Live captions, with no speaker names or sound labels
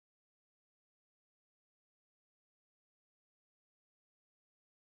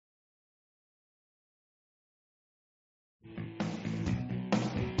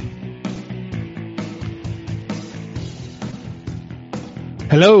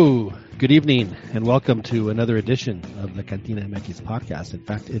Hello, good evening, and welcome to another edition of the Cantina MX podcast. In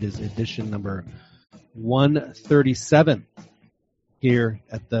fact, it is edition number 137 here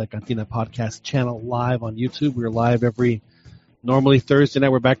at the Cantina podcast channel live on YouTube. We're live normally Thursday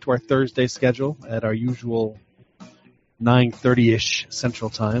night. We're back to our Thursday schedule at our usual 9:30-ish Central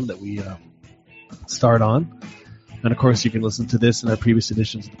Time that we start on. And of course, you can listen to this and our previous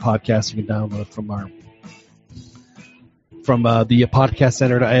editions of the podcast. You can download from the podcast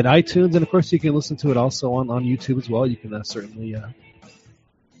center at iTunes, and of course you can listen to it also on YouTube as well. You can certainly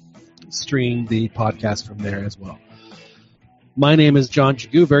stream the podcast from there as well. My name is John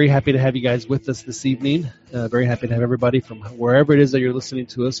Jagu. Very happy to have you guys with us this evening. Very happy to have everybody from wherever it is that you're listening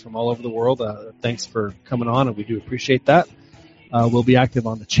to us from all over the world. Thanks for coming on, and we do appreciate that. We'll be active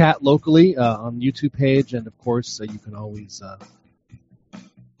on the chat locally on the YouTube page, and of course you can always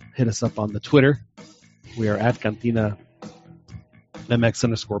hit us up on the Twitter. We are at Cantina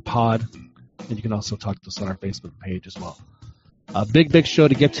MX_pod, and you can also talk to us on our Facebook page as well. A big show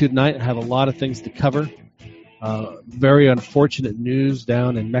to get to tonight. I have a lot of things to cover. Very unfortunate news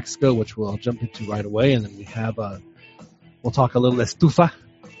down in Mexico, which I'll jump into right away, and then we'll talk a little Estufa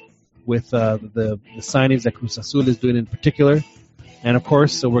with the signings that Cruz Azul is doing in particular. And of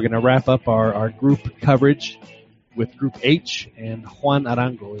course, so we're going to wrap up our group coverage with Group H, and Juan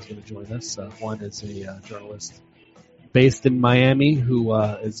Arango is going to join us. Juan is a journalist based in Miami who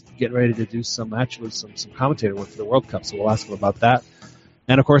is getting ready to do some commentator work for the World Cup. So we'll ask him about that.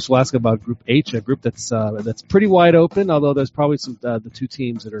 And of course, we'll ask about Group H, a group that's pretty wide open, although there's probably the two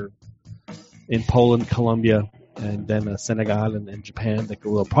teams that are in Poland, Colombia, and then Senegal and Japan that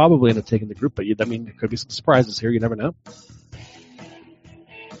will probably end up taking the group. But there could be some surprises here. You never know.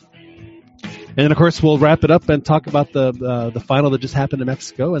 And then, of course, we'll wrap it up and talk about the final that just happened in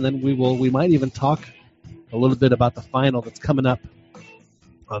Mexico, and then we might even talk a little bit about the final that's coming up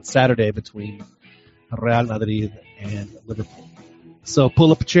on Saturday between Real Madrid and Liverpool. So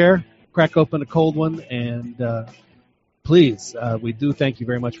pull up a chair, crack open a cold one, and please, we do thank you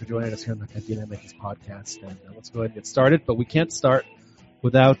very much for joining us here on the Cantina MX podcast. And let's go ahead and get started. But we can't start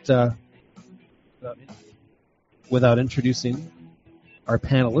without introducing our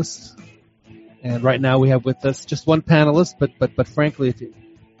panelists. And right now we have with us just one panelist, but frankly,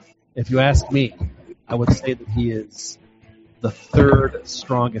 if you ask me, I would say that he is the third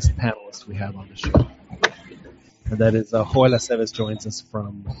strongest panelist we have on the show. And that is Joel Aceves joins us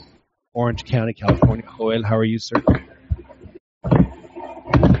from Orange County, California. Joel, how are you, sir?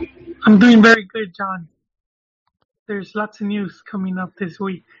 I'm doing very good, John. There's lots of news coming up this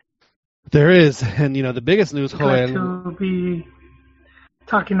week. There is. And, the biggest news, Joel... Glad to be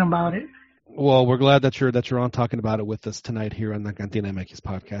talking about it. Well, we're glad that you're on talking about it with us tonight here on the Cantina MX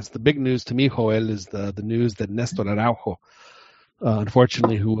podcast. The big news to me, Joel, is the news that Nestor Araujo,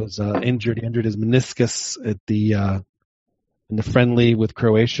 unfortunately, who was injured, he injured his meniscus at in the friendly with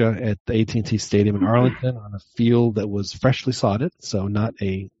Croatia at the AT&T Stadium in Arlington on a field that was freshly sodded, so not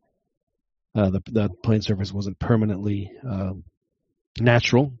the playing surface wasn't permanently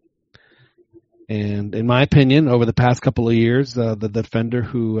natural. And in my opinion, over the past couple of years, the defender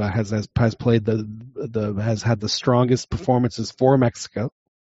who has played has had the strongest performances for Mexico,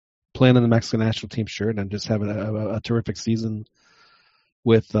 playing in the Mexican national team shirt, and just having a terrific season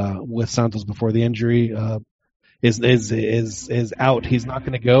with Santos before the injury, is out. He's not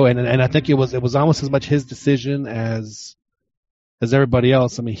going to go, and I think it was almost as much his decision as everybody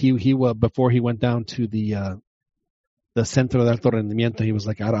else. I mean, he before he went down to the Centro de Alto Rendimiento, he was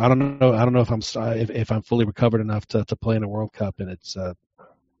like, I don't know if I'm fully recovered enough to play in a World Cup. And it's,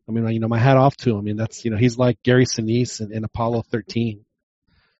 my hat off to him. I mean, that's, he's like Gary Sinise in Apollo 13,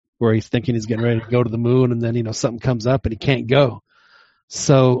 where he's thinking he's getting ready to go to the moon, and then, something comes up and he can't go.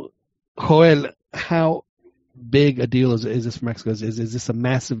 So, Joel, how big a deal is this for Mexico? Is this a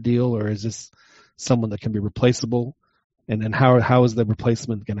massive deal, or is this someone that can be replaceable? And then how is the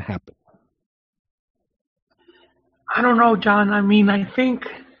replacement going to happen? I don't know, John. I mean, I think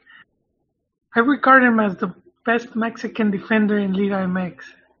I regard him as the best Mexican defender in Liga MX.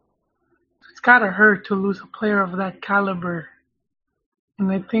 It's gotta hurt to lose a player of that caliber, and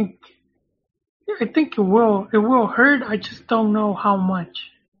I think it will hurt. I just don't know how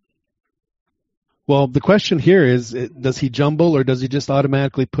much. Well, the question here is, does he jumble, or does he just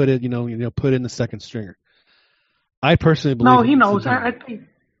automatically put it, put in the second stringer? I personally believe. No, he knows. I think.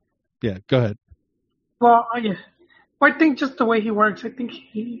 Yeah, go ahead. Well, yeah. Well, I think just the way he works, I think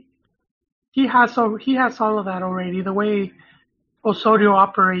he has all of that already. The way Osorio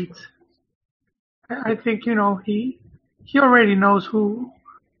operates, I think he already knows who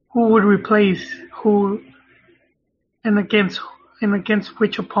would replace who and against and against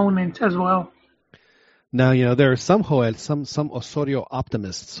which opponents as well. Now, there are some Osorio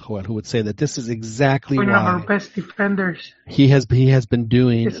optimists, Joel, who would say that this is exactly One of our why best defenders he has been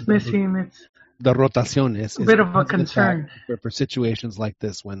doing is missing. It's the rotaciones. a bit of a because concern. for situations like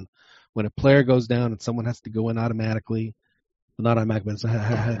this, when a player goes down and someone has to go in automatically, not automatically, but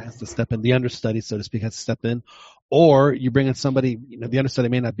has to step in. The understudy, so to speak, has to step in. Or you bring in somebody, the understudy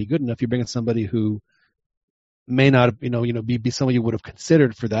may not be good enough. You bring in somebody who may not, be someone you would have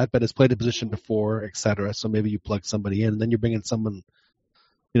considered for that, but has played a position before, etc. So maybe you plug somebody in, and then you bring in someone,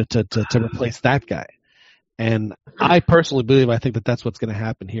 to replace that guy. And I personally I think that that's what's going to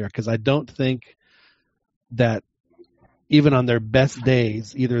happen here, because I don't think that even on their best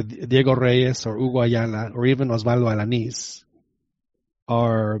days, either Diego Reyes or Hugo Ayala or even Osvaldo Alanis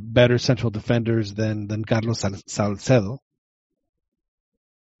are better central defenders than Carlos Salcedo.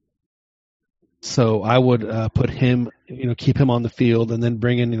 So I would put him, keep him on the field, and then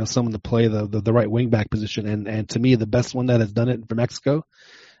bring in, someone to play the right wing back position. And to me, the best one that has done it for Mexico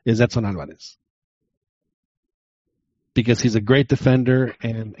is Edson Alvarez, because he's a great defender,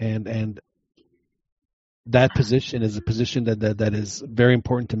 and that position is a position that is very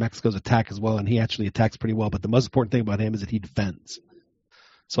important to Mexico's attack as well. And he actually attacks pretty well. But the most important thing about him is that he defends.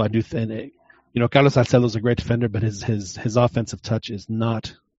 So I do think, Carlos Salcedo is a great defender, but his offensive touch is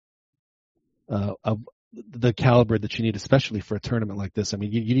not of the caliber that you need, especially for a tournament like this. I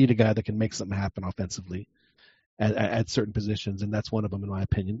mean, you need a guy that can make something happen offensively at certain positions, and that's one of them, in my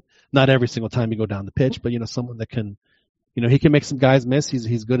opinion. Not every single time you go down the pitch, but someone that can, he can make some guys miss.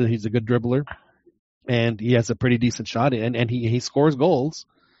 He's good. He's a good dribbler, and he has a pretty decent shot, and he scores goals,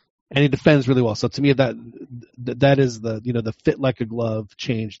 and he defends really well. So to me, that is the fit like a glove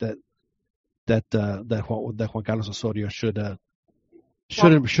change that Juan Carlos Osorio should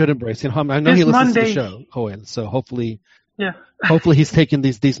embrace. I know he listens to the show, Joel, so hopefully he's taking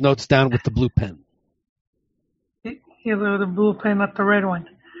these notes down with the blue pen. Either the blue pen, not the red one.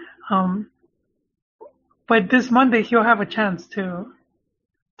 But this Monday he'll have a chance to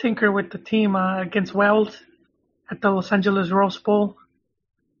tinker with the team against Wales at the Los Angeles Rose Bowl.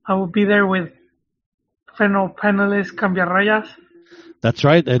 I will be there with fellow panelist Cambia Rayas. That's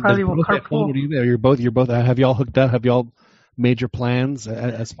right. Probably will carpool. You're both. Have y'all hooked up? Have y'all major plans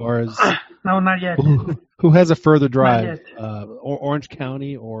as far as? No, not yet. Who has a further drive? Orange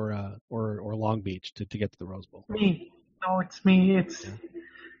County or Long Beach to get to the Rose Bowl? Me. No, it's me.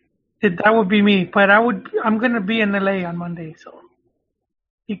 That would be me. But I'm gonna be in LA on Monday, so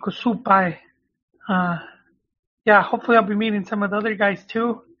Ikusupai. Hopefully I'll be meeting some of the other guys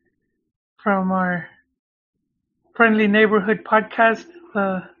too from our friendly neighborhood podcast,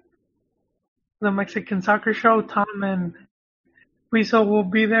 the Mexican Soccer Show. Tom and Rizzo will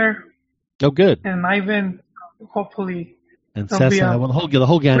be there. Oh, good. And Ivan, hopefully. And Cesar, the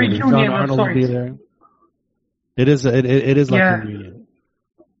whole gang. John Arnold will be there. It is like a reunion.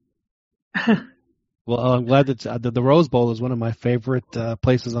 Well, I'm glad that the Rose Bowl is one of my favorite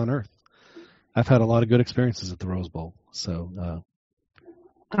places on earth. I've had a lot of good experiences at the Rose Bowl. So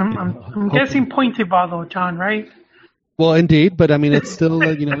I'm guessing pointy ball though, John, right? Well, indeed, but I mean, it's still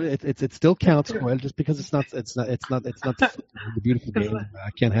it still counts, Joel, just because it's not the beautiful game. I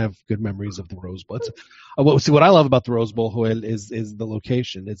can't have good memories of the Rose Bowl. What I love about the Rose Bowl, Joel, is the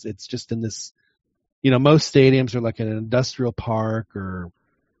location. It's just in this, most stadiums are like in an industrial park or,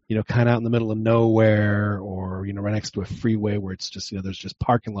 kind of out in the middle of nowhere or, right next to a freeway where it's just, there's just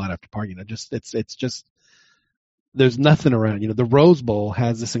parking lot after parking. It's just, there's nothing around. The Rose Bowl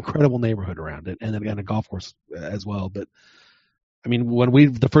has this incredible neighborhood around it, and then again a golf course as well. But I mean,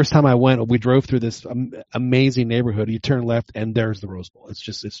 the first time I went, we drove through this amazing neighborhood. You turn left, and there's the Rose Bowl. It's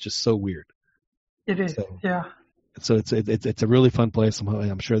just so weird. It is, yeah. So it's a really fun place.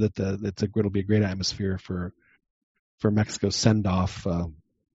 I'm sure that it'll be a great atmosphere for Mexico's send off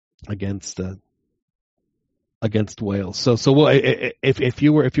against Wales. So if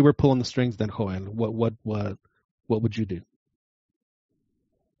you were pulling the strings, then Joel, what would you do?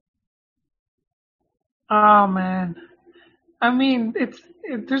 Oh man, I mean,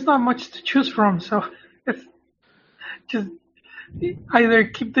 there's not much to choose from, so it's just either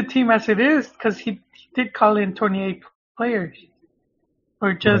keep the team as it is because he did call in 28 players,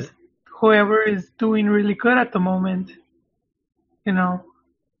 or just whoever is doing really good at the moment,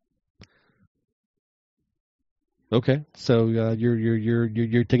 Okay, so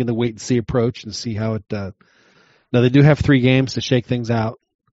you're taking the wait and see approach and see how it. Now they do have 3 games to shake things out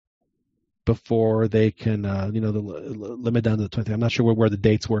before they can, the limit down to the 20th. I'm not sure where the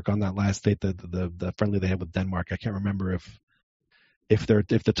dates work on that last date, the friendly they have with Denmark. I can't remember if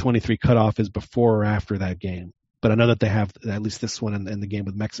the 23 cutoff is before or after that game. But I know that they have at least this one in the game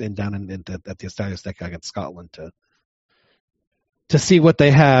with Mexico down at the Estadio Azteca against Scotland to see what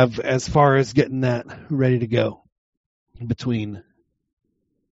they have as far as getting that ready to go between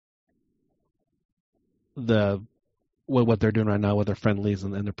what they're doing right now with their friendlies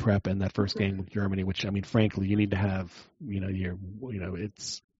and their prep and that first game with Germany, which, I mean, frankly, you need to have,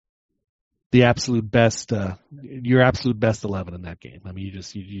 it's the absolute best, your absolute best 11 in that game. I mean,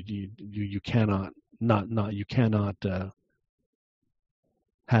 you cannot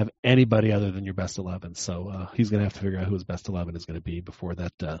have anybody other than your best 11. So he's going to have to figure out who his best 11 is going to be before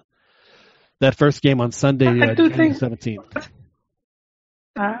that first game on Sunday, June 17th.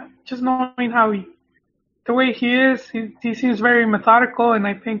 Just knowing how the way he is, he seems very methodical, and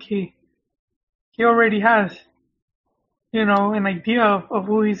I think he already has, an idea of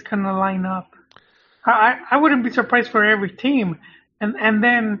who he's going to line up. I wouldn't be surprised for every team, and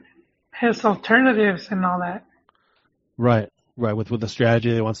then his alternatives and all that. Right. With the strategy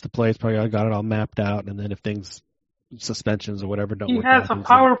that he wants to play, he's probably got it all mapped out, and then if things, suspensions or whatever, don't work out. He has a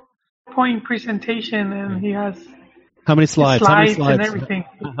PowerPoint presentation, and he has how many slides? And everything.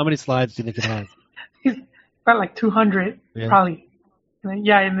 How many slides do you think it has? He's about like 200, probably. And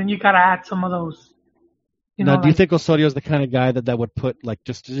then you got to add some of those. Now, do you think Osorio is the kind of guy that would put would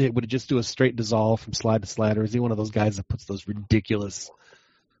it just do a straight dissolve from slide to slide, or is he one of those guys that puts those ridiculous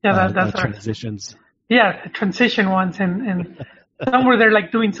that's transitions? Yeah, the transition ones, and somewhere they're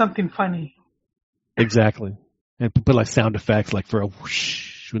like doing something funny. Exactly, and put like sound effects, like for a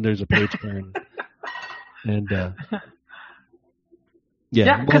whoosh when there's a page turn, and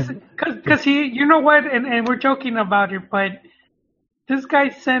because he, you know what, and we're joking about it, but this guy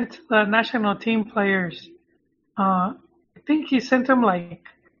sent the national team players. I think he sent them like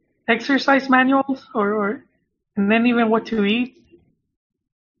exercise manuals, or and then even what to eat,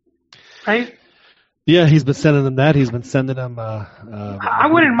 right? Yeah, he's been sending them that. He's been sending them. I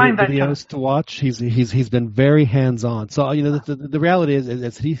wouldn't mind that videos to watch. He's been very hands on. So the reality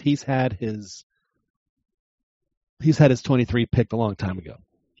is he's had his 23 picked a long time ago.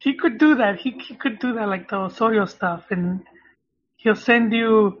 He could do that. He could do that, like the Osorio stuff, and he'll send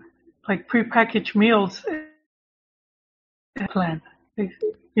you like prepackaged meals. Plan. You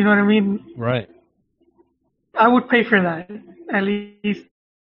know what I mean? Right. I would pay for that, at least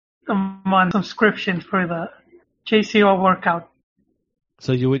a month subscription for the JCO workout.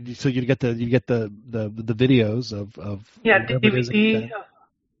 So you'd get the videos of DVD.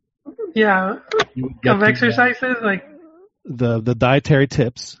 Of exercises, like the dietary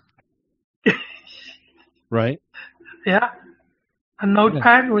tips. Right. Yeah. A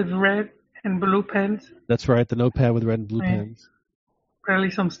notepad with red and blue pens. That's right, the notepad with red and blue pens.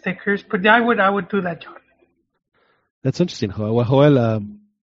 Probably some stickers, but I would do that, John. That's interesting, Joel. Well, Joel,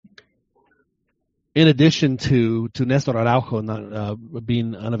 in addition to Nestor Araujo not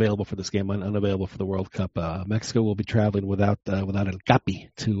being unavailable for this game, unavailable for the World Cup, Mexico will be traveling without El Capi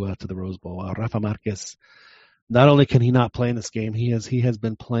to the Rose Bowl. Rafa Marquez, not only can he not play in this game, he has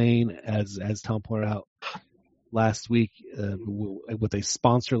been playing as Tom pointed out last week with a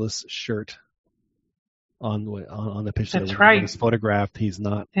sponsorless shirt on the pitch. That's right. He's photographed. He's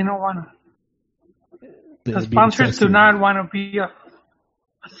not. They don't want to. The sponsors do not want to be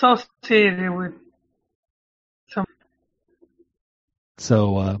associated with some.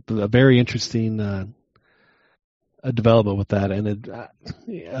 So a very interesting development with that, and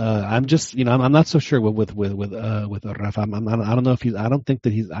I'm just I'm not so sure with Rafa. I don't know if he's. I don't think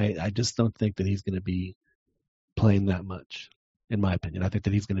that he's. I just don't think that he's going to be playing that much, in my opinion. I think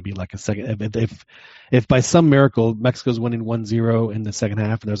that he's going to be like a second. If by some miracle Mexico's winning 1-0 in the second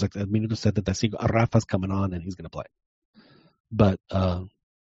half, and there's like Minuto said that I see Rafa's coming on and he's going to play. But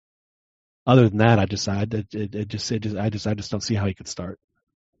other than that, I just don't see how he could start.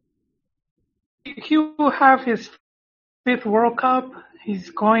 He will have his 5th World Cup.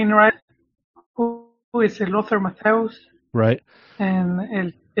 He's going right. Who is it? Lothar Matthäus. Right.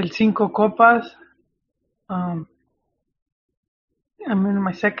 And El Cinco Copas. I'm in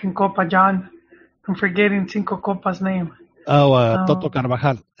my 2nd Copa, John. I'm forgetting Cinco Copa's name. Toto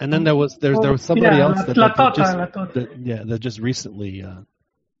Carvajal. And then there was somebody else that just recently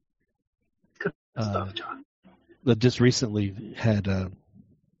that just recently had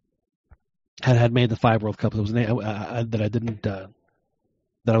made the 5 World Cup. It was a name that I didn't that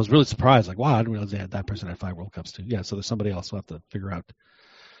I was really surprised. Like, wow, I didn't realize that person had 5 World Cups too. Yeah, so there's somebody else. We'll have to figure out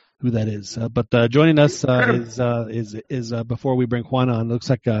who that is. But joining us is before we bring Juan on, looks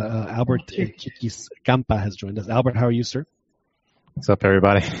like Albert Chiquis Campa has joined us. Albert, how are you, sir? What's up,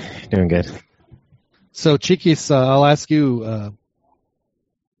 everybody? Doing good. So, Chiquis, I'll ask you,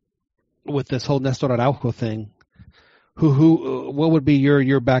 with this whole Nestor Araujo thing, What would be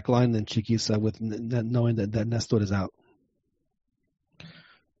your back line then, Chiquisa, with knowing that Nestor is out?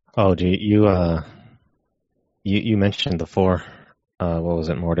 Oh, gee, you mentioned the four. What was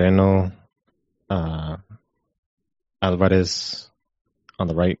it? Moreno, Alvarez on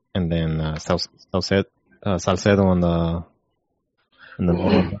the right, and then Salcedo on the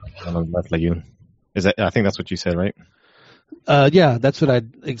middle, on the left, Layun. I think that's what you said, right? Yeah, that's what I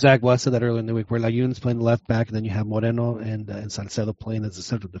said that earlier in the week, where Layun's playing the left back, and then you have Moreno and Salcedo playing as the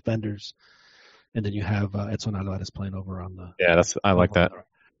central defenders, and then you have Edson Alvarez playing over on the. Yeah, I like that.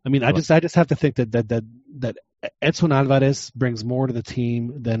 I mean, I just have to think that Edson Alvarez brings more to the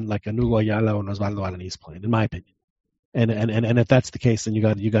team than like a Nugo Ayala or Osvaldo Alanis playing, in my opinion. And if that's the case, then you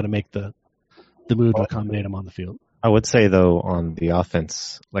got to make the move to accommodate him on the field. I would say though, on the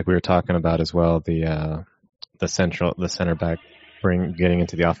offense, like we were talking about as well, the center back getting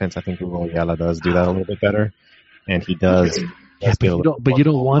into the offense. I think Nugo Ayala does do that a little bit better, and he does. Yeah, but you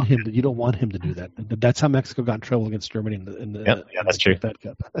don't want him to do that. That's how Mexico got in trouble against Germany in the that's true. Fed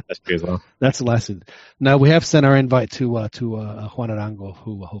Cup. That's true as well. That's the last thing. Now we have sent our invite to Juan Arango,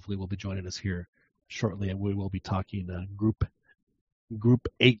 who hopefully will be joining us here shortly, and we will be talking Group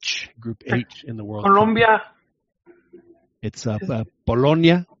H in the World Colombia. Cup. It's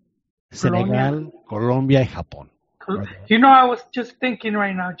Polonia, Senegal, Colombia, and Japón. I was just thinking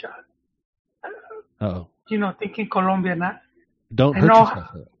right now, John. Oh. Thinking Colombia now. Don't hurt yourself.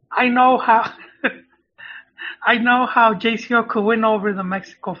 I know how JCO could win over the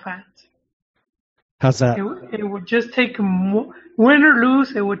Mexico fans. How's that? It would just take him, win or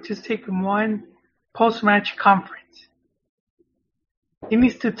lose, it would just take him one post-match conference. He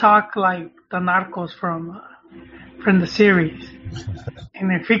needs to talk like the narcos from the series.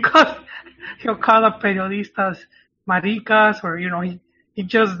 And if he'll call the periodistas maricas, or, he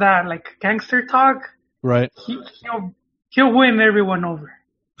does that, like gangster talk. Right. He'll win everyone over.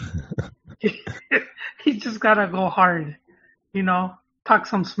 He just gotta go hard, talk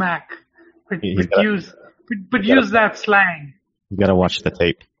some smack, but use that slang. You gotta watch the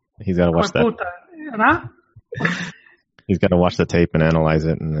tape. He's gotta watch that. He's gotta watch the tape and analyze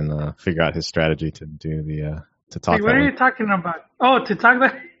it, and then figure out his strategy to do to talk. What are you talking about? Oh, to talk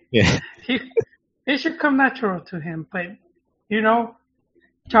that? Yeah. It should come natural to him, but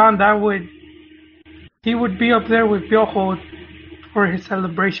John, he would be up there with Piojo for his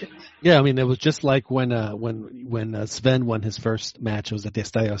celebrations. Yeah, I mean, it was just like when Sven won his first match. It was at the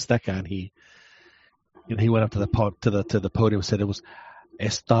Estadio Azteca, and he went up to the podium and said it was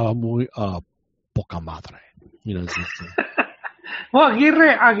 "Estaba muy poca madre." Well,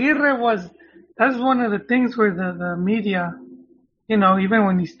 Aguirre was. That's one of the things where the media, even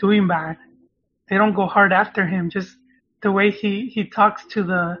when he's doing bad, they don't go hard after him. Just the way he talks to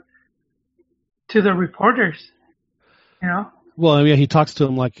the reporters, Well, I mean, he talks to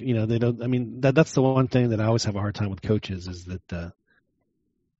them like, they don't. I mean, that's the one thing that I always have a hard time with coaches is that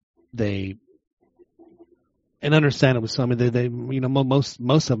they, and understandably so. I mean, they most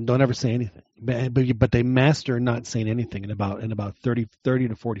of them don't ever say anything, but they master not saying anything in about 30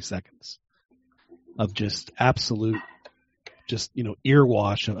 to 40 seconds of just absolute, just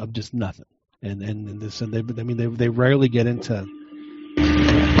earwash of just nothing, and they rarely get into.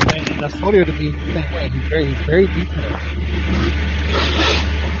 Nazario to me, he's very detailed,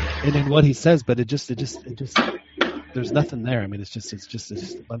 and in what he says, but it just, there's nothing there. I mean, it's just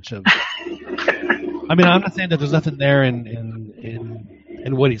a bunch of. I mean, I'm not saying that there's nothing there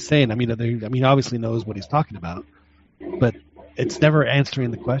in what he's saying. I mean, he obviously knows what he's talking about, but it's never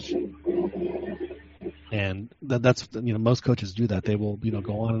answering the question. And that's most coaches do that. They will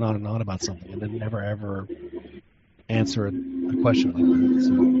go on and on and on about something, and then never ever answer a question like that.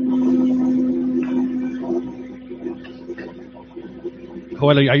 So.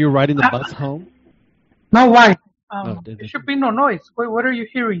 Joel, are you riding the bus home? No, why? There should be no noise. Wait, what are you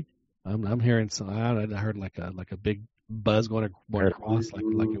hearing? I'm hearing some. I heard like a big buzz going across, like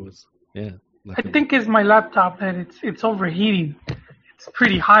it was. Yeah. I think it's my laptop that it's overheating. It's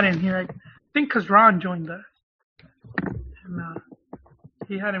pretty hot in here. I think because Ron joined us, and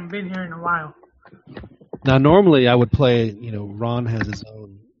he hadn't been here in a while. Now, normally I would play. Ron has his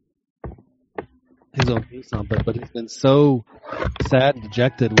own theme song, but he's been so sad and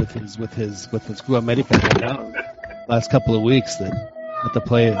dejected with his Club America right now, last couple of weeks that to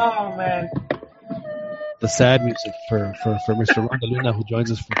play. Oh man. The sad music for Mr. Ron De Luna, who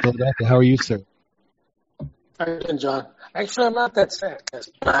joins us from Philadelphia. How are you, sir? How are you doing, John? Actually, I'm not that sad.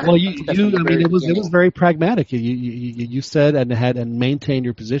 Well, it was very pragmatic. You said and maintained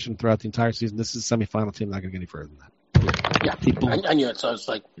your position throughout the entire season. This is a semifinal team. Not going to get any further than that. Yeah, People, I knew it. So I was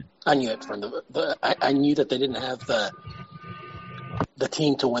like, I knew it from I knew that they didn't have the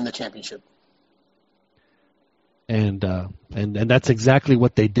team to win the championship. and that's exactly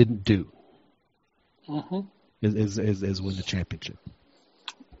what they didn't do. Mm-hmm. Is win the championship.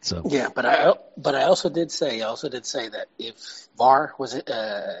 So Yeah, but I also did say that if VAR was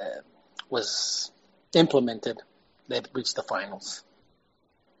implemented, they'd reach the finals.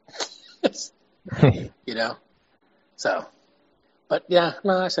 You know, so. But yeah,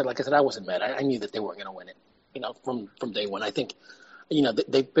 no, I said I wasn't mad. I knew that they weren't going to win it. You know, from day one. I think, you know,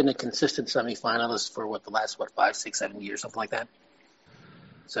 they've been a consistent semifinalist for the last 5, 6, 7 years, something like that.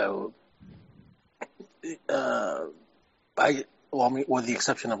 So, with the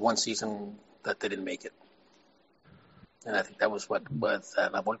exception of one season that they didn't make it, and I think that was with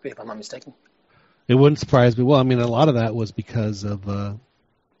La Volpe, if I'm not mistaken. it wouldn't surprise me. Well, I mean, a lot of that was because of the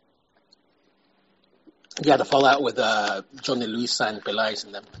fallout with Johnny Luis and Peláez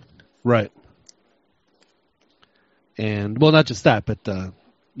and them. right. And well, not just that, but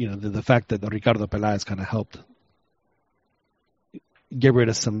you know, the fact that Ricardo Peláez kind of helped get rid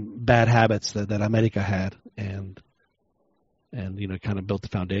of some bad habits that America had, and you know, kind of built the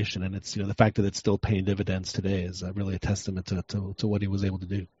foundation. And it's, you know, the fact that it's still paying dividends today is really a testament to what he was able to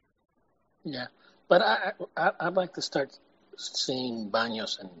do. Yeah, but I'd like to start seeing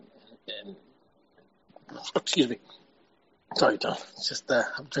Baños and excuse me. Sorry, Tom. It's just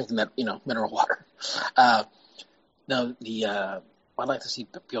I'm drinking that, you know, mineral water. No, I'd like to see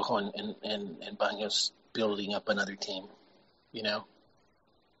Piojo and Baños building up another team. You know,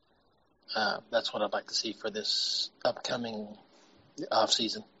 that's what I'd like to see for this upcoming off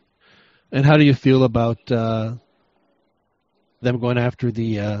season. And how do you feel about them going after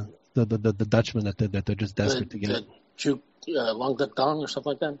the Dutchman that they're just desperate to get? Long Duck Dong or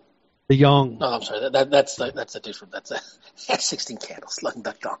something like that. The Young. No, I'm sorry. That's a different. That's 16 Candles. Long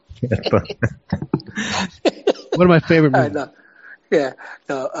Duck Dong. One of my favorite movies. No. Yeah.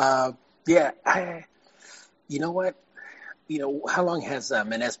 No. Yeah. You know what? You know, how long has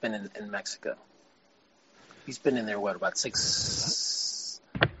Menez been in Mexico? He's been in there, about 6?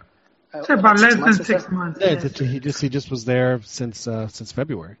 It's about less than 6 months. Yeah, he just was there since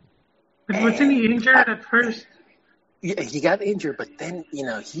February. But wasn't he injured at first? Yeah, he got injured, but then, you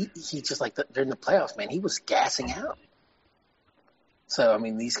know, he just during the playoffs, man, he was gassing out. So, I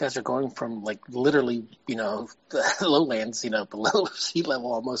mean, these guys are going from literally, you know, the lowlands, you know, below sea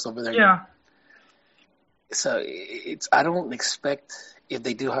level almost over there. Yeah. So I don't expect, if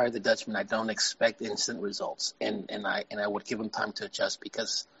they do hire the Dutchman, I don't expect instant results, and I would give them time to adjust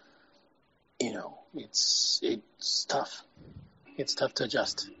because, you know, it's tough. It's tough to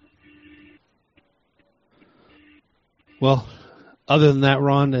adjust. Well, other than that,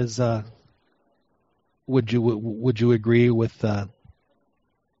 Ron, would you agree with the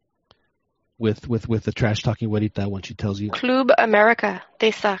trash talking Juanita when she tells you Club America,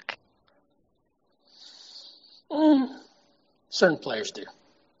 they suck? Certain players do.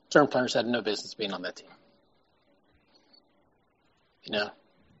 Certain players had no business being on that team. You know?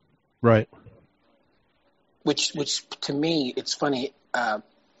 right? Which to me, it's funny,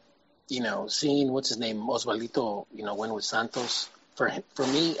 you know, seeing, what's his name, Osvaldito, you know, win with Santos. For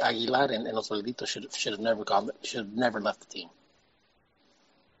me, Aguilar and Osvaldito should have never left the team.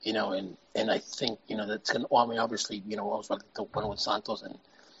 You know, and I think, you know, that's going to, well, I mean, obviously, you know, Osvaldito won with Santos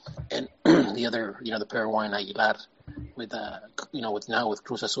and the other, you know, the Paraguayan Aguilar with, you know, with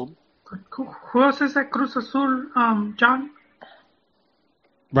Cruz Azul. Who else is at Cruz Azul, John?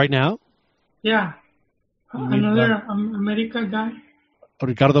 Right now? Yeah. Another America guy.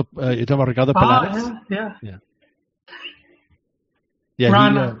 Ricardo, you're talking about Ricardo Peláez? Yeah. Yeah,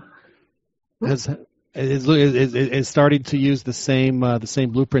 Rana. he is starting to use the same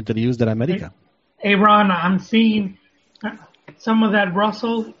blueprint that he used at America. Hey, Rana, I'm seeing some of that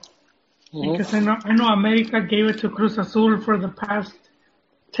Russell because I know America gave it to Cruz Azul for the past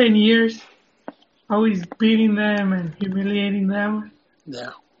 10 years, always beating them and humiliating them.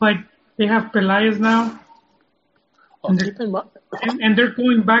 Yeah. But they have Peláez now. Well, And they're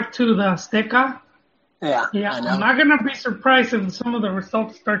going back to the Azteca. Yeah, Yeah, I know. I'm not going to be surprised if some of the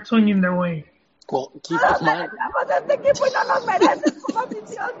results start swinging their way. Well, keep in mind.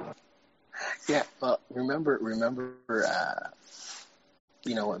 Yeah, well, remember,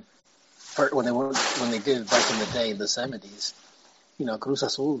 you know, when they did it back in the day in the 70s, you know, Cruz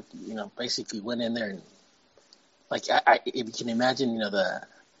Azul, you know, basically went in there and, like, if you can imagine, you know,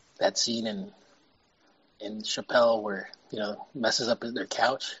 that scene in Chappelle where, you know, messes up their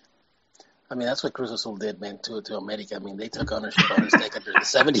couch. I mean, that's what Cruz Azul did, man, to America. I mean, they took ownership of the stake under the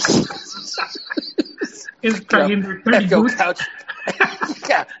 70s. is dragging their 30 boots. Couch.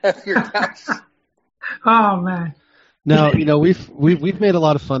 Yeah, your couch. Oh man. Now, we've made a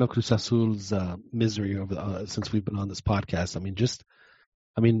lot of fun of Cruz Azul's misery over since we've been on this podcast.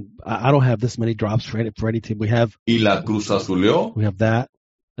 I don't have this many drops for any team. We have Y la Cruz Azuleo. we have that,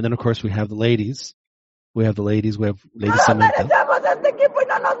 and then of course we have the ladies. We have Lady Samantha.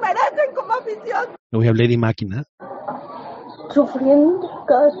 And we have Lady Máquina.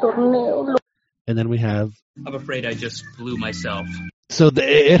 And then we have. I'm afraid I just blew myself. So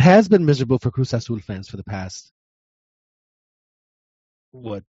it has been miserable for Cruz Azul fans for the past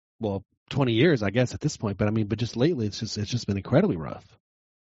 20 years, I guess, at this point. But just lately, it's just been incredibly rough.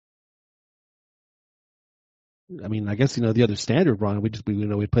 I guess the other standard, Ron. We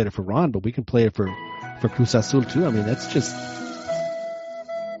played it for Ron, but we can play it for Cruz Azul too.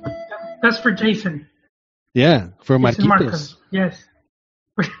 That's for Jason. Yeah, for Jason Marquitos. Marcos. Yes.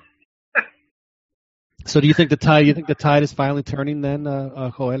 So do you think the tide is finally turning then,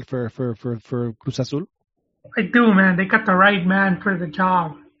 Joel, for Cruz Azul? I do, man. They got the right man for the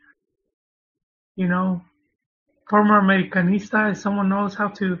job. Former Americanista, someone knows how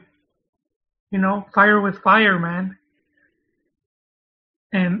to, fire with fire, man.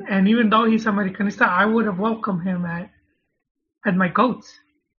 And even though he's Americanista, I would have welcomed him at my goats.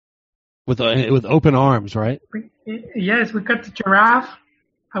 With open arms, right? Yes, we got the giraffe.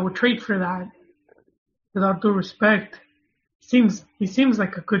 I would trade for that. Without due respect, he seems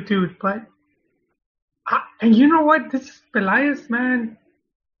like a good dude, but and you know what? This Pelaez, man,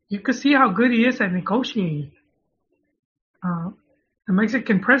 you could see how good he is at negotiating. The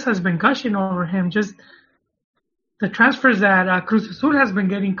Mexican press has been gushing over him. Just the transfers that Cruz Azul has been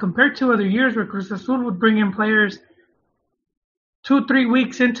getting compared to other years where Cruz Azul would bring in players 2-3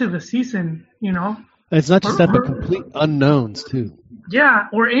 weeks into the season, And it's not just that, but complete unknowns too. Yeah,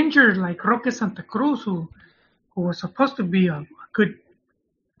 or injured like Roque Santa Cruz, who was supposed to be a good,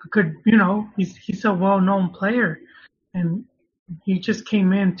 he's a well-known player, and he just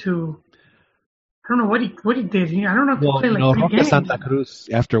came in to, I don't know what he did. I don't know if he played like 3 Roque games. Santa Cruz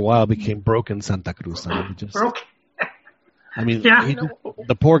after a while became broken Santa Cruz. Broken.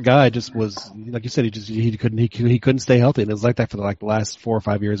 The poor guy just was, like you said, he couldn't stay healthy, and it was like that for the last 4 or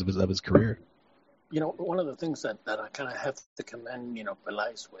 5 years of his career. One of the things that I kind of have to commend,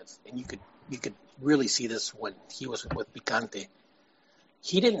 Pelaez with, and you could really see this when he was with Picante.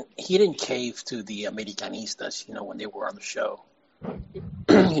 He didn't cave to the Americanistas, when they were on the show.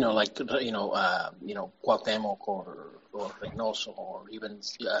 Cuauhtemoc or Reynoso or even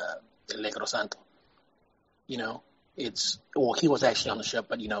El Negro Santo. He was actually on the show,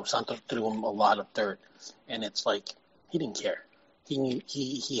 but Santos threw him a lot of dirt, and it's like he didn't care. He knew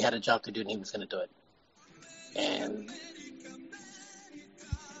he had a job to do, and he was going to do it. And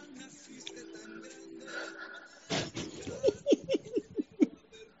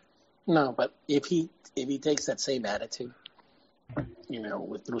no, but if he takes that same attitude,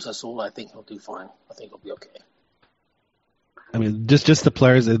 with Cruz Azul, I think he'll do fine. I think he'll be okay. Just the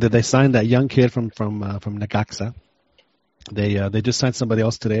players. They signed that young kid from Necaxa. They just signed somebody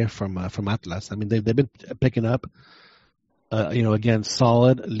else today from Atlas. They've been picking up, again,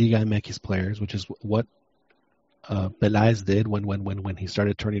 solid Liga MX players, which is what Pelaez did when he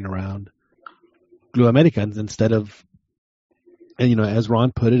started turning around Club America, instead of, and as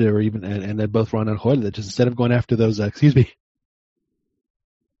Ron put it, or even and both Ron and Joel, that just instead of going after those,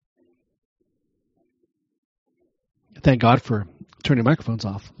 Thank God for turning microphones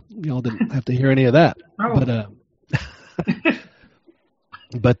off. Y'all didn't have to hear any of that. Oh.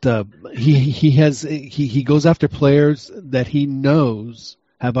 But he goes after players that he knows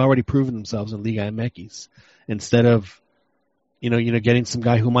have already proven themselves in Liga MX, instead of getting some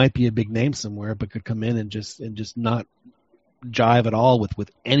guy who might be a big name somewhere but could come in and just not jive at all with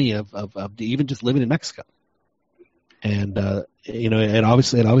any of even just living in Mexico. And it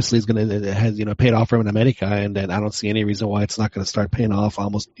obviously is it has paid off for him in America, and I don't see any reason why it's not going to start paying off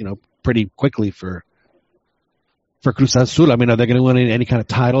almost pretty quickly for Cruz Azul. Are they going to win any kind of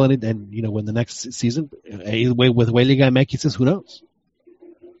title and win the next season? With the way Liga MX is, who knows?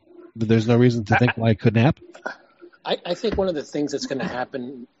 But there's no reason to think why it couldn't happen. I think one of the things that's going to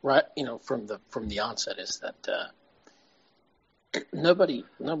happen, right, from the onset, is that nobody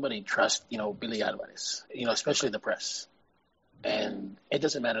trusts, Billy Alvarez, especially the press. And it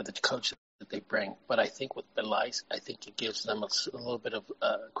doesn't matter the coach that they bring, but I think with Pelaez, I think it gives them a little bit of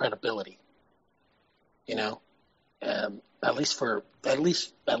credibility. At least for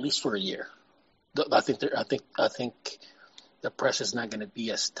a year. I think the press is not going to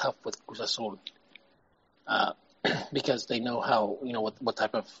be as tough with Cruz Azul. because they know how, what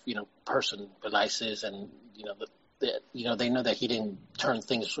type of, person Velez is, and, they know that he didn't turn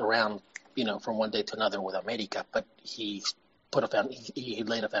things around, from one day to another with America, but he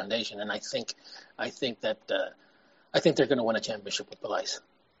laid a foundation, and I think that they're going to win a championship with Velez.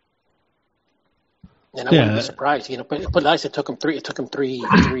 And I wouldn't be surprised, but Velez, it took him three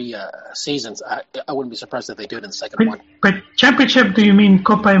seasons. I wouldn't be surprised if they do it in the second one. But championship, do you mean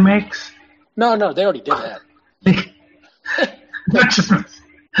Copa MX? No, they already did that. I'm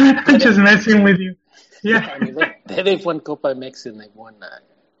just messing with you. Yeah. I mean, they've won Copa MX, and they've won,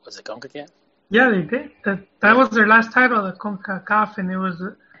 was it CONCACAF? Yeah, they did. That was their last title, the CONCACAF, and it was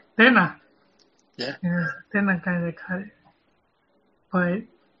Tena. Yeah. Tena kind of got it. But,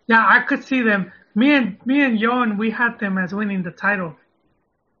 yeah, I could see them. Me and Yon, we had them as winning the title.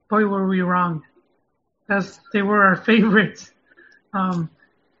 Boy, were we wrong. They were our favorites.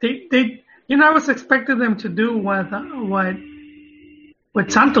 They I was expecting them to do what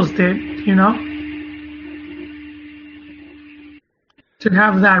Santos did, to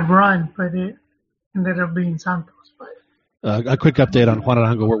have that run, but it ended up being Santos. But a quick update on Juan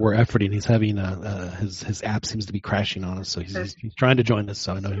Arango. We're efforting. He's having his app seems to be crashing on us, so he's trying to join us.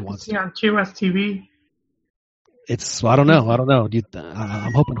 So I know he wants to. On Chivas TV. I don't know.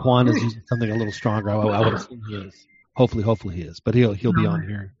 I'm hoping Juan is using something a little stronger. I would assume he is. Hopefully he is. But he'll be on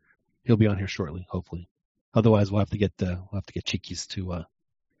here. He'll be on here shortly, hopefully. Otherwise, we'll have to get Chiquis to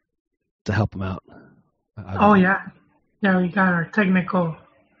help him out. Yeah, we got our technical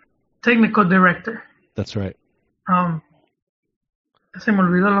director. That's right. Se me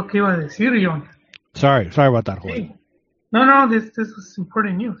olvidó lo que iba a decir, John. Sorry about that, Jorge. Hey. No, this was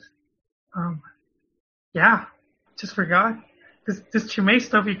important news. Yeah, just forgot. This Chimay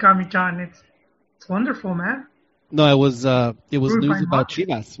stuff you got me, John. It's wonderful, man. No, it was news about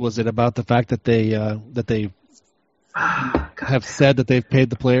Chivas. Was it about the fact that they have said that they've paid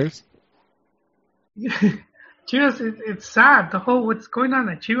the players? Chivas, it's sad. What's going on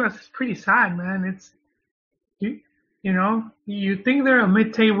at Chivas is pretty sad, man. It's you think they're a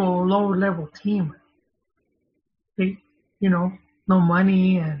mid-table, low-level team. They, no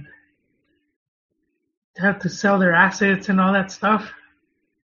money, and they have to sell their assets and all that stuff.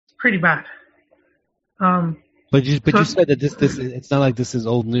 It's pretty bad. But you said that this it's not like this is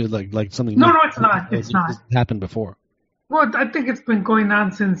old news, like something. No, it's not. It's not. This happened before. Well, I think it's been going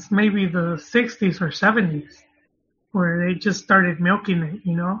on since maybe the 60s or 70s, where they just started milking it.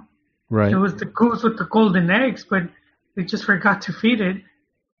 Right. It was the goose with the golden eggs, but they just forgot to feed it.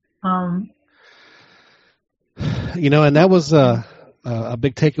 And that was a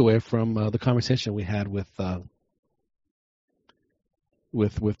big takeaway from the conversation we had with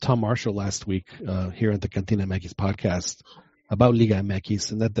Tom Marshall last week here at the Cantina MX podcast about Liga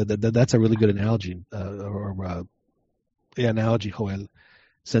MX, and that's a really good analogy. Analogy, Joel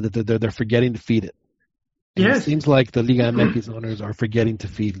said that they're forgetting to feed it. And yes. It seems like the Liga MX owners are forgetting to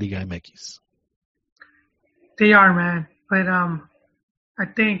feed Liga MX. They are, man. But I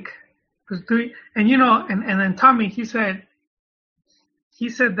think and then Tommy, he said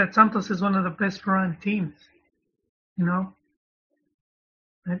that Santos is one of the best run teams. I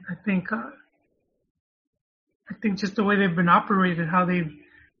think just the way they've been operated, how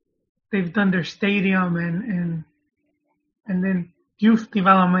they've done their stadium and then youth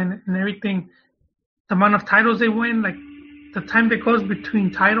development and everything, the amount of titles they win, like the time that goes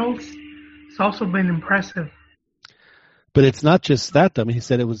between titles, it's also been impressive. But it's not just that, though. I mean, he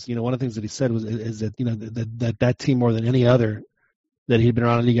said it was, one of the things that he said is that, that team more than any other that he'd been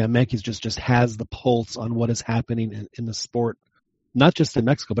around in Liga MX just has the pulse on what is happening in the sport, not just in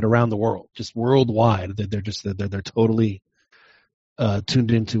Mexico, but around the world, just worldwide. They're totally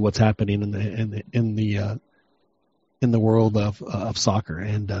tuned into what's happening in the world of soccer.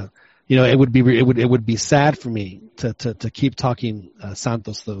 And, it would be sad for me to keep talking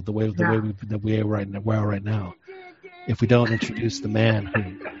Santos the way we are right now, if we don't introduce the man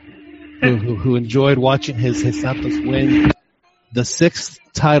who enjoyed watching his Santos win the 6th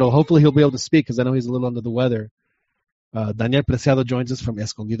title. Hopefully he'll be able to speak, because I know he's a little under the weather. Daniel Preciado joins us from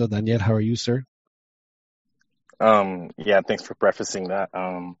Escondido. Daniel, how are you, sir? Yeah, thanks for prefacing that.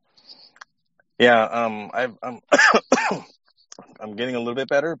 I'm getting a little bit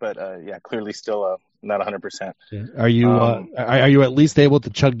better, but clearly still not 100%. Yeah. Are you at least able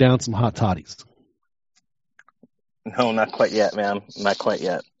to chug down some hot toddies? No, not quite yet, man. Not quite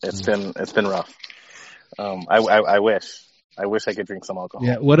yet. It's been rough. I wish I could drink some alcohol.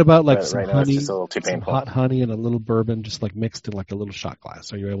 Yeah. What about some right honey, now it's just a little too painful. Some hot honey and a little bourbon, just mixed in a little shot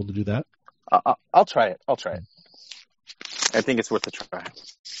glass? Are you able to do that? I'll try it. I think it's worth a try.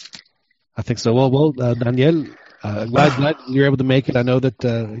 I think so. Well, Daniel, Glad you're able to make it. I know that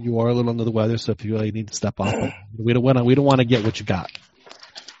you are a little under the weather, so if you really need to step off, we don't want to get what you got.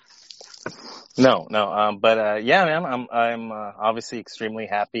 No. But yeah, man, I'm obviously extremely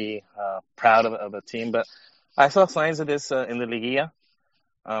happy, proud of the team. But I saw signs of this in the Liguilla.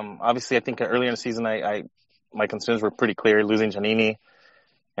 Obviously, I think earlier in the season, my concerns were pretty clear. Losing Giannini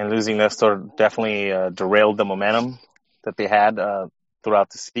and losing Nestor definitely derailed the momentum that they had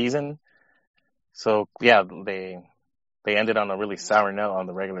throughout the season. So yeah, they ended on a really sour note on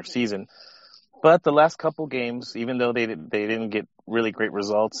the regular season. But the last couple games, even though they didn't get really great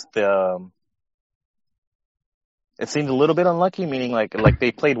results, it seemed a little bit unlucky, meaning like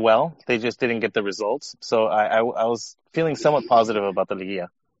they played well, they just didn't get the results. So I was feeling somewhat positive about the Liguilla.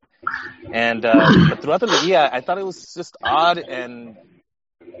 And but throughout the Liguilla, I thought it was just odd, and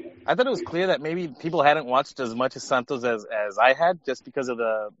I thought it was clear that maybe people hadn't watched as much as Santos as I had, just because of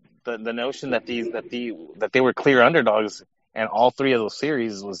the notion that they were clear underdogs, and all three of those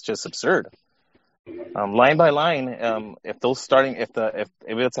series was just absurd. Line by line, if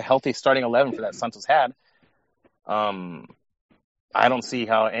it's a healthy starting 11 for that Santos had, I don't see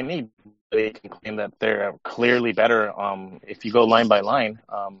how anybody can claim that they're clearly better. If you go line by line,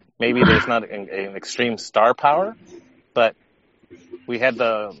 maybe there's not an extreme star power, but we had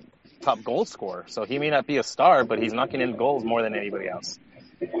the top goal scorer, so he may not be a star, but he's knocking in goals more than anybody else.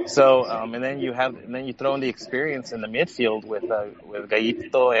 So, and then you throw in the experience in the midfield with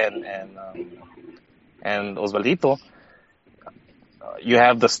Gallito and Osvaldito. You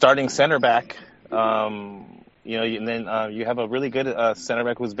have the starting center back. And then you have a really good center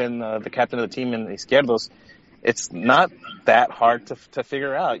back who's been the captain of the team in Izquierdos. It's not that hard to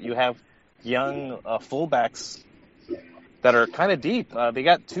figure out. You have young fullbacks that are kind of deep. They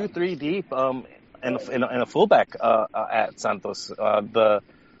got 2-3 deep in a fullback at Santos.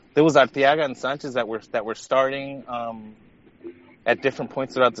 There was Arteaga and Sanchez that were starting at different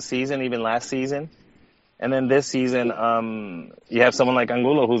points throughout the season, even last season. And then this season, you have someone like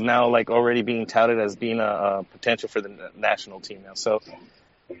Angulo, who's now like already being touted as being a potential for the national team now. So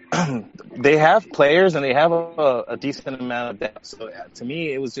they have players and they have a decent amount of depth. So to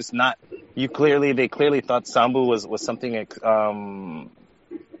me, it was just not. They clearly thought Sambu was something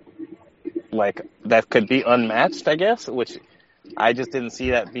like that could be unmatched, I guess, which I just didn't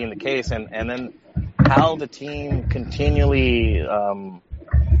see that being the case. And then how the team continually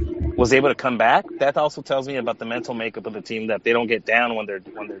was able to come back, that also tells me about the mental makeup of the team, that they don't get down when they're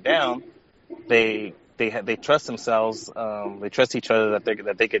down. They trust themselves. They trust each other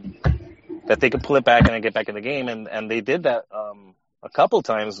that they could pull it back and then get back in the game, and they did that a couple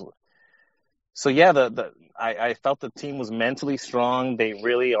times. So yeah, I felt the team was mentally strong. They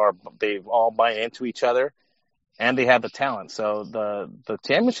really are. They all buy into each other, and they have the talent. So the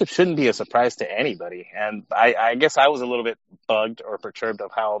championship shouldn't be a surprise to anybody. And I guess I was a little bit bugged or perturbed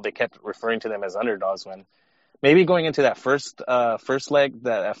of how they kept referring to them as underdogs, when maybe going into that first leg,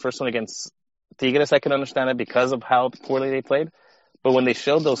 that first one against Tigres, I can understand it because of how poorly they played. But when they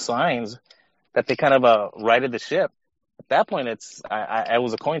showed those signs that they kind of righted the ship, at that point I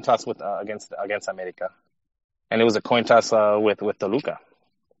was a coin toss with against America, and it was a coin toss with Toluca.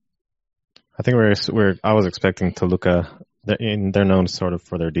 I think I was expecting Toluca. They're known sort of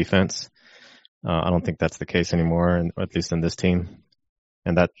for their defense. I don't think that's the case anymore, and at least in this team,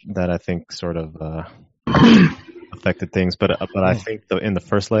 and that I think sort of affected things. But I think in the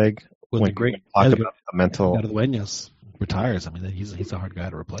first leg, when the great talk about the mental, Dueñas retires, I mean, he's a hard guy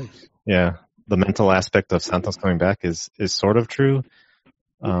to replace. Yeah, the mental aspect of Santos coming back is sort of true,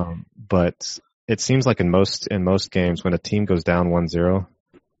 but it seems like in most games when a team goes down 1-0.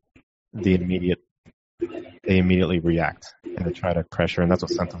 They immediately react and they try to pressure, and that's what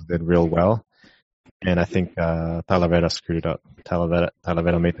Santos did real well. And I think Talavera screwed up.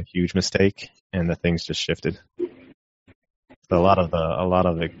 Talavera made a huge mistake, and the things just shifted. So a lot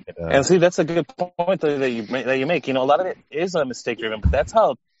of it. And see, that's a good point that you make. You know, a lot of it is a mistake driven, but that's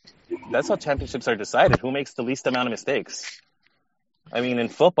how championships are decided. Who makes the least amount of mistakes? I mean, in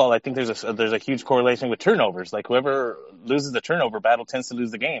football, I think there's a huge correlation with turnovers. Like whoever loses the turnover battle tends to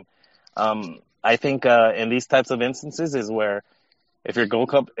lose the game. I think in these types of instances is where if your goal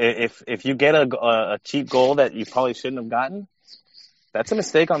if you get a cheap goal that you probably shouldn't have gotten, that's a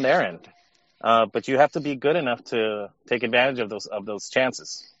mistake on their end. But you have to be good enough to take advantage of those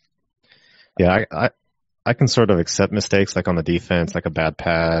chances. Yeah, I can sort of accept mistakes like on the defense, like a bad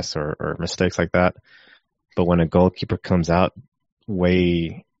pass or mistakes like that. But when a goalkeeper comes out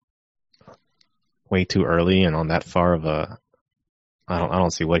way too early and on that far of a, I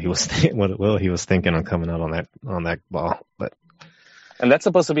don't see what he was thinking on coming out on that ball. But and that's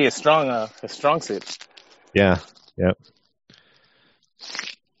supposed to be a strong suit. Yeah. Yep.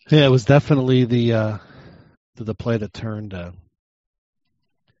 Yeah, it was definitely the play that turned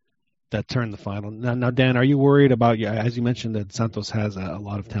the final. Now, Dan, are you worried about? Yeah, as you mentioned that Santos has a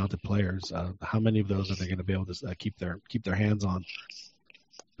lot of talented players. How many of those are they going to be able to keep their hands on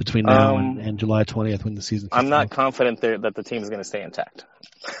between now and July 20th when the season kicks I'm not off? confident that the team is going to stay intact.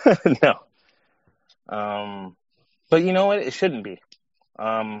 No. But you know what? It shouldn't be.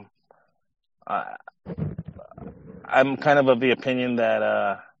 I'm kind of the opinion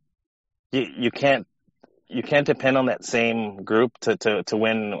that you can't depend on that same group to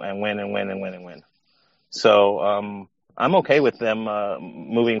win and win and win and win and win. So I'm okay with them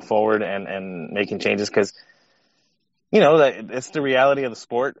moving forward and making changes because, you know, it's the reality of the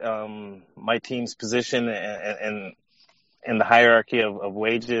sport. My team's position and in the hierarchy of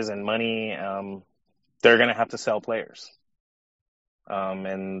wages and money, they're going to have to sell players.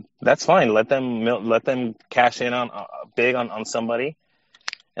 And that's fine. Let them cash in on big on somebody.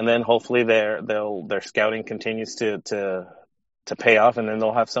 And then hopefully their scouting continues to pay off, and then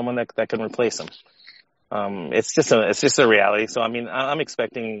they'll have someone that can replace them. It's just a reality. So I mean, I'm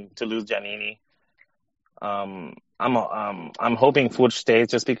expecting to lose Giannini. I'm hoping Furch stays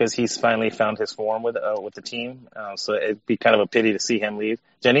just because he's finally found his form with the team. So it'd be kind of a pity to see him leave.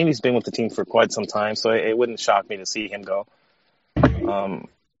 Giannini's been with the team for quite some time, so it wouldn't shock me to see him go.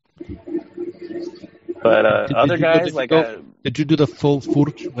 But other guys did you do the full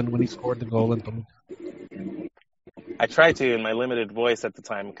Furch when he scored the goal in Toluca? I tried to in my limited voice at the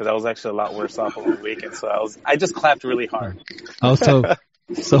time because I was actually a lot worse off over the weekend. So I just clapped really hard. Oh, so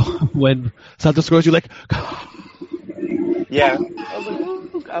when Santos scores, you're like, yeah.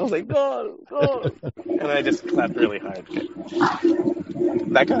 I was like, go, and I just clapped really hard.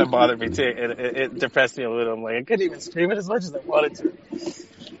 That kind of bothered me too. It depressed me a little. I'm like, I couldn't even scream it as much as I wanted to.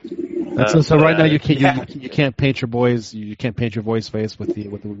 So right now you can't paint your boys. You can't paint your boy's face with the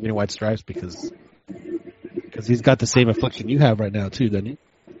green and white stripes because he's got the same affliction you have right now too, doesn't he?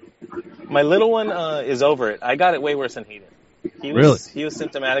 My little one is over it. I got it way worse than he did. He was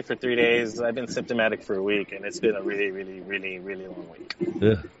symptomatic for 3 days. I've been symptomatic for a week, and it's been a really, really, really, really long week.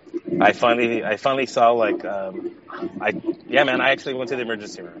 Yeah. I finally saw I actually went to the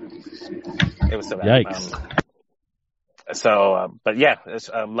emergency room. It was so bad. Yikes. But yeah,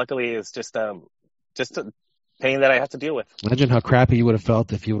 luckily it's just a pain that I have to deal with. Imagine how crappy you would have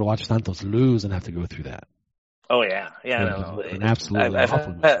felt if you would have watched Santos lose and have to go through that. Oh yeah, no, an absolute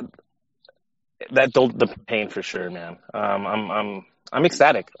awful. That dulled the pain for sure, man. I'm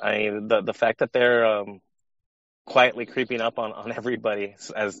ecstatic. The fact that they're quietly creeping up on everybody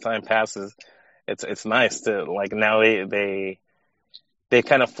as time passes, it's nice to now they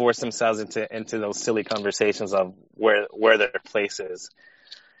kind of force themselves into those silly conversations of where their place is.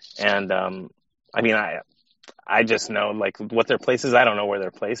 And I just know what their place is. I don't know where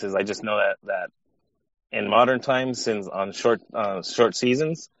their place is. I just know that in modern times, since on short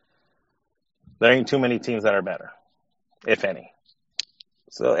seasons, there ain't too many teams that are better, if any.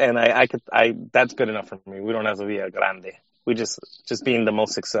 So, and that's good enough for me. We don't have to be a grande. We just being the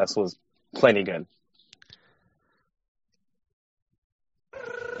most successful is plenty good.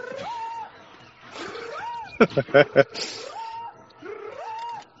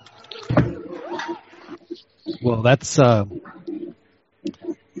 Well, that's.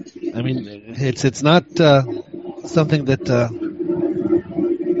 It's not something that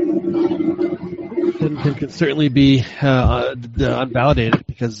can certainly be unvalidated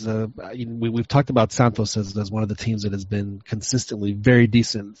because we've talked about Santos as one of the teams that has been consistently very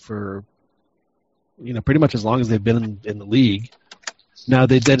decent for pretty much as long as they've been in the league. Now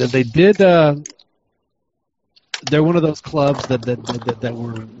they did. They're one of those clubs that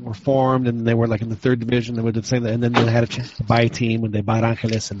were formed and they were in the third division. They were saying that, and then they had a chance to buy a team when they bought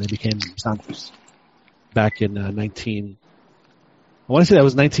Angeles and they became Santos back in 19. I want to say that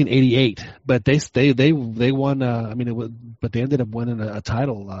was 1988, but they won. But they ended up winning a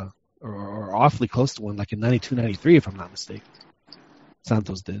title or awfully close to one, in 92, 93, if I'm not mistaken.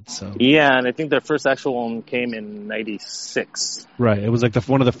 Santos did. So yeah, and I think their first actual one came in 96. Right, it was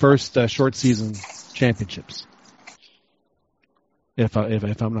one of the first short season championships. If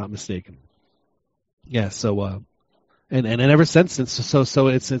I'm not mistaken, yeah. So, and ever since,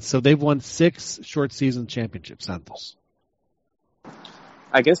 so they've won 6 short season championships. Santos.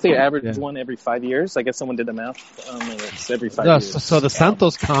 I guess they average one every 5 years. I guess someone did the math. It's every 5 years. So the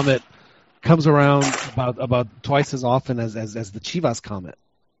Santos Comet comes around about twice as often as the Chivas Comet.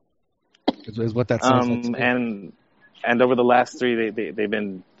 Is what that sounds like. And over the last 3, they've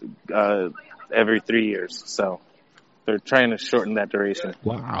been every 3 years. So. They're trying to shorten that duration.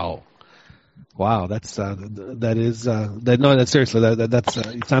 Wow. Wow, that's seriously that's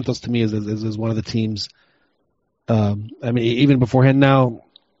Santos to me is one of the teams. I mean, even beforehand. Now,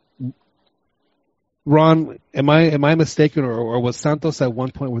 Ron, am I mistaken, or was Santos at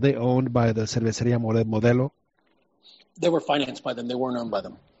one point, were they owned by the Cervecería Modelo? They were financed by them. They weren't owned by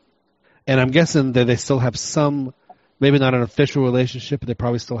them. And I'm guessing that they still have some, maybe not an official relationship, but they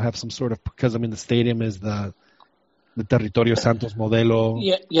probably still have some sort of, because I mean the stadium is the Territorio Santos Modelo.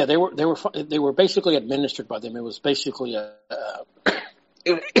 Yeah. They were basically administered by them. It was basically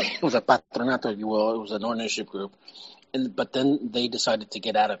it was a patronato, if you will. It was an ownership group, but then they decided to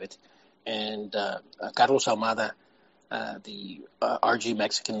get out of it. And Carlos Almada, the RG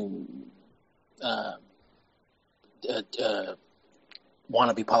Mexican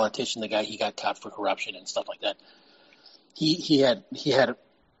wannabe politician, the guy, he got caught for corruption and stuff like that. He had a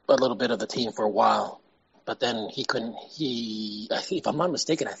little bit of the team for a while, but then he couldn't. If I'm not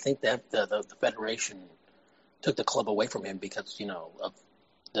mistaken, I think that the federation took the club away from him because of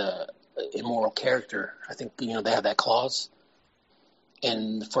the immoral character. I think they had that clause,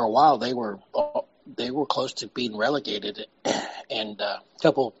 and for a while they were close to being relegated, and a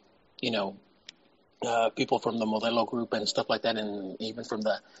couple people from the Modelo group and stuff like that, and even from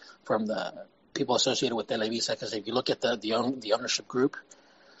the people associated with Televisa. Because if you look at the ownership group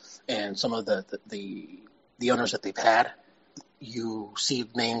and some of the owners that they've had, you see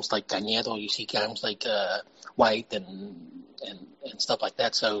names like Cañedo, you see names like White and stuff like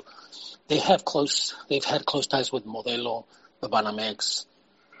that. So they've had close ties with Modelo, the Banamex,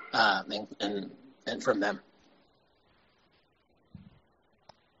 and from them.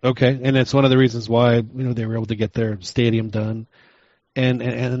 Okay, and it's one of the reasons why they were able to get their stadium done,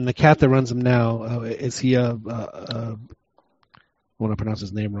 and the cat that runs them now, is he I want to pronounce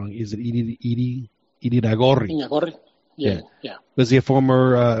his name wrong. Is it Idi Iragorri? Iragorri? Yeah. Was he a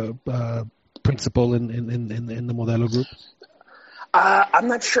former principal in the Modelo group? I'm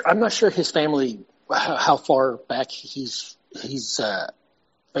not sure. I'm not sure his family, how far back his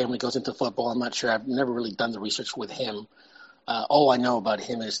family goes into football. I'm not sure. I've never really done the research with him. All I know about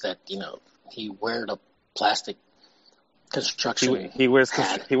him is that he wears a plastic construction. He wears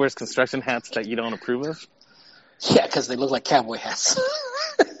construction hats that you don't approve of. Yeah, because they look like cowboy hats.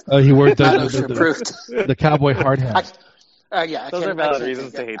 Oh, he wore the cowboy hard hat. Those are valid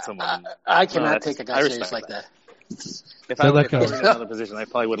reasons to hate someone. I cannot take a guy serious like that. If I was in another position, I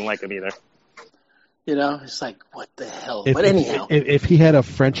probably wouldn't like him either. It's like, what the hell? But anyhow, if he had a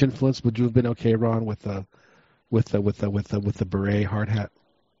French influence, would you have been okay, Ron, with the beret hard hat?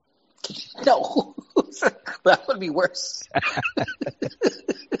 No, that would be worse.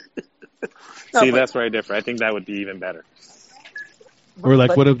 That's where I differ. I think that would be even better. Or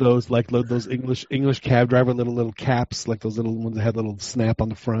what of those those English cab driver little caps, like those little ones that had little snap on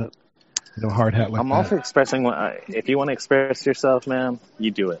the front, hard hat like I'm that. all for expressing. If you want to express yourself, man,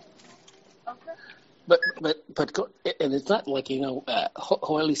 you do it. But and it's not like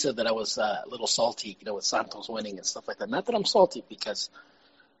Joely said that I was a little salty, with Santos winning and stuff like that. Not that I'm salty because,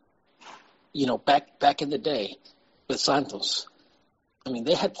 back in the day with Santos, I mean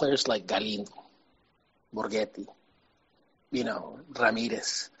they had players like Galindo, Borghetti,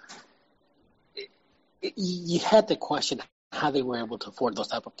 Ramirez. You had to question how they were able to afford those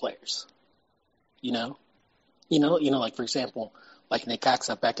type of players. Like for example, like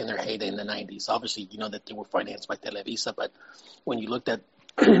Necaxa back in their heyday in the 90s. Obviously, that they were financed by Televisa, but when you looked at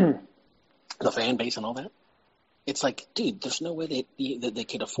the fan base and all that, it's like, dude, there's no way they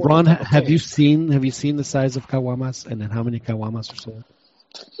could afford. Ron, have you seen the size of Caguamas and then how many Caguamas are sold?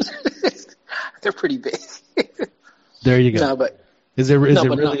 They're pretty big. There you go. No, but is it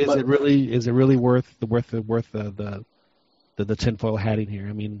really worth the tinfoil hatting here?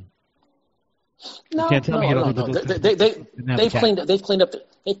 I mean, no, you can't tell me you don't. No.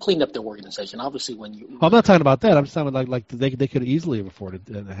 They've cleaned up their organization. Obviously, when you. I'm not talking about that. I'm just talking like they could easily have afforded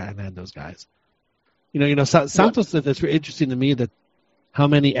and had those guys. Santos. That's very interesting to me that how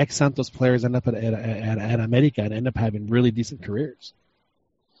many ex-Santos players end up at America and end up having really decent careers.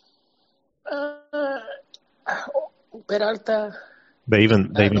 Peralta. They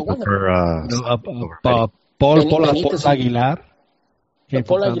even prefer Paul Aguilar.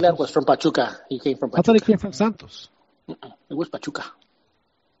 Paul Aguilar was from Pachuca. He came from Pachuca. I thought he came from Santos. It was Pachuca.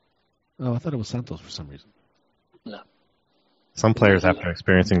 Oh, I thought it was Santos for some reason. No. Some players, after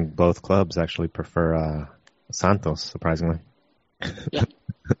experiencing both clubs, actually prefer Santos, surprisingly.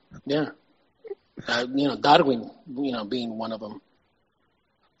 Yeah. Darwin, being one of them.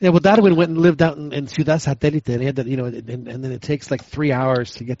 Yeah, well, Darwin went and lived out in Ciudad Satélite. They had that, and then it takes like 3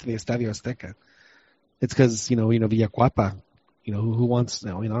 hours to get to the Estadio Azteca. It's because Villacuapa who wants?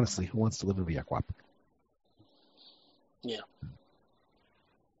 Honestly, who wants to live in Villacuapa? Yeah.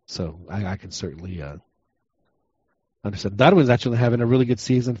 So I can certainly understand. Darwin's actually having a really good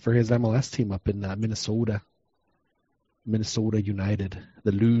season for his MLS team up in Minnesota. Minnesota United,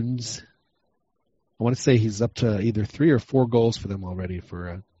 the Loons. I want to say he's up to either 3 or 4 goals for them already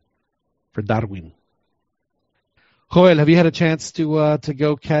for Darwin. Joel, have you had a chance to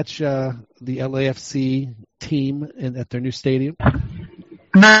go catch the LAFC team at their new stadium?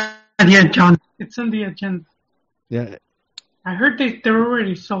 Not yet, John. It's on the agenda. Yeah. I heard they're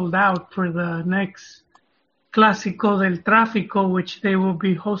already sold out for the next Clásico del Tráfico, which they will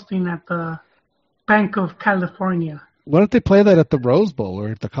be hosting at the Bank of California. Why don't they play that at the Rose Bowl or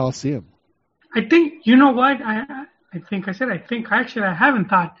at the Coliseum? I think, you know what? I haven't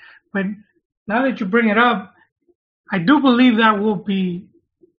thought, but now that you bring it up, I do believe that will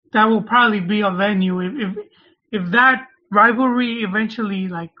probably be a venue. If that rivalry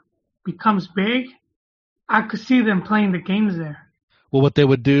eventually becomes big, I could see them playing the games there. Well, what they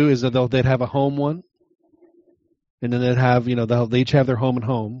would do is that they'd have a home one, and then they'd have, they each have their home and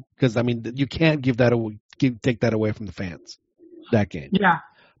home, because you can't take that away from the fans, that game. Yeah.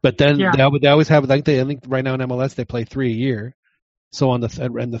 But then they always have, I think right now in MLS they play 3 a year. So on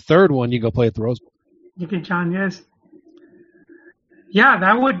the third one, you go play at the Rose Bowl. Okay, John, yes. Yeah,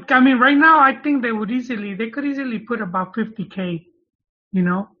 that would, right now I think they could easily put about 50K,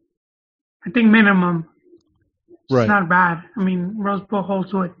 I think minimum. Right. It's not bad. Rose Bowl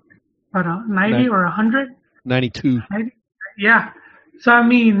holds what, about 90 or 100? 92. 90? Yeah. So, I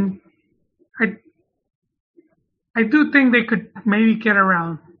do think they could maybe get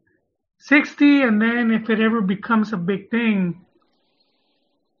around 60, and then if it ever becomes a big thing,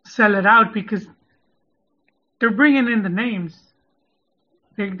 sell it out, because they're bringing in the names.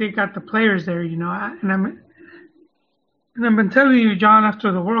 They got the players there, and I've been telling you, John,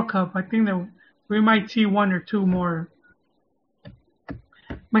 after the World Cup, I think that we might see 1 or 2 more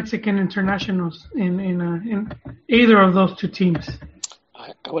Mexican internationals in either of those 2 teams.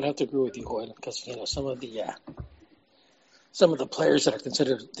 I would have to agree with you, Joel, because some of the players that are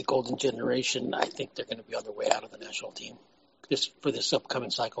considered the golden generation, I think they're going to be on their way out of the national team just for this upcoming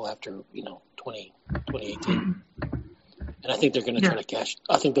cycle after 2018. And I think they're going to try to cash.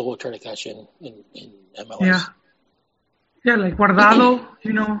 I think they will try to cash in MLS. Yeah, like Guardado,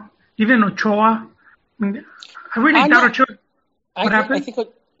 even Ochoa. I really doubt Ochoa. What happened? I think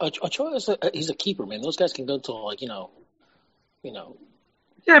Ochoa he's a keeper, man. Those guys can go to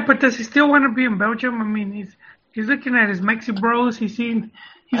Yeah, but does he still want to be in Belgium? He's looking at his Mexi bros. He's seen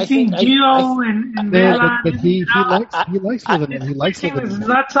Gio and Vela. But he likes living in. He likes living in. His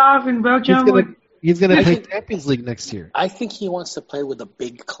nuts off in Belgium. He's going to play Champions League next year. I think he wants to play with a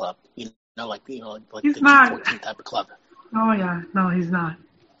big club, like he's the not. G14 type of club. Oh yeah, no, he's not.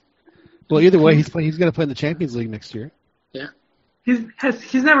 Well, either way, he's going to play in the Champions League next year. Yeah.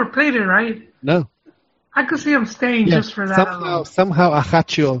 He's never played it, right? No. I could see him staying just for that. Somehow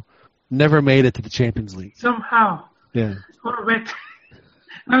Ajaccio never made it to the Champions League. Somehow. Yeah. Or Bet.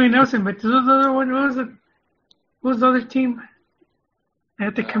 Nelson, but those other one, what was the other team? They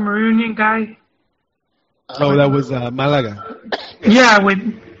had the Cameroonian guy. That was Malaga. Yeah,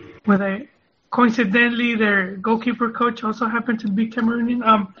 with coincidentally their goalkeeper coach also happened to be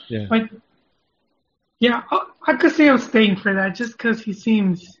Cameroonian. Yeah. But yeah, I could see him staying for that just because he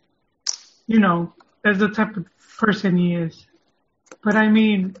seems, as the type of person he is. But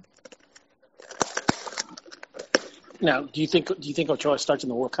now, do you think Ochoa starts in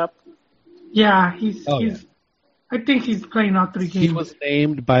the World Cup? Yeah, I think he's playing all 3 games. He was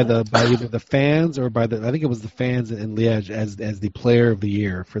named by either the fans or I think it was the fans in Liège as the player of the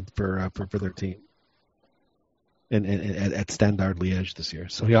year for their team. At Standard Liège this year.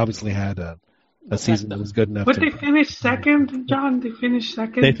 So he obviously had a season that was good enough. But they finished second, John. They finished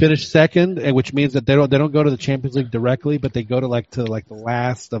second. They finished second, which means that they don't go to the Champions League directly, but they go to the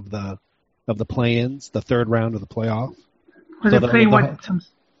last of the play-ins, the third round of the playoff. They play some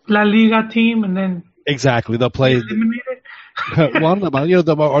La Liga team, and then exactly they'll play. Eliminated. Or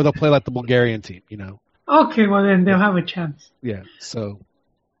they'll play like the Bulgarian team, Okay, well then they'll have a chance. Yeah. So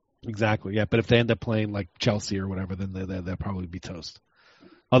exactly, yeah. But if they end up playing like Chelsea or whatever, then they'll probably be toast.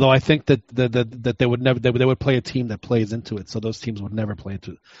 Although I think that they would never they would play a team that plays into it, so those teams would never play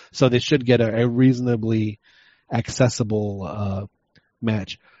into it. So they should get a reasonably accessible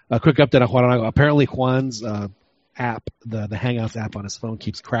match. A quick update on Juan. Apparently Juan's app, the Hangouts app on his phone,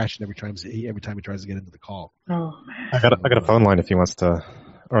 keeps crashing every time he tries to get into the call. Oh man! I got a phone line if he wants to,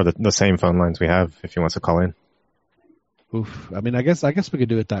 or the same phone lines we have if he wants to call in. Oof. I mean, I guess we could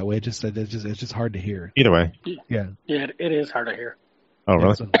do it that way. It's just hard to hear. Either way. Yeah. Yeah, it is hard to hear. Oh,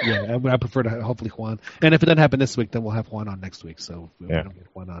 really? So, yeah, I prefer to hopefully Juan. And if it doesn't happen this week, then we'll have Juan on next week. So we don't get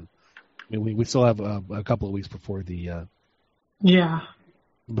Juan on. I mean, we still have a couple of weeks before the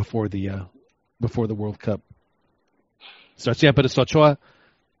before the World Cup starts. Yeah, but it's Ochoa.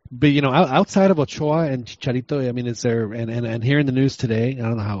 But outside of Ochoa and Chicharito, I mean, is there and here in the news today? I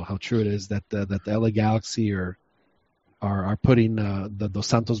don't know how true it is that the LA Galaxy are putting the Dos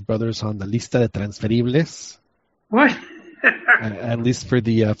Santos brothers on the lista de transferibles. What? At least for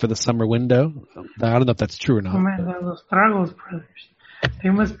the summer window. I don't know if that's true or not. Oh man, those Tragos brothers.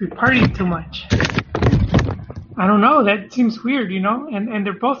 They must be partying too much. I don't know. That seems weird, And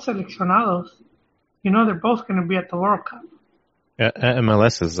they're both seleccionados. They're both going to be at the World Cup. Yeah,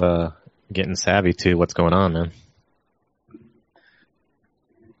 MLS is getting savvy to what's going on, man.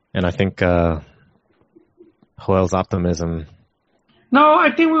 And I think Joel's optimism. No,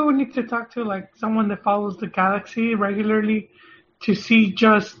 I think we would need to talk to like someone that follows the Galaxy regularly to see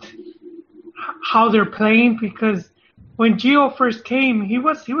just how they're playing, because when Gio first came, he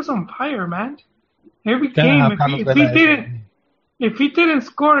was on fire, man. Every game, if he didn't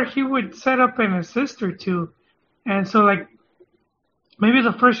score, he would set up an assist or two, and so like maybe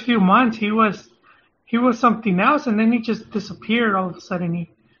the first few months he was something else, and then he just disappeared all of a sudden.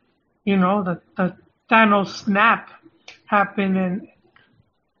 The Thanos snap happened, and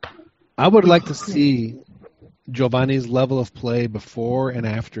I would like to see Giovanni's level of play before and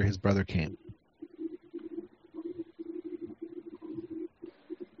after his brother came.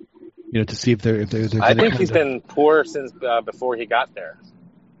 To see if there's. I think he's been poor since before he got there.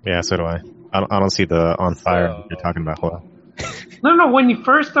 Yeah, so do I. I don't see the on fire you're talking about, Joel. No. When he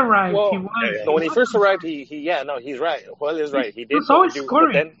first arrived, he was. So when he first arrived, he's right. Joel is right. He did. He was always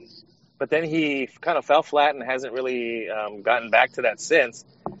scoring. But then he kind of fell flat and hasn't really gotten back to that since.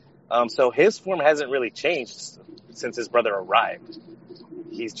 So his form hasn't really changed since his brother arrived.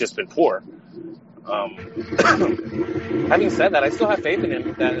 He's just been poor. Having said that, I still have faith in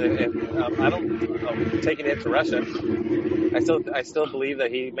him. That if, I don't taking it to Russia. I still believe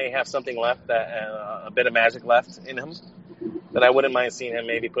that he may have something left, a bit of magic left in him. That I wouldn't mind seeing him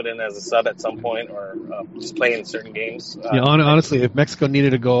maybe put in as a sub at some point, or just play in certain games. Honestly, if Mexico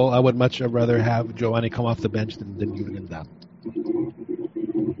needed a goal, I would much rather have Giovanni come off the bench than Julian down.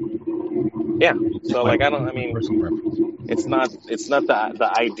 Yeah, so like it's not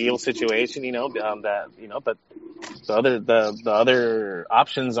the ideal situation, but the other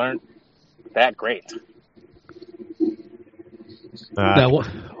options aren't that great.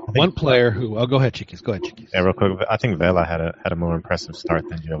 One player who go ahead, Chiquis. Yeah, real quick. I think Vela had a more impressive start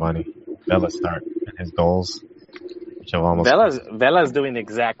than Giovanni. Vela's start and his goals. Vela's doing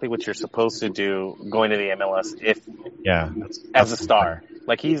exactly what you're supposed to do going to the MLS as a star.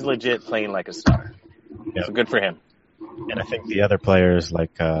 Like, he's legit playing like a star. Yeah. So good for him. And I think the other players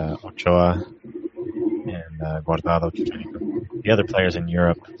like Ochoa and Guardado, the other players in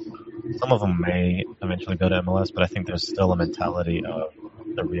Europe, some of them may eventually go to MLS, but I think there's still a mentality of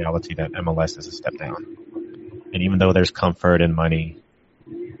the reality that MLS is a step down. And even though there's comfort and money,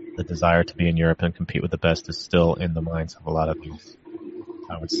 the desire to be in Europe and compete with the best is still in the minds of a lot of these,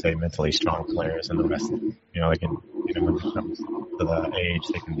 I would say, mentally strong players, and the rest, when it comes to the age,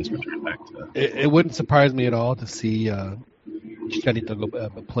 they can just return back to. It wouldn't surprise me at all to see Chicharito go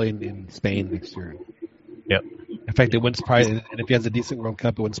play in Spain next year. Yep. In fact, it wouldn't surprise, and if he has a decent World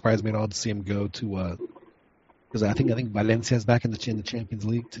Cup, it wouldn't surprise me at all to see him go to, because I think Valencia is back in the Champions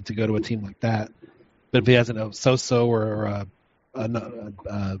League to go to a team like that. But if he has a so-so or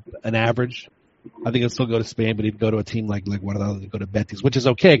an average, I think he'll still go to Spain, but he'd go to a team like Guardado to go to Betis, which is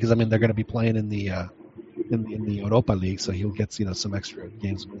okay because they're going to be playing in the Europa League, so he'll get some extra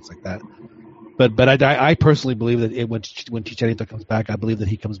games and things like that. But I personally believe that when Chicharito comes back, I believe that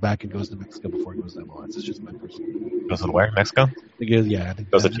he comes back and goes to Mexico before he goes to MLS. It's just my personal. Goes to where? Mexico? I think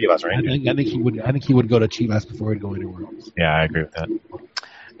goes to Chivas, right? I think he would go to Chivas before he'd go anywhere else. Yeah, I agree with that.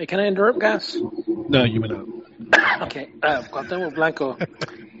 Hey, can I interrupt, guys? No, you may not. Okay, Cuauhtemoc Blanco.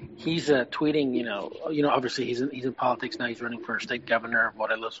 He's tweeting. Obviously he's in politics now. He's running for state governor of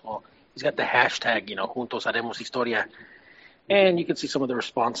Morelos. Well, he's got the hashtag, Juntos Haremos Historia. And you can see some of the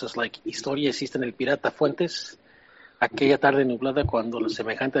responses, like, historia existe en el Pirata Fuentes. Aquella tarde nublada cuando el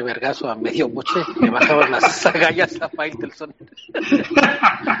semejante vergazo a medio boche me bajaban las agallas a Faitelson.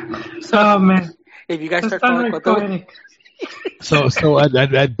 Oh, man. If you guys start talking about that. So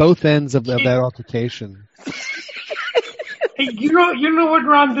at both ends of that altercation. Hey, you know what,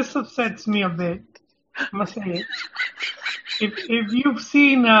 Ron? This upsets me a bit. I must say it. If you've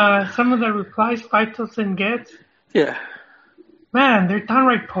seen some of the replies Faitelson gets, yeah, man, they're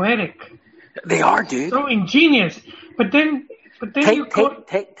downright poetic. They are, dude. So ingenious. But then you go.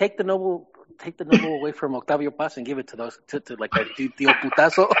 Take the noble away from Octavio Paz and give it to those to like that Tío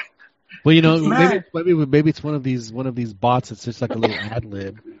Putazo. Well, you know, Man. maybe it's one of these bots. It's just like a little ad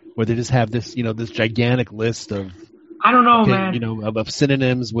lib where they just have this, you know, this gigantic list of, I don't know, man. you know, of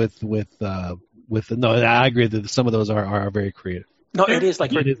synonyms with. No, I agree that some of those are very creative. No, it is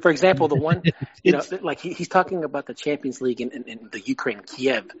like for example, the one you know, like he's talking about the Champions League in the Ukraine,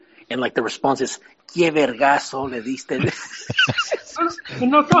 Kiev, and like the response is "Qué vergazo le diste."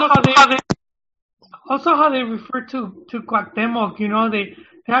 And also how they refer to Cuauhtémoc, you know, they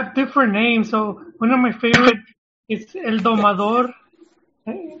have different names. So one of my favorite is El Domador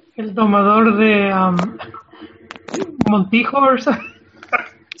de Montijo or something.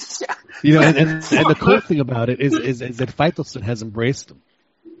 You know, and the cool thing about it is that Faitelson has embraced him.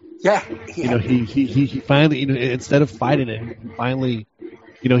 Yeah. You know, he finally, you know, instead of fighting it, he finally,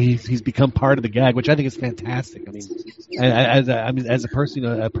 you know, he's become part of the gag, which I think is fantastic. I mean, as a person, you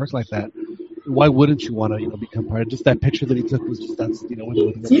know, a person like that, why wouldn't you want to, you know, become part of? Just that picture that he took was just, that's, you know,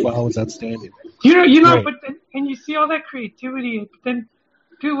 with Miguel was outstanding. You know, Right. but then, and you see all that creativity, but then,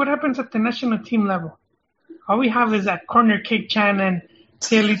 dude, what happens at the national team level? All we have is that corner kick chant and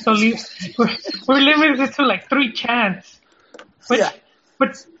Cielito Libre. We're limited to like 3 chants. But, Yeah.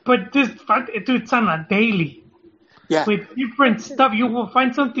 but this, dude, it's on a daily. Yeah. With different stuff. You will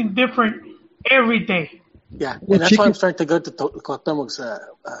find something different every day. Yeah, Well, and that's why Chicken- I'm starting to go to Cuauhtémoc's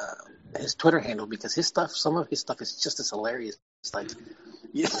his Twitter handle, because some of his stuff is just as hilarious. It's like,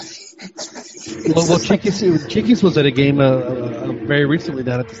 yeah. Well, Chiquis was at a game very recently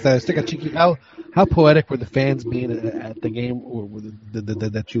down at the Statistica. Chiquis, how poetic were the fans being at the game or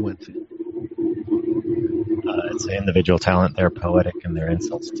that you went to? It's individual talent. They're poetic in their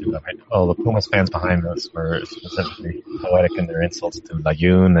insults to. The Pumas fans behind us were specifically poetic in their insults to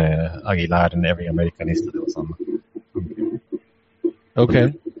Layun, Aguilar, and every Americanista that was on.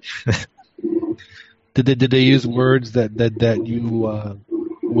 Okay. Did they use words that you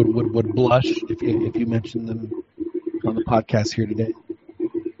would blush if you mentioned them on the podcast here today?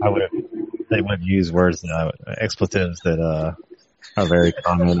 They would use words expletives that are very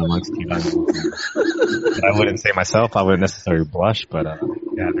common amongst Cubans. But I wouldn't say myself. I wouldn't necessarily blush, but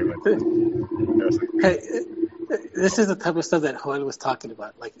yeah, they would. Hey, this is the type of stuff that Joel was talking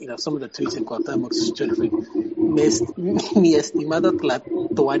about. Like, you know, some of the tweets in Cuauhtémoc's Twitter feed. Mi estimado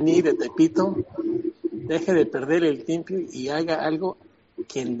Tlatoani de Tepito, deje de perder el tiempo y haga algo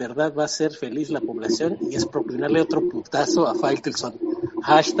que en verdad va a hacer feliz la población, y es propinarle otro putazo a Faitelson.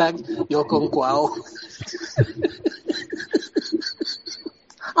 # yo con Cuau.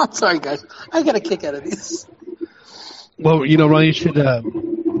 I'm sorry, guys. I got a kick out of this. Well, you know, Ron, you should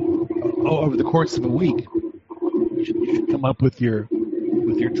over the course of a week, you should come up with your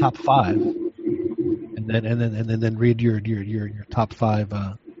top 5, and then read your top 5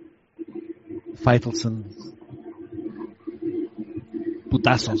 Faitelson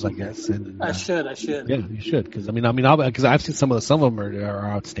putazos, I guess. And I should. Yeah, you should, because because I've seen some of them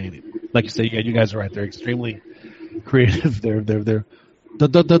are outstanding. Like you say, yeah, you guys are right. They're extremely creative. They're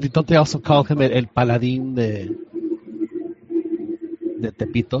don't they also call him el paladín de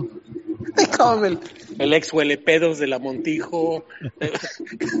Tepito? They call him el ex huelepedos de la Montijo.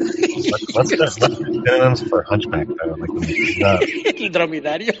 What's the synonyms for hunchback though? Like El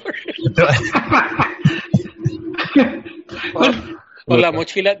dromedario. O la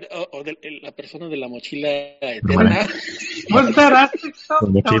mochila, o la persona de la mochila eterna. Was that Aztec stuff? The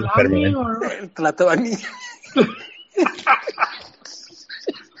mochila Taulani permanente. or El Tlatoani.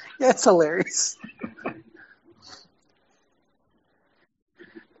 Yeah, it's hilarious.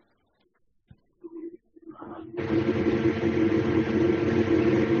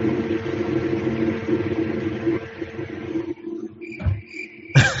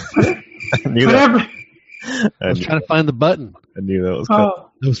 I knew that. whatever. I was trying to find the button. I knew that was coming. Oh,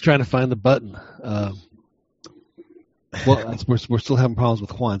 I was trying to find the button. Well, we're still having problems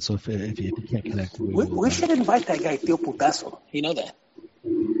with Juan, so if you can't connect, We should invite that guy, Tío Putazo. You know that?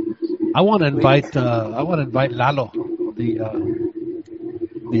 I want to invite Lalo, the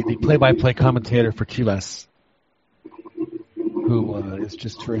play-by-play commentator for Chivas, who is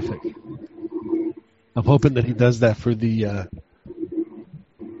just terrific. I'm hoping that he does that for the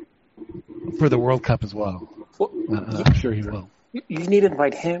World Cup as well. I'm sure he will. You need to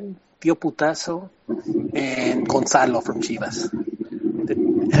invite him, Tío Putazo, and Gonzalo from Chivas.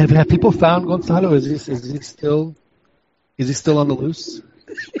 Have people found Gonzalo? Is he still on the loose?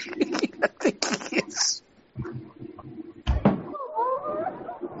 I think he is.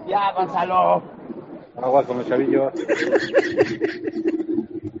 Ya, Gonzalo. Agua con los chavillos.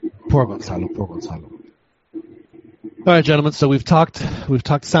 Poor Gonzalo. All right, gentlemen. So we've talked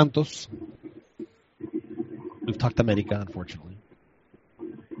Santos. We've talked America, unfortunately.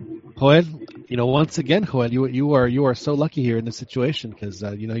 Joel, once again, Joel, you are so lucky here in this situation because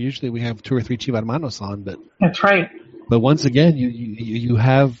usually we have 2 or 3 Chiva hermanos on, but that's right. But once again, you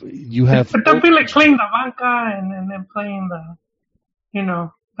have. But don't be like playing the banca and then playing the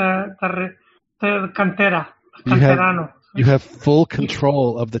cantera, canterano. You have full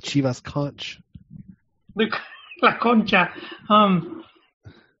control of the Chivas conch. La concha.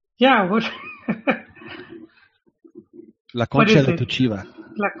 Yeah. What? La concha de tu Chiva.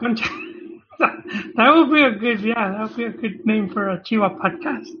 La concha. That would be a good name for a Chiva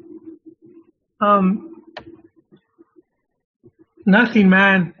podcast. Nothing,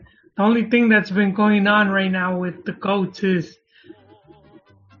 man. The only thing that's been going on right now with the goats is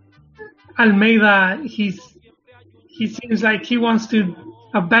Almeida. He seems like he wants to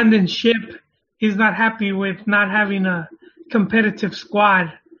abandon ship. He's not happy with not having a competitive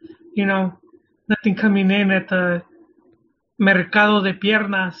squad. Nothing coming in at the mercado de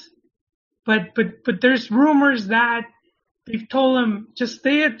piernas. But there's rumors that they've told him just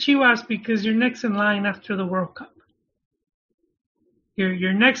stay at Chivas because you're next in line after the World Cup.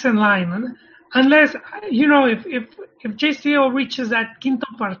 You're next in line, unless if JCO reaches that quinto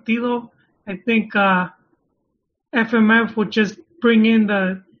partido, I think FMF would just bring in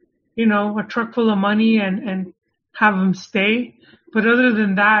a truck full of money and have him stay. But other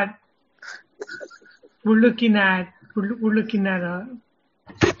than that, we're looking at a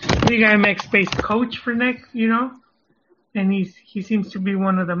Liga MX based coach for next, and he seems to be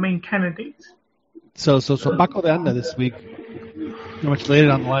one of the main candidates. So Paco de Anda this week, much later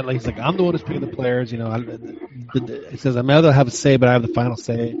down the line, he's like, I'm the one who's picking the players. He says I'm able to have a say, but I have the final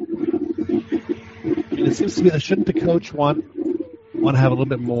say. And it seems to be that shouldn't the coach want to have a little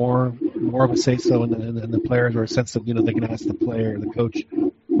bit more of a say so in the players, or a sense of they can ask the player, the coach,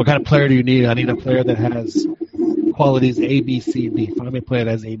 what kind of player do you need? I need a player that has qualities A, B, C, and D. Find me a player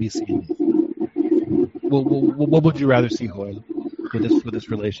that has A, B, C, and D. What would you rather see, Joel, with this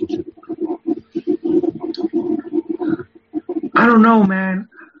relationship? I don't know, man.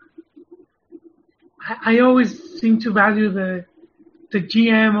 I always seem to value the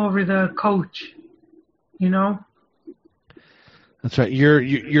GM over the coach. That's right.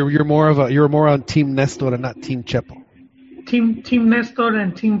 You're more on Team Nestor and not Team Chepo. Team Nestor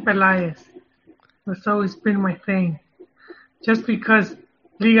and Team Pelaez. That's always been my thing. Just because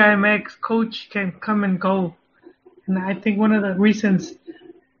Liga MX coach can come and go, and I think one of the reasons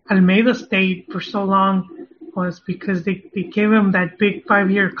Almeida stayed for so long was because they gave him that big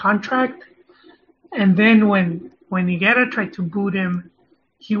 5-year contract, and then when Higuera tried to boot him,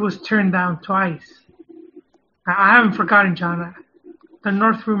 he was turned down twice. I haven't forgotten, John. The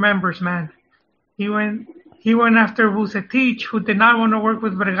North remembers, man. He went after Vucetich, who did not want to work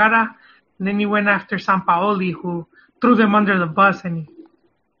with Vergara, and then he went after Sampaoli, who threw them under the bus, and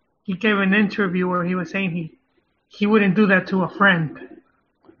he gave an interview where he was saying he wouldn't do that to a friend.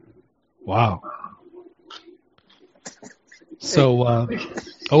 Wow. So,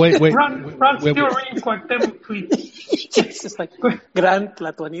 wait. Ron still reading Cuauhtémoc tweets. Es like Gran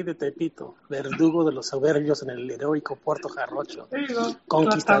Tlatuani de Tepito, verdugo de los soberbios en el heroico Puerto Jarocho,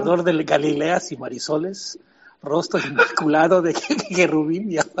 conquistador de Galileas y Marisoles, rostro inmaculado de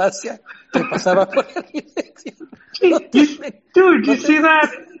Gerubín y Abacia, que pasaba por la dirección. Dude, you see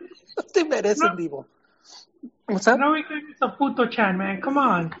that? No te merecen, Divo. No, it's a puto chan, man. Come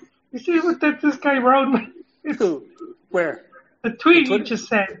on. You see what this guy wrote? Who? Where? The tweet you just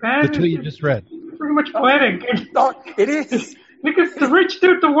said, man. The tweet you just read. Pretty much poetic. No, it is. Look at the rich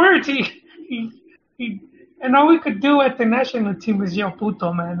dude, the words he and all we could do at the national team is yo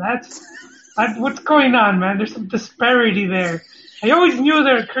puto, man. That's what's going on, man. There's some disparity there. I always knew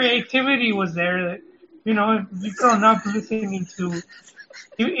their creativity was there. That you've grown up listening to,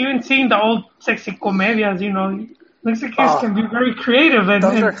 even seeing the old sexy comedias. Mexicans can be very creative, and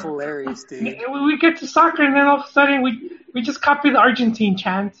those are hilarious, dude. We get to soccer, and then all of a sudden we just copy the Argentine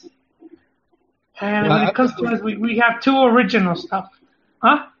chants. And when it comes to us, we have two original stuff,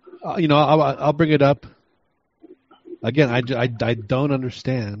 huh? I'll bring it up again. I don't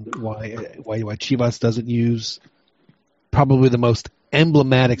understand why Chivas doesn't use probably the most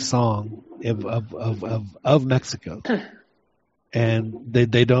emblematic song of Mexico, and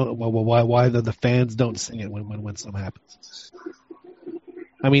they don't. Well, why the fans don't sing it when something happens?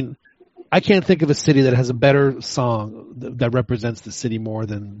 I mean, I can't think of a city that has a better song that represents the city more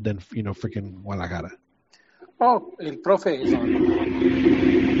than freaking Guadalajara. Oh, el profe is on.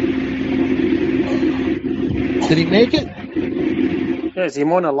 Did he make it? Yeah, is he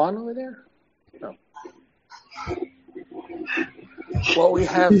mowing a lawn over there? No. Well, we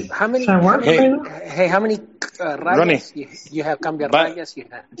have how many? How many rayas you have? Cambia rayas. You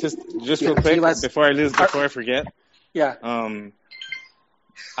have. Just real quick before I forget. Yeah.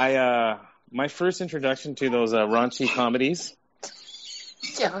 My first introduction to those raunchy comedies.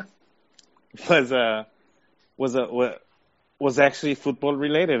 Yeah. Was actually football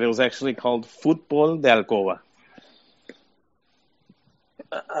related. It was actually called Fútbol de Alcoba.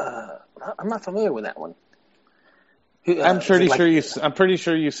 I'm not familiar with that one. I'm pretty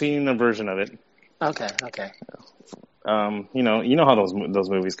sure you've seen a version of it. Okay. You know how those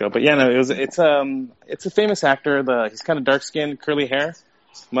movies go. But yeah, no, it's a famous actor. He's kind of dark skinned, curly hair,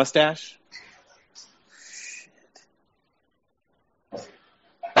 mustache.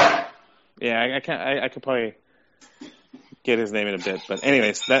 Yeah, I could probably get his name in a bit, but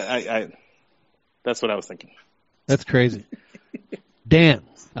anyways, that's what I was thinking. That's crazy. Dan,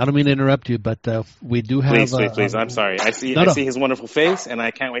 I don't mean to interrupt you, but we do have. Please. I'm sorry. I see his wonderful face, and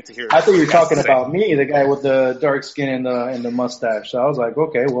I can't wait to hear. I thought you were talking about me, the guy with the dark skin and the mustache. So I was like,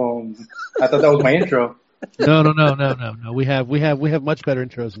 okay, well, I thought that was my intro. No. We have much better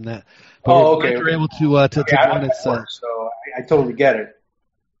intros than that. But okay. We're able to join us. So I totally get it.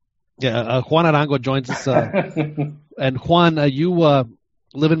 Yeah, Juan Arango joins us, and Juan, you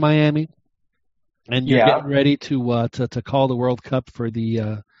live in Miami, and you're getting ready to call the World Cup for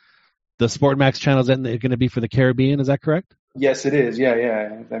the Sport Max channels, and they're going to be for the Caribbean. Is that correct? Yes, it is.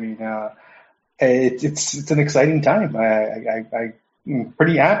 Yeah. I mean, it's an exciting time. I'm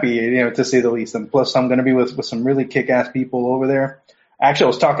pretty happy, to say the least. And plus, I'm going to be with some really kick-ass people over there. Actually, I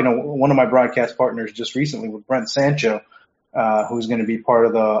was talking to one of my broadcast partners just recently with Brent Sancho. Who's going to be part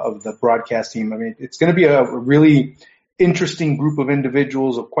of the broadcast team. I mean, it's going to be a really interesting group of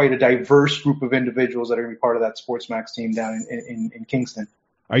individuals, quite a diverse group of individuals that are going to be part of that Sports Max team down in Kingston.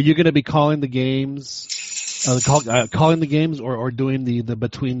 Are you going to be calling the games, calling the games, or doing the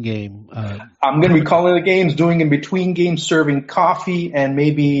between game? I'm going to be calling the games, doing in between games, serving coffee, and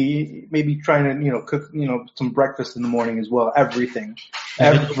maybe trying to cook some breakfast in the morning as well. Everything.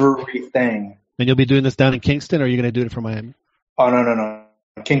 And you'll be doing this down in Kingston, or are you going to do it from Miami? Oh, no.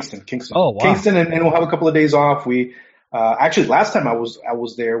 Kingston. Oh, wow. Kingston, and we'll have a couple of days off. We actually last time I was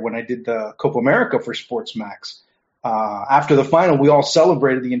there when I did the Copa America for Sports Max. After the final, we all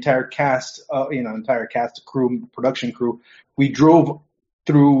celebrated, the entire cast, crew, production crew. We drove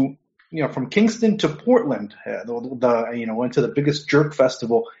through, from Kingston to Portland. Went to the biggest jerk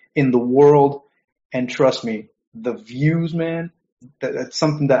festival in the world, and trust me, the views, man. That's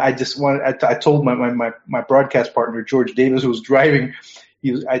something that I just wanted. I told my broadcast partner George Davis, who was driving.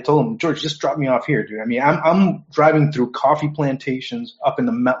 I told him, George, just drop me off here, dude. I mean, I'm driving through coffee plantations up in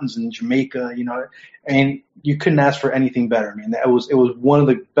the mountains in Jamaica. And you couldn't ask for anything better. I mean, it was one of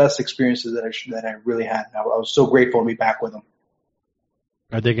the best experiences that I really had. I was so grateful to be back with them.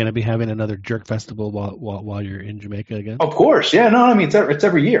 Are they going to be having another jerk festival while you're in Jamaica again? Of course, yeah. No, I mean it's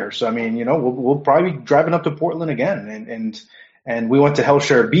every year. So I mean, we'll probably be driving up to Portland again, and we went to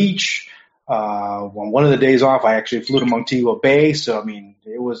Hellshire Beach. On one of the days off, I actually flew to Montego Bay. So I mean,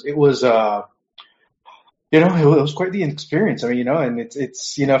 it was quite the experience. I mean, and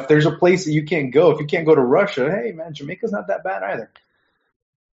it's if there's a place that you can't go, if you can't go to Russia, hey man, Jamaica's not that bad either.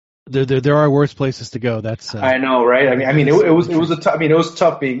 There are worse places to go. That's I know, right? I mean, it was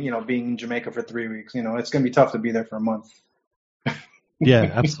tough being in Jamaica for 3 weeks. It's going to be tough to be there for a month. Yeah,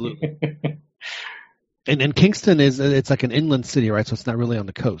 absolutely. And Kingston it's like an inland city, right? So it's not really on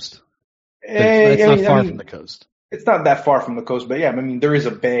the coast. It's not far from the coast. It's not that far from the coast, but yeah, I mean, there is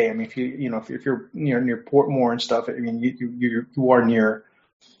a bay. I mean, if you're near Portmore and stuff, I mean, you are near.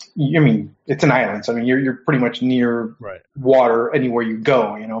 I mean, it's an island, so I mean, you're pretty much near water anywhere you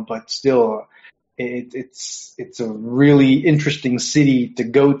go, but still, it's a really interesting city to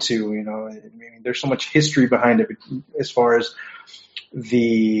go to. I mean, there's so much history behind it as far as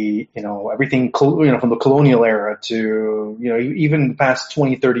the everything from the colonial era to even the past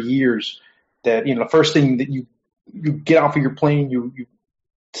 20, 30 years. That the first thing that you get off of your plane, you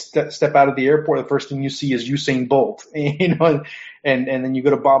step out of the airport, the first thing you see is Usain Bolt, and then you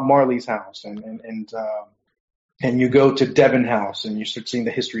go to Bob Marley's house, and you go to Devon House, and you start seeing the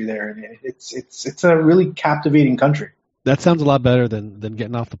history there. And it's a really captivating country. That sounds a lot better than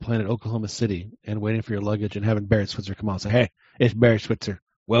getting off the plane at Oklahoma City and waiting for your luggage and having Barrett Switzer come on and say, "Hey, it's Barrett Switzer.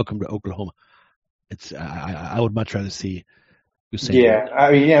 Welcome to Oklahoma." It's I would much rather see. Yeah,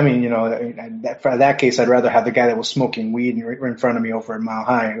 I mean, for that case, I'd rather have the guy that was smoking weed in front of me over at Mile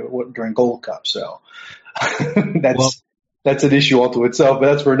High during Gold Cup. So that's that's an issue all to itself, but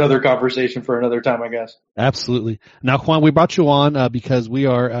that's for another conversation for another time, I guess. Absolutely. Now, Juan, we brought you on because we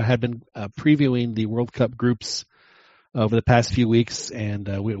had been previewing the World Cup groups over the past few weeks, and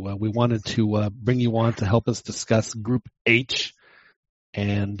we wanted to bring you on to help us discuss Group H.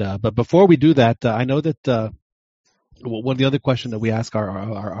 And but before we do that, I know that one of the other questions that we ask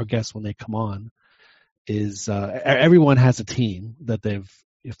our guests when they come on is everyone has a team that they've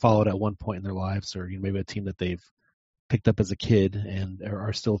followed at one point in their lives, or maybe a team that they've picked up as a kid and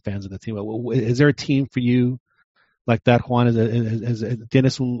are still fans of the team. Is there a team for you like that, Juan?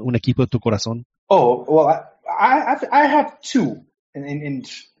 ¿Tienes un equipo de tu corazón? Oh, well, I have two. And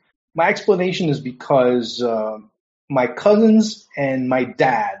my explanation is because my cousins and my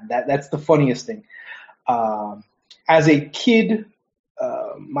dad, that's the funniest thing. As a kid,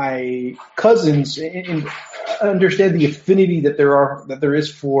 my cousins understand the affinity that there is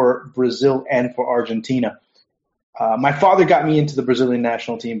for Brazil and for Argentina. My father got me into the Brazilian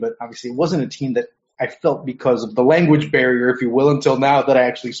national team, but obviously it wasn't a team that I felt because of the language barrier, if you will, until now that I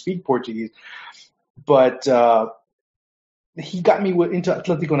actually speak Portuguese. But he got me into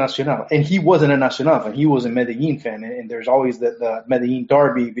Atlético Nacional, and he wasn't a Nacional fan. He was a Medellin fan, and there's always the Medellin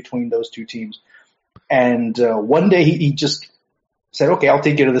derby between those two teams. And one day he just said, okay, I'll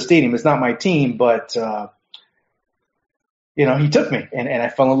take you to the stadium. It's not my team, but he took me, and I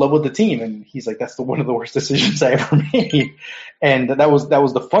fell in love with the team. And he's like, that's one of the worst decisions I ever made. And that was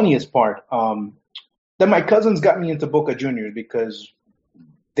the funniest part. Then my cousins got me into Boca Juniors because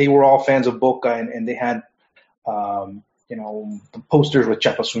they were all fans of Boca, and they had, the posters with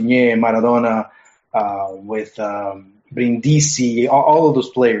Chapa Suñé, Maradona, with Brindisi, all of those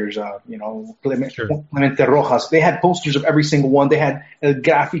players, Clemente Rojas. They had posters of every single one. They had a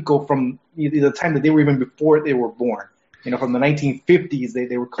gráfico from the time that they were even before they were born. From the 1950s,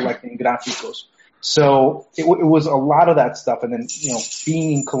 they were collecting gráficos. So it was a lot of that stuff. And then,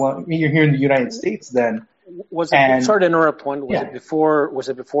 being in Colombia, you're here in the United States then. Sorry to interrupt, Juan. Was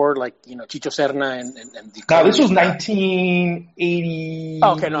it before like, Chicho Serna and the... No, this was 1980.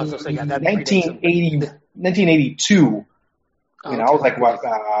 Oh, okay, no, so yeah, 1982. I was like,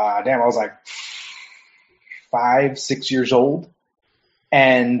 I was like 5-6 years old.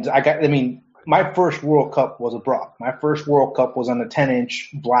 And my first World Cup was abroad. My first World Cup was on a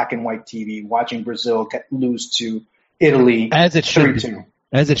 10-inch black and white TV, watching Brazil lose to Italy. As it should 3-2. Be.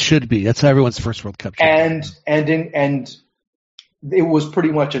 As it should be. That's everyone's first World Cup. And it was pretty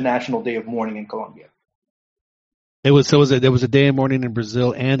much a national day of mourning in Colombia. There was a day of mourning in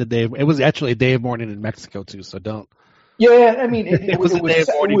Brazil and it was actually a day of mourning in Mexico too. So don't. Yeah, it was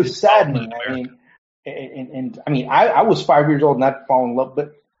saddening. I was 5 years old and I'd fallen in love,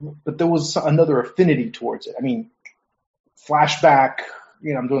 but there was another affinity towards it. Flashback.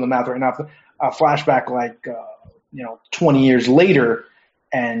 I'm doing the math right now. Flashback 20 years later.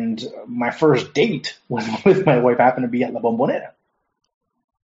 And my first date with my wife happened to be at La Bombonera.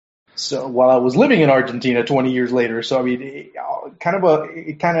 So while I was living in Argentina 20 years later, so it kind of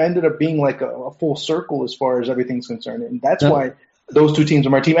ended up being like a full circle as far as everything's concerned, and that's why those two teams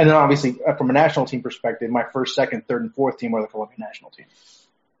are my team. And then obviously from a national team perspective, my first, second, third, and fourth team are the Colombian national team.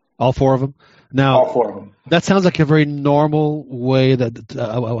 All four of them. Now, all four of them. That sounds like a very normal way that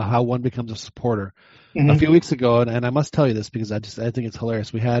how one becomes a supporter. Mm-hmm. A few weeks ago, and I must tell you this because I think it's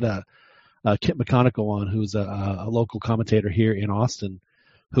hilarious. We had Kit McConicle on, who's a local commentator here in Austin,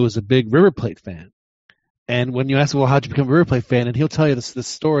 who is a big River Plate fan. And when you ask him, well, how'd you become a River Plate fan? And he'll tell you this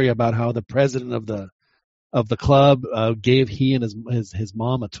story about how the president of the club gave he and his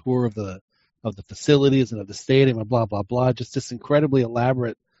mom a tour of the facilities and of the stadium and blah blah blah. Just this incredibly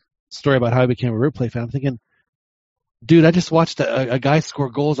elaborate story about how he became a River Plate fan. I'm thinking, dude, I just watched a guy score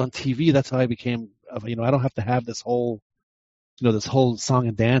goals on TV. That's how I became. I don't have to have this whole song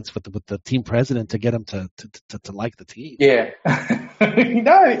and dance with the team president to get him to like the team. Yeah.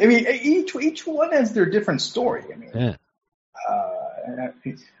 No, each one has their different story.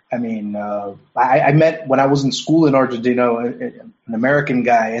 I met when I was in school in Argentina, an American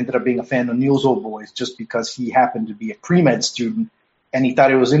guy ended up being a fan of Newell's Old Boys just because he happened to be a pre-med student, and he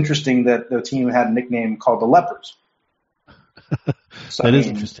thought it was interesting that the team had a nickname called the Lepers. So, that is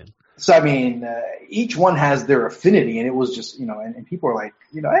interesting. So, each one has their affinity, and it was just, and people are like,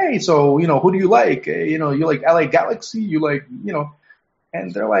 hey, so, who do you like? You like LA Galaxy? You like,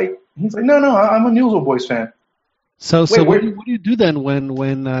 and they're like, he's like, no, I'm a Newell's Old Boys fan. So what do you do then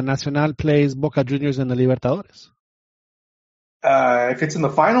when Nacional plays Boca Juniors in the Libertadores? If it's in the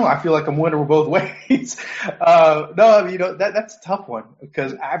final, I feel like I'm winning both ways. No, that's a tough one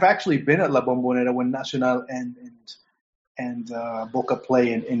because I've actually been at La Bombonera when Nacional and Boca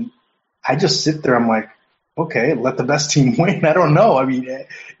play, and I just sit there. I'm like, okay, let the best team win. I don't know. I mean,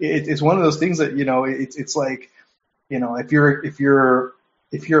 it's one of those things that, it's like, if you're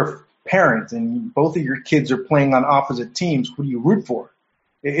a parent and both of your kids are playing on opposite teams, who do you root for?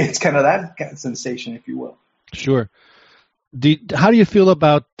 It's kind of that kind of sensation, if you will. Sure. How do you feel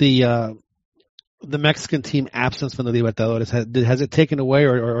about the Mexican team absence from the Libertadores? Has it taken away,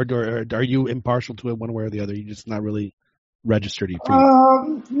 or are you impartial to it one way or the other? You're just not really registered.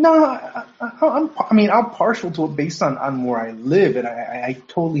 No, I'm partial to it based on where I live, and I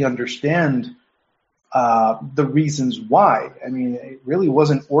totally understand the reasons why. I mean, it really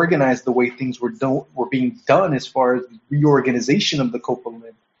wasn't organized the way things were being done as far as the reorganization of the Copa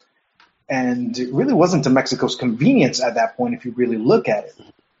Lib. And it really wasn't to Mexico's convenience at that point, if you really look at it.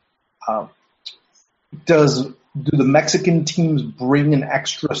 Do the Mexican teams bring an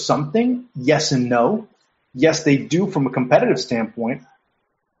extra something? Yes and no. Yes, they do from a competitive standpoint.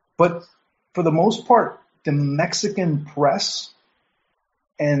 But for the most part, the Mexican press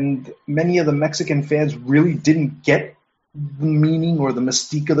and many of the Mexican fans really didn't get the meaning or the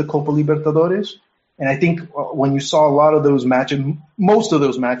mystique of the Copa Libertadores. And I think when you saw a lot of those matches, most of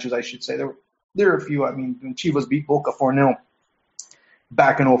those matches, I should say, there are a few. I mean, when Chivas beat Boca 4-0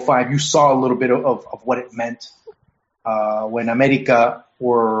 back in 2005, you saw a little bit of what it meant. When America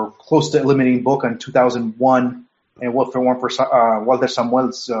were close to eliminating Boca in 2001, and if it weren't for Walter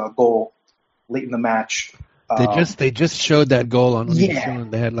Samuel's goal late in the match. They just showed that goal on. Yeah.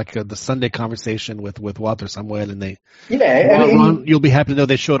 They had like the Sunday conversation with Walter Samuel, and they. Yeah, Ron, you'll be happy to know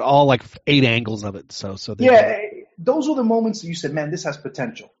they showed all like 8 angles of it. So those were the moments that you said, "Man, this has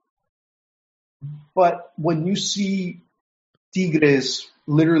potential." But when you see Tigres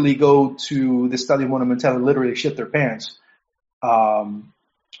literally go to the Estadio Monumental and literally shit their pants, then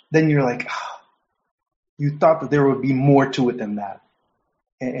you're like, you thought that there would be more to it than that.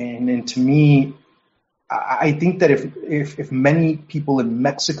 And to me, I think that if many people in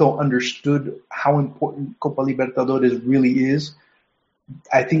Mexico understood how important Copa Libertadores really is,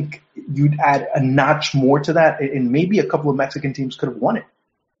 I think you'd add a notch more to that, and maybe a couple of Mexican teams could have won it.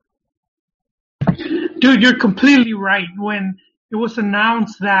 Dude, you're completely right. When it was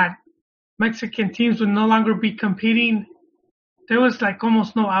announced that Mexican teams would no longer be competing, there was like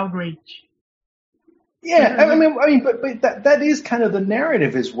almost no outrage. Yeah, I mean, but that is kind of the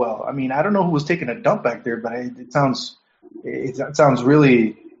narrative as well. I mean, I don't know who was taking a dump back there, but it sounds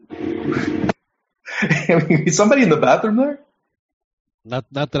really. I mean, is somebody in the bathroom there? Not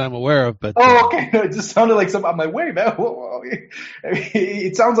that I'm aware of, but. Oh, okay. It just sounded like I'm like, wait, man. Whoa. I mean,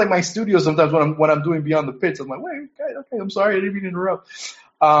 it sounds like my studio sometimes when I'm doing Beyond the Pitch. I'm like, wait, okay, I'm sorry, I didn't mean to interrupt.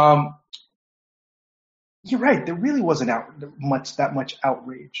 You're right. There really wasn't that much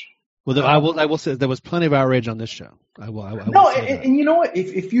outrage. Well, I will say there was plenty of outrage on this show. And you know what?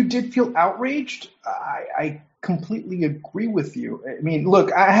 If you did feel outraged, I completely agree with you. I mean,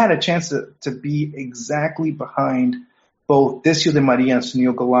 look, I had a chance to be exactly behind both Decio de Maria and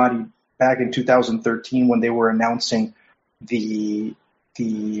Sunil Gulati back in 2013 when they were announcing the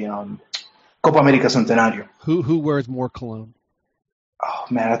Copa America Centenario. Who wears more cologne? Oh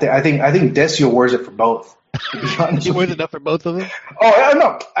man, I think Decio wears it for both. He wears enough for both of them? Oh, I don't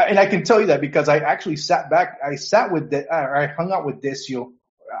know. And I can tell you that because I actually I hung out with Decio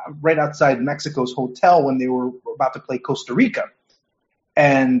right outside Mexico's hotel when they were about to play Costa Rica.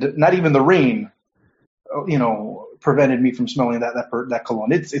 And not even the rain, prevented me from smelling that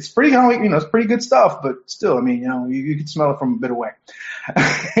cologne. It's pretty, it's pretty good stuff, but still, I mean, you can smell it from a bit away.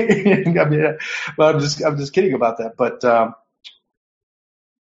 But I'm just kidding about that. But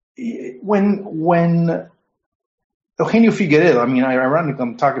when Eugenio Figueiredo, I mean, ironically,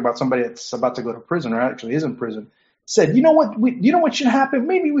 I'm talking about somebody that's about to go to prison or actually is in prison, said, you know what should happen?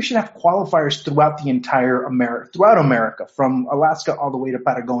 Maybe we should have qualifiers throughout America, from Alaska all the way to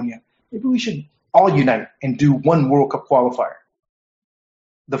Patagonia. Maybe we should all unite and do one World Cup qualifier.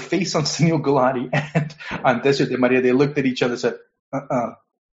 The face on Sunil Gulati and on Decio de Maria, they looked at each other and said,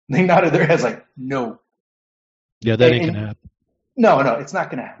 They nodded their heads like, no. Yeah, that ain't going to happen. No, it's not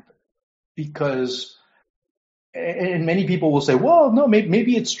going to happen. Because, and many people will say, well, no,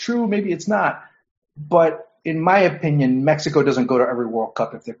 maybe it's true, maybe it's not. But in my opinion, Mexico doesn't go to every World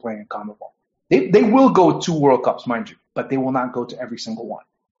Cup if they're playing in CONMEBOL. They will go to World Cups, mind you, but they will not go to every single one.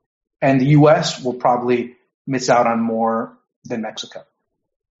 And the U.S. will probably miss out on more than Mexico.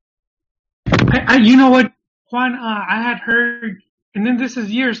 You know what, Juan? I had heard, and then this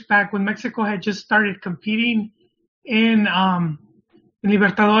is years back when Mexico had just started competing in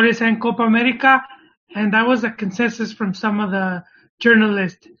Libertadores and Copa America, and that was a consensus from some of the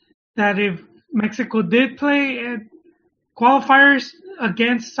journalists that if Mexico did play at qualifiers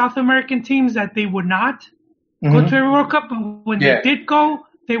against South American teams, that they would not. go to every World Cup, but when they did go,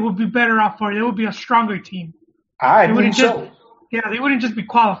 they would be better off for it. They would be a stronger team. I think so. Yeah, they wouldn't just be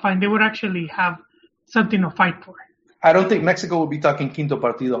qualifying. They would actually have something to fight for. I don't think Mexico would be talking quinto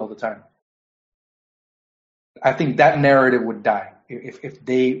partido all the time. I think that narrative would die if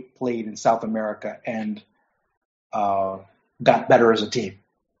they played in South America and got better as a team.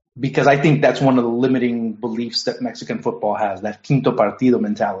 Because I think that's one of the limiting beliefs that Mexican football has, that quinto partido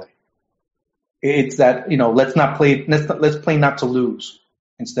mentality. It's that, let's play not to lose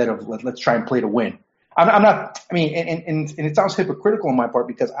instead of let's try and play to win. I'm not, I mean, and it sounds hypocritical on my part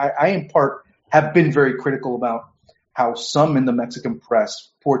because I in part have been very critical about how some in the Mexican press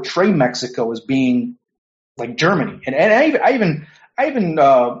portray Mexico as being like Germany. And I even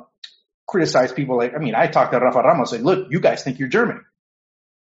criticize people I talked to Rafa Ramos and say, look, you guys think you're Germany.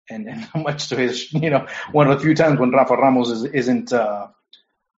 And much to his, one of the few times when Rafa Ramos isn't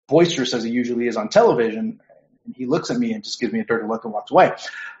boisterous as he usually is on television, he looks at me and just gives me a dirty look and walks away.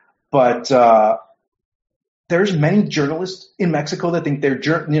 But there's many journalists in Mexico that think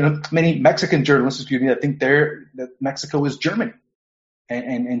many Mexican journalists, that think that Mexico is Germany.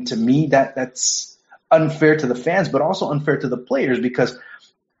 And to me, that's unfair to the fans, but also unfair to the players because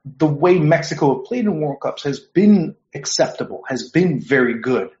the way Mexico have played in World Cups has been acceptable, has been very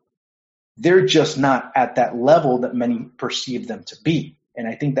good. They're just not at that level that many perceive them to be. And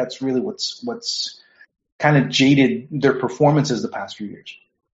I think that's really what's kind of jaded their performances the past few years.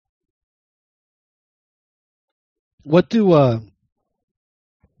 What do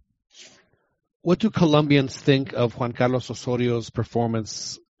Colombians think of Juan Carlos Osorio's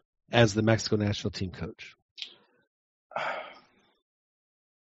performance as the Mexico national team coach?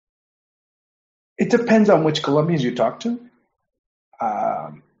 It depends on which Colombians you talk to.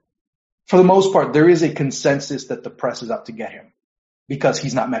 For the most part, there is a consensus that the press is out to get him because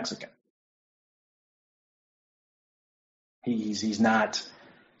he's not Mexican. He's not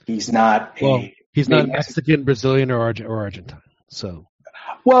Mexican, Brazilian, or Argentine. So.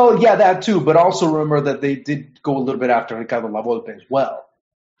 Well, yeah, that too. But also remember that they did go a little bit after Ricardo Lavolpe as well.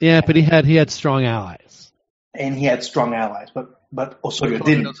 Yeah, but he had strong allies. And he had strong allies, but Osorio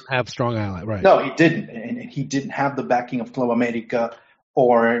didn't. Doesn't have strong allies, right? No, he didn't, and he didn't have the backing of Club America,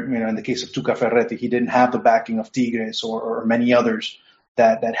 or in the case of Tuca Ferretti, he didn't have the backing of Tigres or many others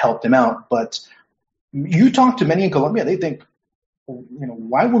that helped him out. But you talk to many in Colombia, they think,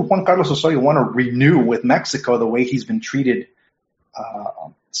 why would Juan Carlos Osorio want to renew with Mexico the way he's been treated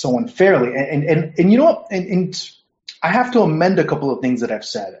so unfairly? And you know what? And I have to amend a couple of things that I've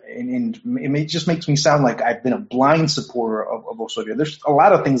said, and it just makes me sound like I've been a blind supporter of Osorio. There's a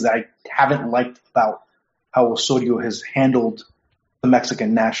lot of things that I haven't liked about how Osorio has handled the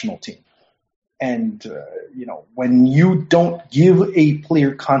Mexican national team. And, when you don't give a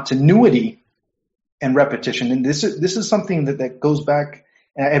player continuity and repetition, and this is something that goes back,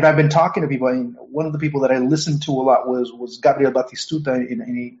 and I've been talking to people, and one of the people that I listened to a lot was Gabriel Batistuta in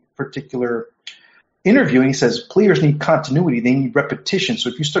a particular interview, and he says players need continuity, they need repetition. So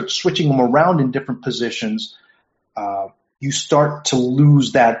if you start switching them around in different positions, you start to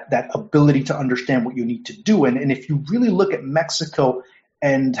lose that ability to understand what you need to do. And if you really look at Mexico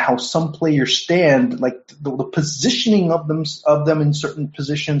and how some players stand, like the positioning of them in certain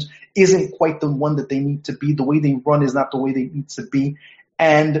positions isn't quite the one that they need to be. The way they run is not the way they need to be.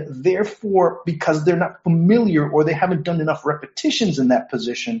 And therefore, because they're not familiar or they haven't done enough repetitions in that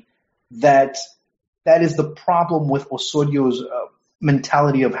position, that is the problem with Osorio's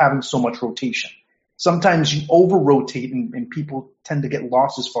mentality of having so much rotation. Sometimes you over-rotate and people tend to get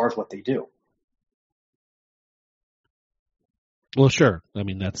lost as far as what they do. Well, sure. I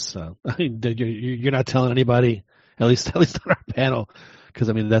mean, that's you're not telling anybody, at least on our panel, because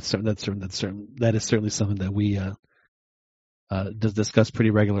I mean that is certainly something that we discuss pretty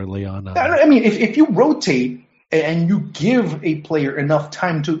regularly on. I mean, if you rotate and you give a player enough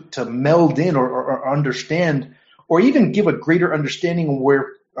time to meld in or understand, or even give a greater understanding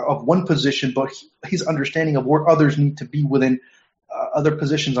of one position, but his understanding of where others need to be within other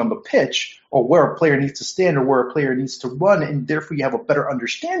positions on the pitch, or where a player needs to stand or where a player needs to run, and therefore you have a better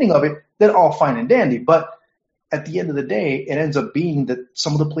understanding of it, then all fine and dandy. But at the end of the day, it ends up being that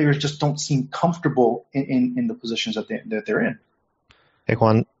some of the players just don't seem comfortable in the positions that they're in. Hey,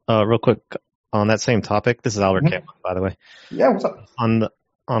 Juan, real quick, on that same topic, this is Albert Campbell, by the way. Yeah, what's up? On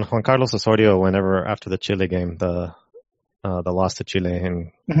Juan Carlos Osorio, whenever after the Chile game, the loss to Chile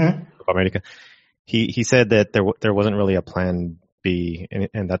in Copa America, he said that there wasn't really a plan B,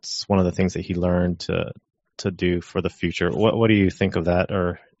 and that's one of the things that he learned to do for the future. What do you think of that,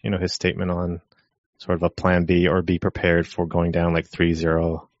 or his statement on sort of a plan B or be prepared for going down like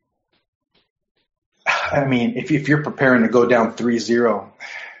 3-0? I mean, if you're preparing to go down 3-0,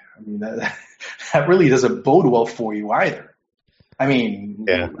 I mean that really doesn't bode well for you either. I mean,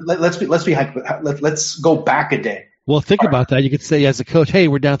 let's go back a day. Well, think about that. You could say as a coach, hey,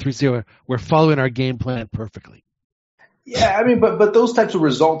 we're down 3-0. We're following our game plan perfectly. Yeah, I mean, but those types of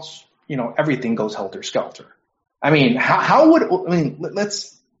results, everything goes helter-skelter. I mean,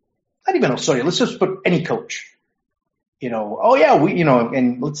 let's not even Osorio. Let's just put any coach.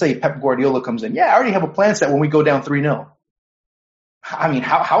 And let's say Pep Guardiola comes in. Yeah, I already have a plan set when we go down 3-0. I mean,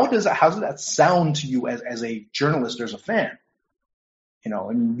 how does that sound to you as a journalist or as a fan?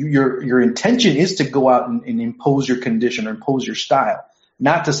 And your intention is to go out and impose your condition or impose your style,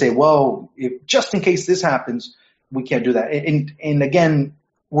 not to say, well, if just in case this happens, we can't do that. And again,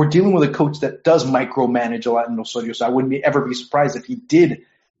 we're dealing with a coach that does micromanage a lot in Osorio, so I wouldn't ever be surprised if he did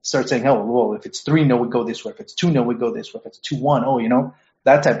start saying, oh, well, if it's 3-0, we go this way. If it's 2-0, we go this way. If it's 2-1,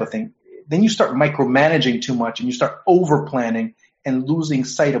 that type of thing. Then you start micromanaging too much and you start over planning and losing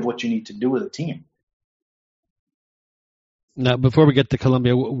sight of what you need to do with a team. Now, before we get to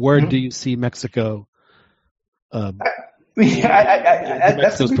Colombia, where do you see Mexico? That's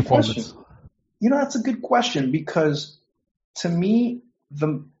a good question. That's a good question because to me, the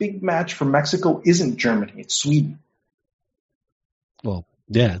big match for Mexico isn't Germany; it's Sweden. Well,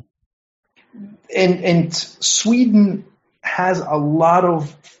 yeah, and Sweden has a lot of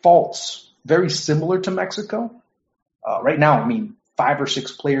faults very similar to Mexico. Right now, 5 or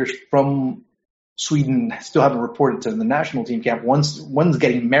 6 players from Sweden still haven't reported to the national team camp. One's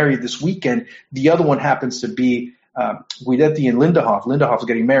getting married this weekend. The other one happens to be Guidetti and Lindehoff. Lindehoff's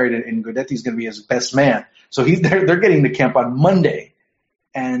getting married, and Guidetti's going to be his best man. So they're getting to camp on Monday,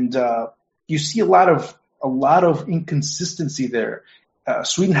 and you see a lot of inconsistency there.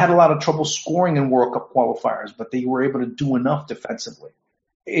 Sweden had a lot of trouble scoring in World Cup qualifiers, but they were able to do enough defensively.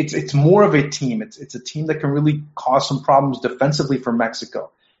 It's more of a team. It's a team that can really cause some problems defensively for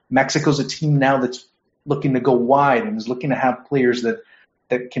Mexico. Mexico's a team now that's looking to go wide and is looking to have players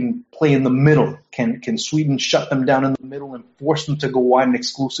that can play in the middle. Can Sweden shut them down in the middle and force them to go wide and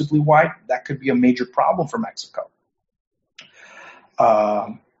exclusively wide? That could be a major problem for Mexico.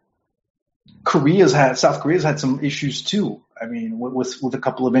 South Korea's had some issues too. With a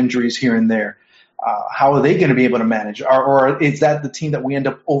couple of injuries here and there. How are they going to be able to manage? Or is that the team that we end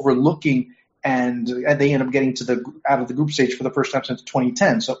up overlooking and they end up getting out of the group stage for the first time since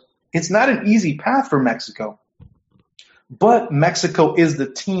 2010? So it's not an easy path for Mexico. But Mexico is the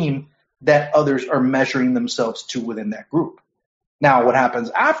team that others are measuring themselves to within that group. Now, what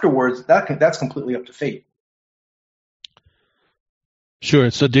happens afterwards, that's completely up to fate. Sure.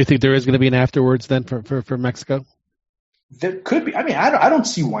 So do you think there is going to be an afterwards then for Mexico? There could be. I don't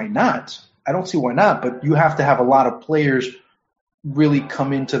see why not. But you have to have a lot of players really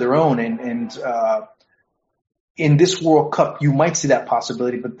come into their own. And in this World Cup, you might see that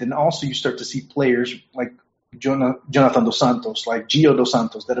possibility. But then also you start to see players like Jonathan Dos Santos, like Gio Dos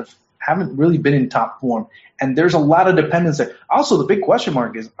Santos, that haven't really been in top form. And there's a lot of dependence there. Also, the big question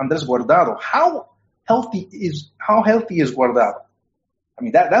mark is Andres Guardado. How healthy is Guardado?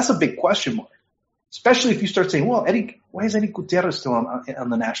 That's a big question mark. Especially if you start saying, well, why is Eric Gutierrez still on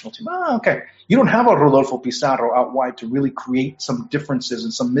the national team? Okay. You don't have a Rodolfo Pizarro out wide to really create some differences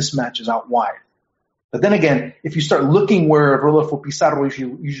and some mismatches out wide. But then again, if you start looking where Rodolfo Pizarro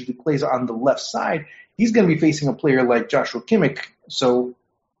usually plays on the left side, he's going to be facing a player like Joshua Kimmich. So,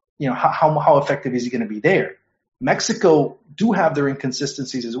 how effective is he going to be there? Mexico do have their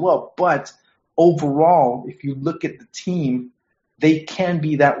inconsistencies as well. But overall, if you look at the team, they can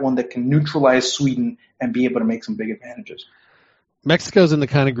be that one that can neutralize Sweden and be able to make some big advantages. Mexico's in the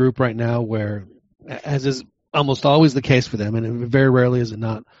kind of group right now where, as is almost always the case for them, and very rarely is it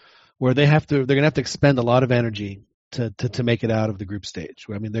not, where they're going to have to expend a lot of energy to make it out of the group stage.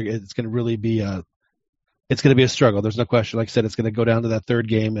 It's going to really be a struggle. There's no question. Like I said, it's going to go down to that third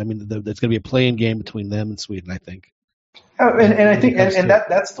game. It's going to be a playing game between them and Sweden, I think. I think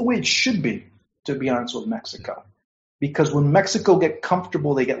that's the way it should be, to be honest with Mexico. Because when Mexico get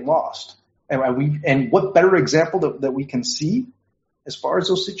comfortable, they get lost. And what better example that we can see as far as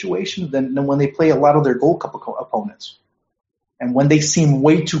those situations than when they play a lot of their Gold Cup opponents. And when they seem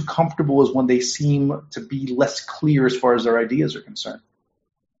way too comfortable is when they seem to be less clear as far as their ideas are concerned.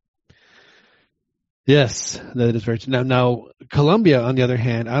 Yes, that is very true. Now, Colombia, on the other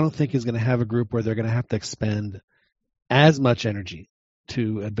hand, I don't think is going to have a group where they're going to have to expend as much energy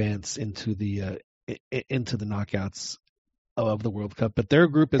to advance into the knockouts of the World Cup, but their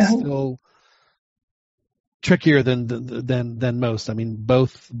group is still trickier than most.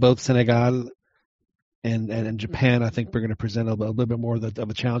 Both Senegal and Japan, I think, are going to present a little bit more of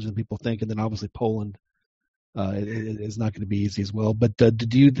a challenge than people think, and then obviously Poland it is not going to be easy as well. But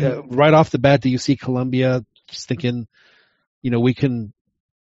do you right off the bat, do you see Colombia just thinking, we can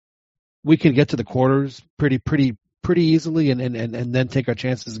get to the quarters pretty easily, and then take our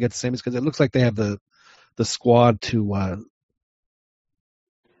chances to get the semis, because it looks like they have the squad to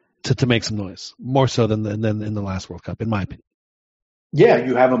make some noise, more so than in the last World Cup, in my opinion. Yeah,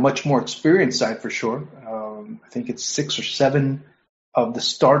 you have a much more experienced side for sure. I think it's 6 or 7 of the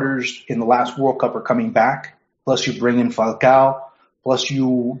starters in the last World Cup are coming back. Plus you bring in Falcao. Plus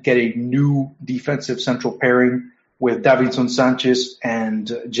you get a new defensive central pairing with Davinson Sanchez and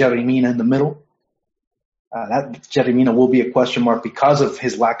Yerry Mina in the middle. That Yerry Mina will be a question mark because of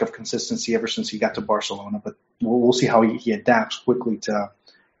his lack of consistency ever since he got to Barcelona. But we'll see how he adapts quickly to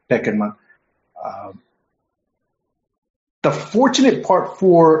Pekerman. The fortunate part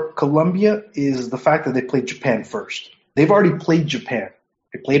for Colombia is the fact that they played Japan first. They've already played Japan.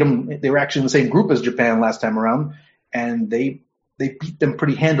 They played them. They were actually in the same group as Japan last time around, and they beat them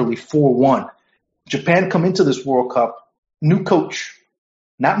pretty handily 4-1. Japan come into this World Cup, new coach,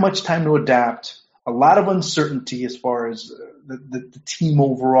 not much time to adapt, a lot of uncertainty as far as the team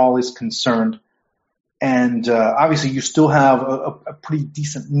overall is concerned. And obviously you still have a pretty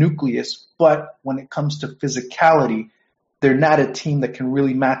decent nucleus, but when it comes to physicality, they're not a team that can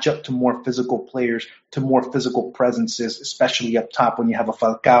really match up to more physical players, to more physical presences, especially up top when you have a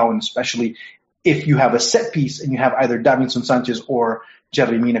Falcao, and especially if you have a set piece and you have either Davinson Sanchez or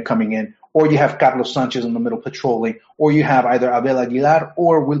Yerry Mina coming in, or you have Carlos Sanchez in the middle patrolling, or you have either Abel Aguilar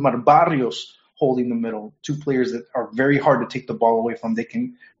or Wilmar Barrios holding the middle, 2 players that are very hard to take the ball away from. They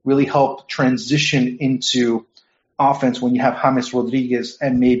can really help transition into offense when you have James Rodriguez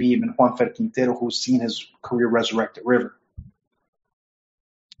and maybe even Juanfer Quintero, who's seen his career resurrect at River.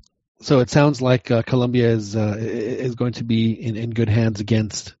 So it sounds like Colombia is going to be in good hands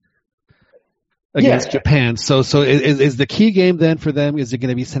against Japan. So is the key game then for them? Is it going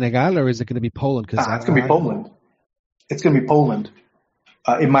to be Senegal or is it going to be Poland? It's going to be Poland. It's going to be Poland,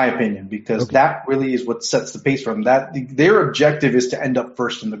 in my opinion, because that really is what sets the pace for them. That their objective is to end up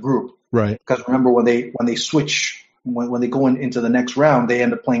first in the group. Right. Because remember when they switch when they go into the next round, they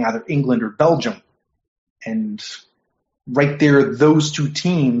end up playing either England or Belgium, and right there, those 2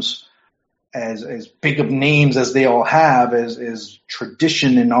 teams, as big of names as they all have, as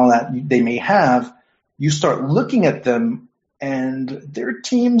tradition and all that they may have, you start looking at them, and they're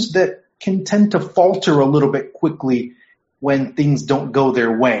teams that can tend to falter a little bit quickly when things don't go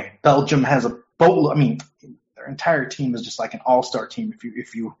their way. Belgium has a boatload. I mean, their entire team is just like an all-star team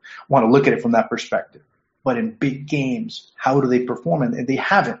if you want to look at it from that perspective. But in big games, how do they perform? And they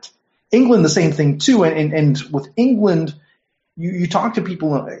haven't. England, the same thing too. And with England, you talk to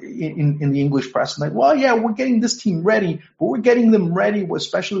people in the English press and like, well, yeah, we're getting this team ready, but we're getting them ready,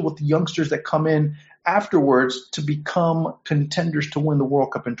 especially with the youngsters that come in afterwards to become contenders to win the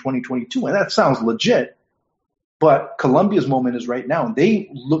World Cup in 2022. And that sounds legit. But Colombia's moment is right now, and they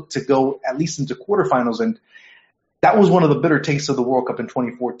look to go at least into quarterfinals. And that was one of the bitter tastes of the World Cup in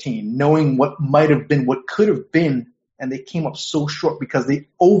 2014, knowing what might have been, what could have been, and they came up so short because they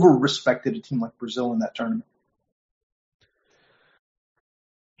over-respected a team like Brazil in that tournament.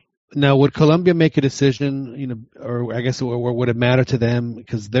 Now, would Colombia make a decision, or I guess, or would it matter to them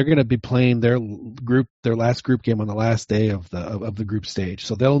because they're going to be playing their last group game on the last day of the group stage,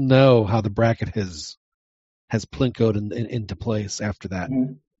 so they'll know how the bracket has plinkoed into place after that.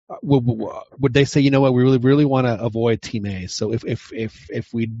 Mm-hmm. Would they say, you know what, we really want to avoid Team A, so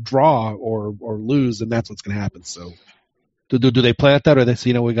if we draw or lose, then that's what's going to happen. So, do they play at that, or they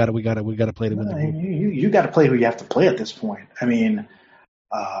say, we got to play to win the group? You got to play who you have to play at this point. I mean.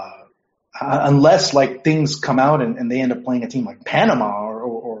 Unless like things come out and they end up playing a team like Panama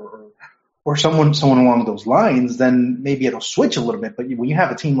or someone along those lines, then maybe it'll switch a little bit. But when you have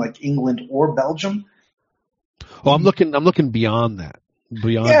a team like England or Belgium, I'm looking beyond that.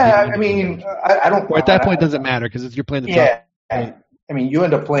 I mean, I don't. Or at that point, it doesn't matter because you're playing the top. I mean, you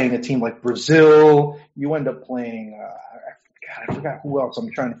end up playing a team like Brazil. You end up playing. I forgot who else.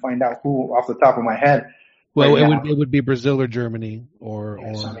 I'm trying to find out who off the top of my head. Well, it would be Brazil or Germany or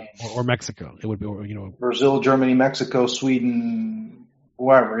Mexico. It would be Brazil, Germany, Mexico, Sweden,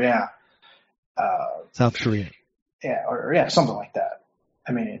 whoever. Yeah. South Korea. Yeah, or something like that.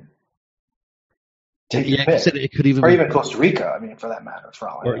 I mean, it could even or even Costa Rica. I mean, for that matter,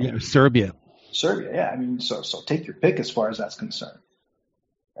 Serbia. Serbia. Yeah. I mean, so take your pick as far as that's concerned.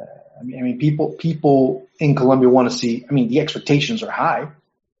 I mean, people in Colombia want to see. I mean, the expectations are high.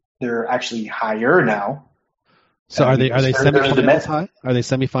 They're actually higher now. So are they semifinals high? Are they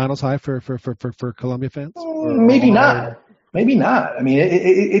semifinals high for Colombia fans? Maybe not. Maybe not. I mean,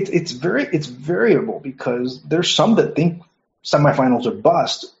 it's variable because there's some that think semifinals are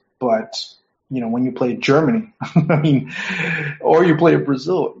bust, but when you play Germany, I mean, or you play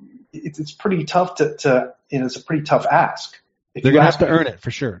Brazil, it's pretty tough to it's a pretty tough ask. They're gonna have to earn it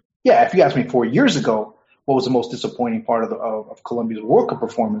for sure. Yeah, if you asked me 4 years ago, what was the most disappointing part of Colombia's World Cup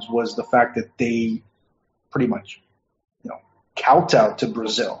performance was the fact that they pretty much, kowtowed to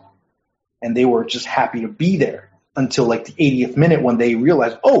Brazil, and they were just happy to be there until like the 80th minute when they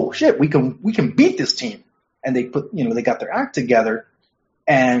realized, oh shit, we can beat this team, and they they got their act together,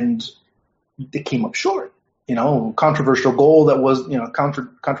 and they came up short. Controversial goal that was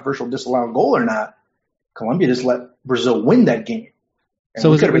controversial disallowed goal or not, Colombia just let Brazil win that game. And so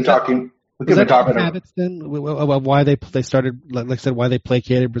we could have been talking. We could have been talking habits then why they started, like I said, why they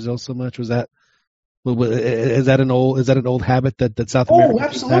placated Brazil so much. Was that is that an old habit that South America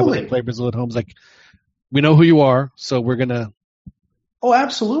have when they play Brazil at home? It's like, we know who you are, so we're gonna. Oh,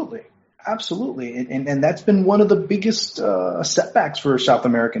 absolutely, and that's been one of the biggest setbacks for South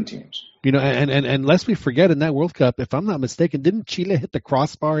American teams. And lest we forget, in that World Cup, if I'm not mistaken, didn't Chile hit the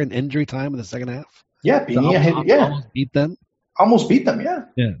crossbar in injury time in the second half? Yeah, almost beat them. Almost beat them, yeah.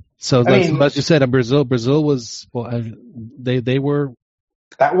 Yeah. So as you said, Brazil was they were.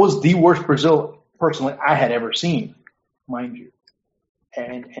 That was the worst Brazil personally I had ever seen, mind you,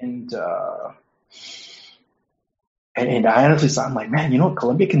 and I honestly thought, I'm like, man,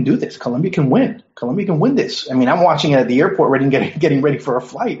 Colombia can do this. Colombia can win. Colombia can win this. I mean, I'm watching it at the airport, getting ready for a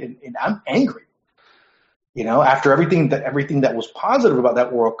flight, and I'm angry. After everything that was positive about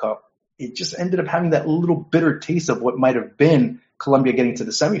that World Cup, it just ended up having that little bitter taste of what might have been Colombia getting to the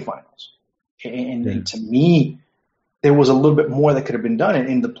semifinals. And to me, there was a little bit more that could have been done,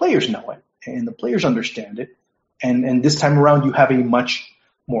 and the players know it, and the players understand it. And this time around, you have a much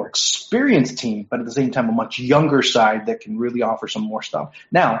more experienced team, but at the same time, a much younger side that can really offer some more stuff.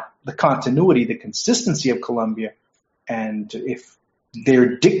 Now, the continuity, the consistency of Colombia, and if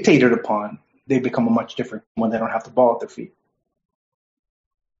they're dictated upon, they become a much different when they don't have the ball at their feet.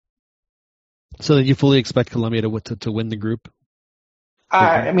 So then you fully expect Colombia to win the group?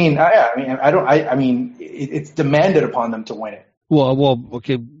 I mean, it's demanded upon them to win it. Well,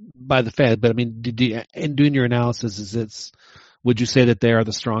 okay, by the Fed, but I mean, in doing your analysis, would you say that they are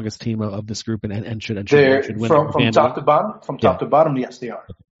the strongest team of this group and should win? From top to bottom? From top to bottom, yes, they are.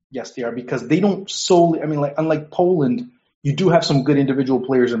 Yes, they are, because they don't solely. I mean, like unlike Poland, you do have some good individual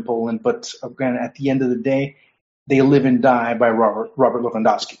players in Poland, but again, at the end of the day, they live and die by Robert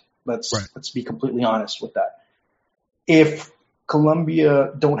Lewandowski. Let's be completely honest with that. If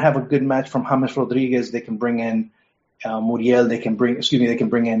Colombia don't have a good match from James Rodriguez, they can bring in Muriel. They can bring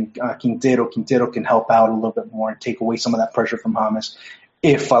in Quintero. Quintero can help out a little bit more and take away some of that pressure from James.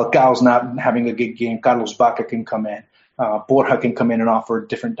 If Falcao's not having a good game, Carlos Bacca can come in. Borja can come in and offer a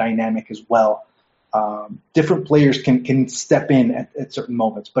different dynamic as well. Different players can step in at certain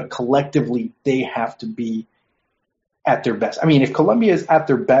moments, but collectively they have to be at their best. I mean, if Colombia is at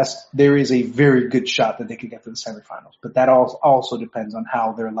their best, there is a very good shot that they could get to the semifinals. But that also depends on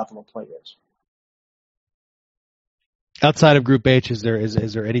how their level of play is. Outside of Group H, is there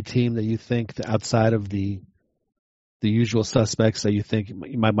any team that you think outside of the usual suspects that you think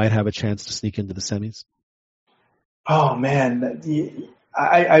you might have a chance to sneak into the semis? Oh man,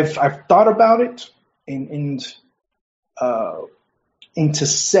 I've thought about it, and into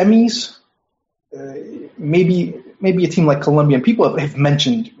semis. Maybe a team like Colombia, and people have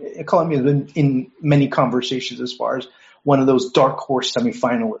mentioned Colombia has been in many conversations as far as one of those dark horse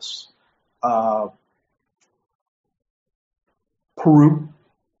semifinalists. Peru,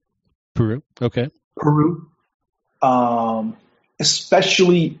 okay. Peru,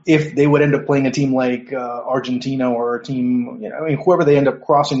 especially if they would end up playing a team like Argentina or a team, whoever they end up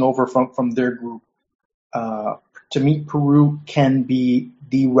crossing over from their group. To me, Peru can be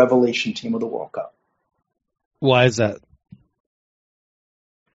the revelation team of the World Cup. Why is that?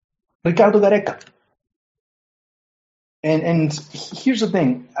 Ricardo Gareca. And here's the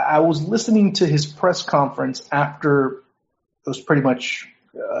thing. I was listening to his press conference after it was pretty much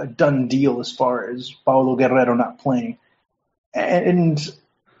a done deal as far as Paulo Guerrero not playing. And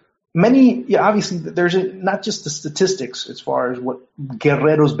obviously there's not just the statistics as far as what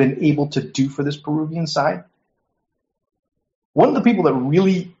Guerrero's been able to do for this Peruvian side. One of the people that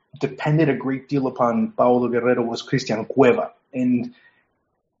really depended a great deal upon Paulo Guerrero was Christian Cueva. And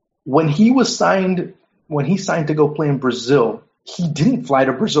when he signed to go play in Brazil, he didn't fly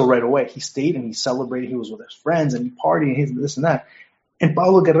to Brazil right away. He stayed and he celebrated. He was with his friends and he partied and this and that. And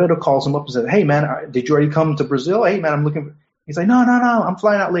Paulo Guerrero calls him up and said, "Hey man, did you already come to Brazil? Hey man, I'm looking for..." He's like, no, I'm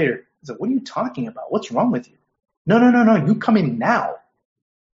flying out later. He's like, "What are you talking about? What's wrong with you?" No. You come in now.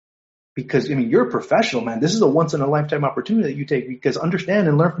 Because, I mean, you're a professional, man. This is a once-in-a-lifetime opportunity that you take because understand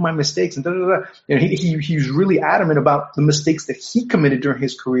and learn from my mistakes and da-da-da. You know, he's really adamant about the mistakes that he committed during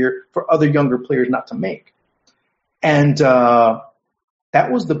his career for other younger players not to make. And that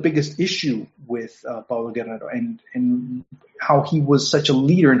was the biggest issue with Paulo Guerrero and how he was such a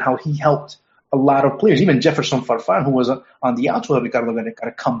leader and how he helped a lot of players. Even Jefferson Farfán, who was on the outside of Ricardo Gareca,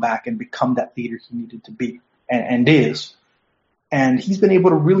 to come back and become that leader he needed to be and is. And he's been able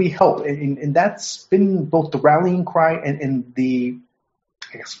to really help. And that's been both the rallying cry and the,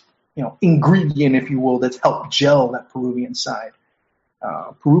 I guess, you know, ingredient, if you will, that's helped gel that Peruvian side.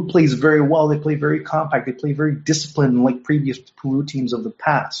 Peru plays very well. They play very compact. They play very disciplined like previous Peru teams of the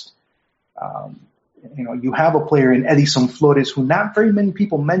past. You know, you have a player in Edison Flores who not very many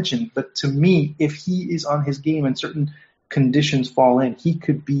people mention, but to me, if he is on his game and certain conditions fall in, he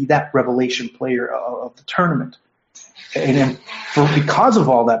could be that revelation player of the tournament. And because of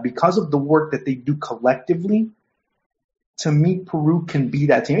all that, because of the work that they do collectively, to me, Peru can be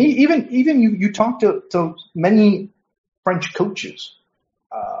that team. Even you talk to many French coaches.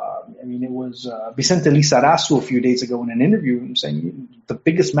 I mean, it was Vicente Lizarazu a few days ago in an interview saying the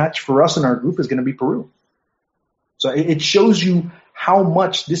biggest match for us in our group is going to be Peru. So it shows you how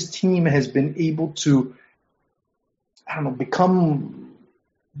much this team has been able to, I don't know, become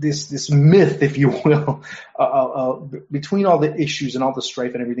this myth, if you will, between all the issues and all the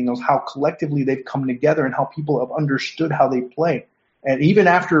strife and everything else, how collectively they've come together and how people have understood how they play. And even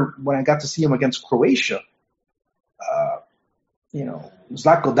after when I got to see him against Croatia, you know,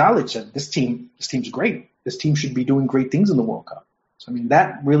 Zlatko Dalic said, this team's great. This team should be doing great things in the World Cup. So, I mean,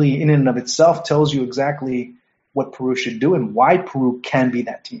 that really in and of itself tells you exactly what Peru should do and why Peru can be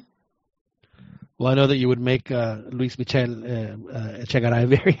that team. Well, I know that you would make Luis Michel Echegaray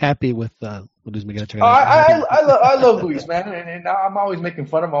very happy with Luis Miguel Echegaray. I love Luis, man, and I'm always making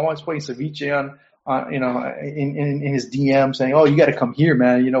fun of him. I'm always putting ceviche on you know, in his DM saying, "Oh, you got to come here,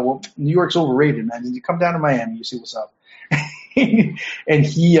 man. You know, well, New York's overrated, man. You come down to Miami, you see what's up." And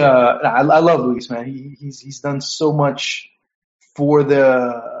I love Luis, man. He's done so much for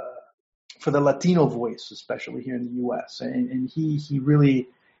the Latino voice, especially here in the U.S. And he really.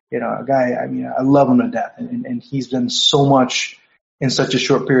 You know, a guy, I mean, I love him to death. And he's done so much in such a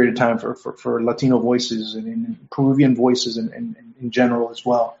short period of time for Latino voices and Peruvian voices and in general as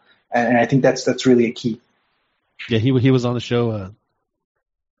well. And I think that's really a key. Yeah, he was on the show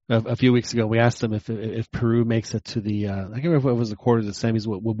a few weeks ago. We asked him if Peru makes it to the, I can't remember if it was the quarters of the semis,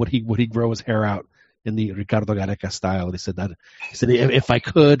 would he grow his hair out in the Ricardo Gareca style? He said if I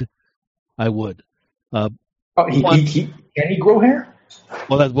could, I would. Can he grow hair?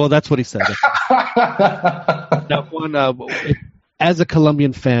 Well, that's what he said. Now, Juan, as a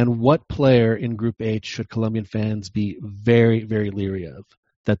Colombian fan, what player in Group H should Colombian fans be very, very leery of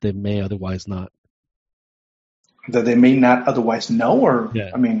that they may otherwise not? That they may not otherwise know, or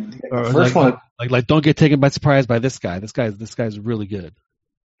yeah. I mean, the first one, like don't get taken by surprise by this guy. This guy's really good.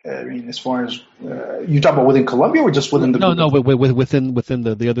 I mean, as far as you talk about within Colombia or just within the no, within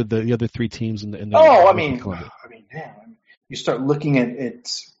the other three teams in the I mean, damn. You start looking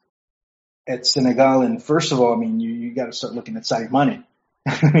at Senegal, and first of all, I mean, you got to start looking at Sadio Mane.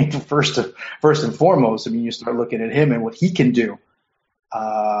 I mean, first and foremost, I mean, you start looking at him and what he can do.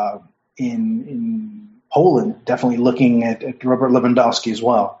 In Poland, definitely looking at Robert Lewandowski as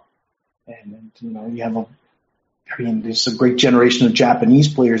well. And you know, you have there's a great generation of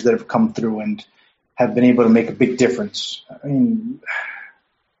Japanese players that have come through and have been able to make a big difference. I mean,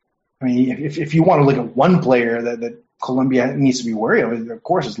 if you want to look at one player that Colombia needs to be worried of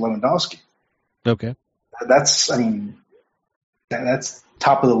course, it's Lewandowski. Okay. That's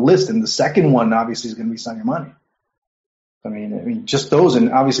top of the list. And the second one, obviously, is going to be Sadio Mane. I mean, just those,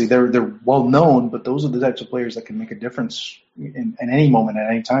 and obviously they're well known, but those are the types of players that can make a difference in any moment, at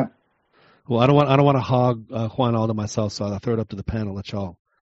any time. Well, I don't want to hog Juan all to myself, so I'll throw it up to the panel. Let y'all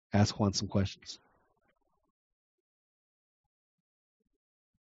ask Juan some questions.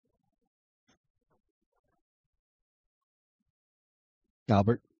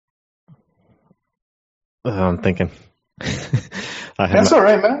 Albert? I'm thinking. That's all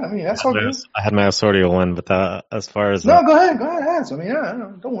right, man. I mean, that's all good. I had my Osorio one, but as far as... No, go ahead. Ask. I mean,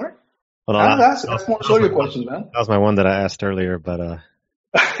 don't worry. Well, ask more Osorio questions, man. That was my one that I asked earlier, but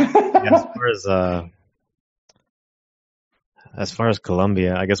as far as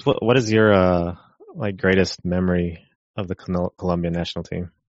Colombia, I guess what is your greatest memory of the Colombian national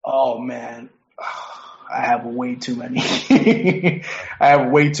team? Oh, man. I have way too many. I have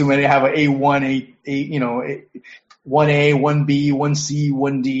an A1, 1A, 1B, 1C,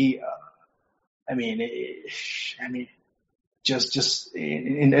 1D. I mean, just,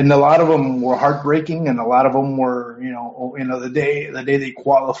 and a lot of them were heartbreaking, and a lot of them were, the day they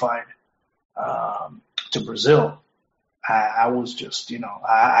qualified to Brazil, I was just,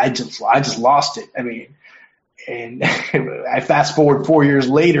 I just lost it. I mean, and I fast forward 4 years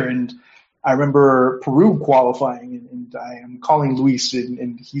later, and I remember Peru qualifying, and I am calling Luis,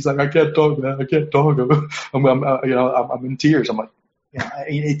 and he's like, "I can't talk, man. I can't talk. I'm in tears." I'm like,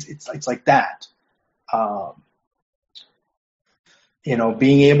 it's like that.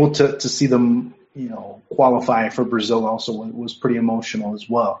 Being able to see them, qualify for Brazil also was pretty emotional as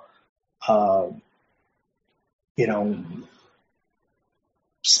well.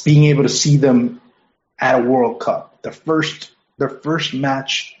 Being able to see them at a World Cup, their first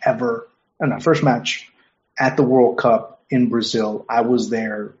match ever, first match at the World Cup in Brazil. I was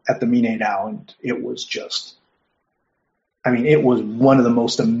there at the Mineirão, and it was just, it was one of the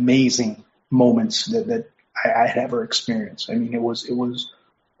most amazing moments that I had ever experienced. It was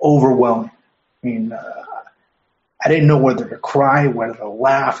overwhelming. I didn't know whether to cry, whether to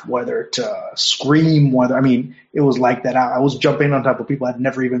laugh, whether to scream, it was like that. I was jumping on top of people I'd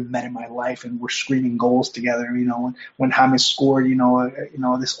never even met in my life, and we're screaming goals together. When James scored,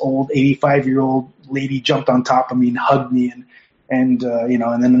 this old 85-year-old lady jumped on top of me and hugged me, and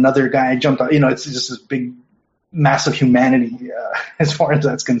then another guy jumped on, it's just this big, massive humanity, as far as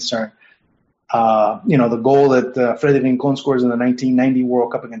that's concerned. The goal that Freddy Rincon scores in the 1990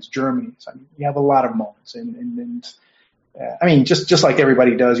 World Cup against Germany. So, you have a lot of moments, and just like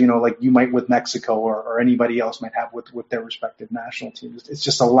everybody does, like you might with Mexico or anybody else might have with their respective national teams. It's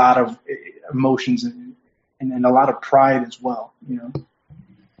just a lot of emotions and a lot of pride as well.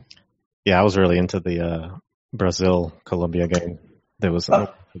 Yeah, I was really into the Brazil-Colombia game. That was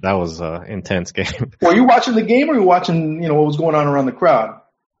an intense game. Were you watching the game, or were you watching what was going on around the crowd?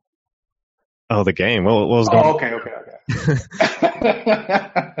 Oh, the game. What was going on? Okay. Yeah,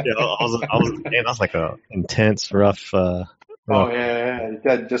 that was like a intense, rough. Yeah.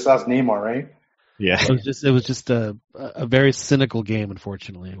 Just ask Neymar, right? Yeah. It was just a very cynical game.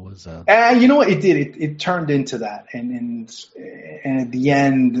 Unfortunately, it was. You know what it did? It turned into that, and at the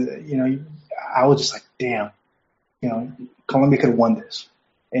end, I was just like, damn, Colombia could have won this,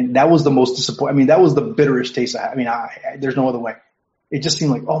 and that was the most disappointing. That was the bitterest taste I had. There's no other way. It just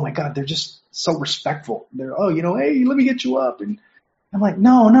seemed like, oh my God, they're just so respectful. They're, hey, let me get you up. And I'm like,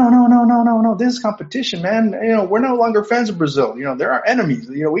 no. This is competition, man. We're no longer fans of Brazil. They're our enemies.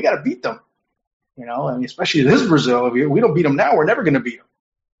 We got to beat them. Especially this Brazil. If we don't beat them now, we're never going to beat them.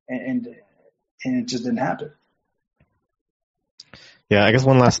 And it just didn't happen. Yeah, I guess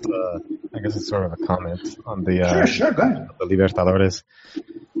one last, it's sort of a comment on the sure, go ahead. The Libertadores.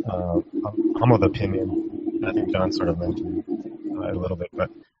 I'm of the opinion, I think John sort of mentioned a little bit,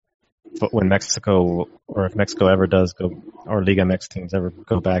 but when Mexico, or if Mexico ever does go, or Liga MX teams ever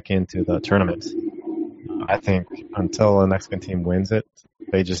go back into the tournament, I think until a Mexican team wins it,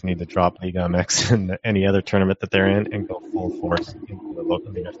 they just need to drop Liga MX and any other tournament that they're in and go full force into the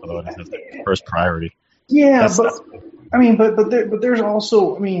local Libertadores as their first priority. Yeah, but there's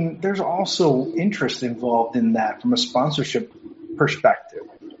also interest involved in that from a sponsorship perspective.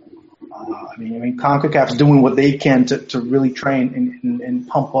 CONCACAF's doing what they can to really try and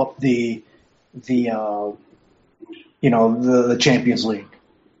pump up the Champions League,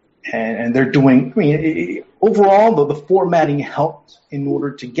 and they're doing. Overall, the formatting helped in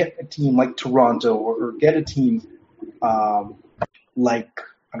order to get a team like Toronto or get a team like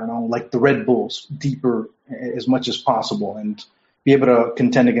the Red Bulls deeper as much as possible and be able to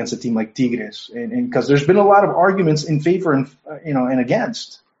contend against a team like Tigres, and because there's been a lot of arguments in favor and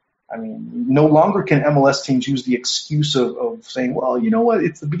against. No longer can MLS teams use the excuse of saying, well, you know what,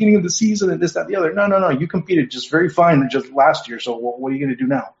 it's the beginning of the season and this, that, and the other. No. You competed just very fine just last year, so what are you going to do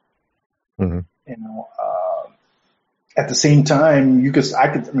now? Mm-hmm. At the same time, I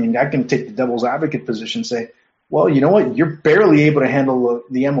can take the devil's advocate position and say, well, you know what, you're barely able to handle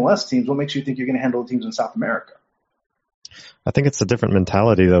the MLS teams. What makes you think you're going to handle the teams in South America? I think it's a different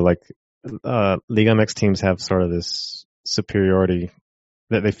mentality, though. Like, Liga MX teams have sort of this superiority,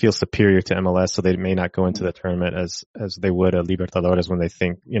 that they feel superior to MLS, so they may not go into the tournament as they would at Libertadores when they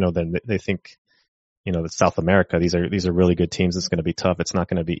think, they think, that South America, these are really good teams. It's going to be tough. It's not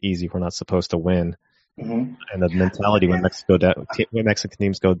going to be easy. We're not supposed to win. Mm-hmm. And the mentality when Mexican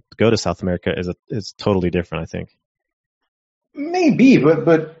teams go to South America is totally different, I think. Maybe,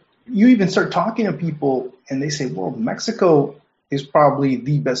 but you even start talking to people and they say, well, Mexico is probably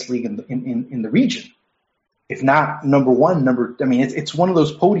the best league in the region. If not number one, it's one of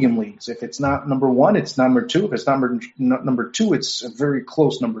those podium leagues. If it's not number one, it's number two. If it's not number two, it's a very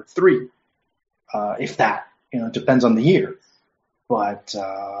close number three. if that. It depends on the year. But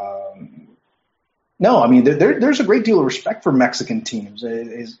no, I mean, there's a great deal of respect for Mexican teams.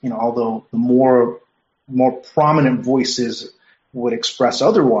 Although the more prominent voices would express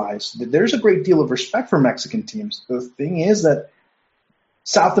otherwise, there's a great deal of respect for Mexican teams. The thing is that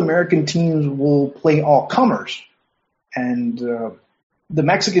South American teams will play all comers, and the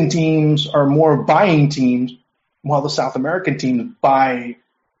Mexican teams are more buying teams, while the South American teams, by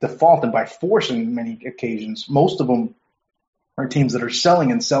default and by force in many occasions, most of them are teams that are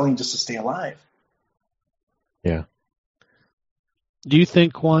selling just to stay alive. Yeah. Do you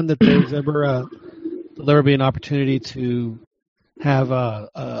think, Juan, that there's ever will there be an opportunity to have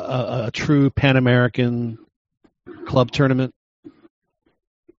a true Pan American club tournament?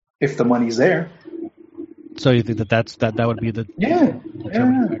 If the money's there. So you think that would be the yeah.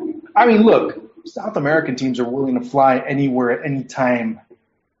 I mean, look, South American teams are willing to fly anywhere at any time,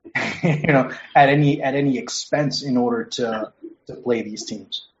 at any expense in order to play these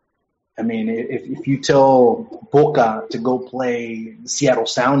teams. I mean, if you tell Boca to go play the Seattle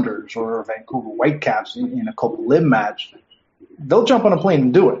Sounders or Vancouver Whitecaps in a Copa Lib match, they'll jump on a plane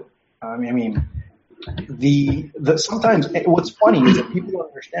and do it. I mean, sometimes what's funny is that people don't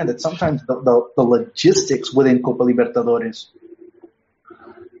understand that sometimes the logistics within Copa Libertadores.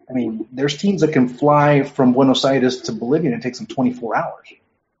 I mean, there's teams that can fly from Buenos Aires to Bolivia and it takes them 24 hours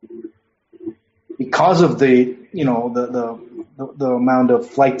because of the amount of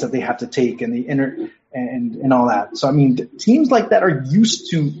flights that they have to take and and all that. So I mean, teams like that are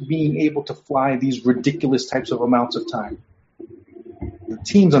used to being able to fly these ridiculous types of amounts of time. The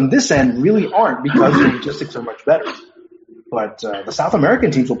teams on this end really aren't because the logistics are much better. But the South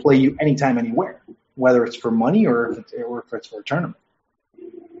American teams will play you anytime, anywhere, whether it's for money or if it's for a tournament.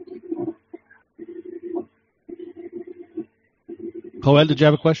 Joel, did you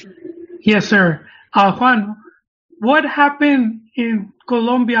have a question? Yes, sir. Juan, what happened in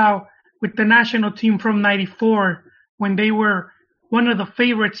Colombia with the national team from '94 when they were one of the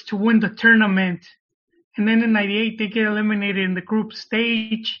favorites to win the tournament? And then in '98, they get eliminated in the group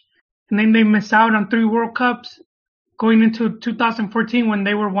stage. And then they miss out on 3 World Cups going into 2014 when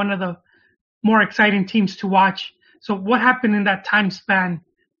they were one of the more exciting teams to watch. So what happened in that time span?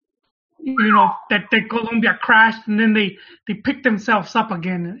 That Colombia crashed and then they picked themselves up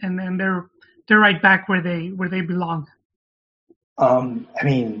again and they're right back where they belong. I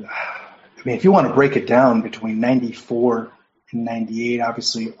mean, if you want to break it down between '94 and '98,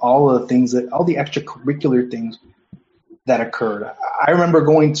 obviously all the extracurricular things that occurred. I remember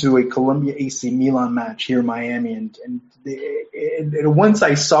going to a Colombia AC Milan match here in Miami, and once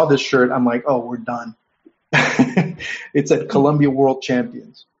I saw this shirt, I'm like, oh, we're done. It said Colombia World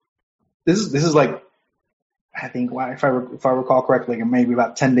Champions. This is like, I think, if I recall correctly, like maybe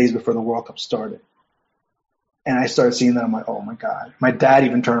about 10 days before the World Cup started. And I started seeing that. I'm like, oh my God. My dad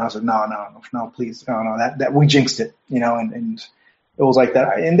even turned around and said, no, please. No, that we jinxed it, and it was like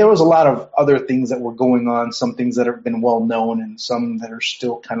that. And there was a lot of other things that were going on, some things that have been well known and some that are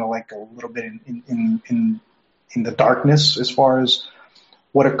still kind of like a little bit in the darkness as far as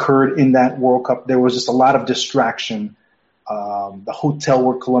what occurred in that World Cup. There was just a lot of distraction. The hotel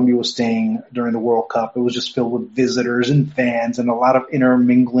where Colombia was staying during the World Cup, it was just filled with visitors and fans and a lot of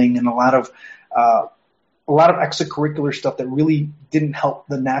intermingling and a lot of extracurricular stuff that really didn't help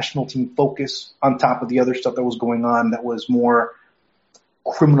the national team focus on top of the other stuff that was going on that was more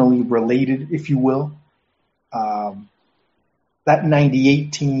criminally related, if you will. That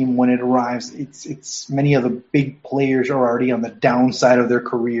 '98 team, when it arrives, it's many of the big players are already on the downside of their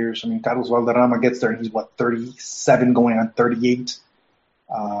careers. I mean, Carlos Valderrama gets there and he's 37 going on 38.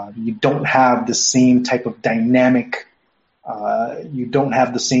 You don't have the same type of dynamic. You don't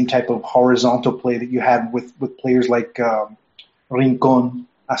have the same type of horizontal play that you had with players like Rincon.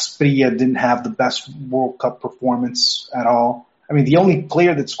 Asprilla didn't have the best World Cup performance at all. I mean, the only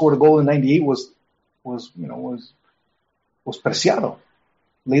player that scored a goal in '98 was Preciado.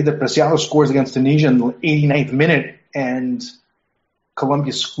 Leider Preciado scores against Tunisia in the 89th minute, and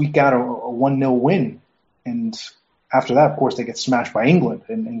Colombia squeak out a 1-0 win. And after that, of course, they get smashed by England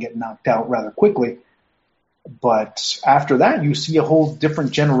and get knocked out rather quickly. But after that, you see a whole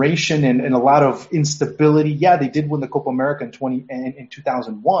different generation and a lot of instability. Yeah, they did win the Copa America in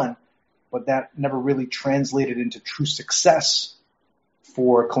 2001, but that never really translated into true success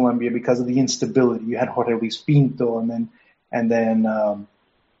for Colombia because of the instability. You had Jorge Luis Pinto and then a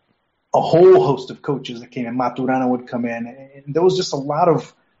whole host of coaches that came in. Maturana would come in, and there was just a lot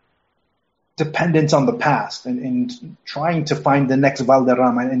of dependence on the past and trying to find the next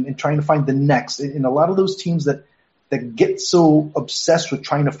Valderrama and trying to find the next. And a lot of those teams that that get so obsessed with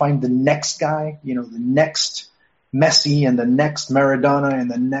trying to find the next guy, the next Messi and the next Maradona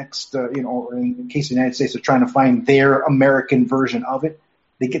and the next, or in the case of the United States, they're trying to find their American version of it.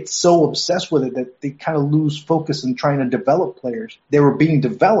 They get so obsessed with it that they kind of lose focus in trying to develop players. They were being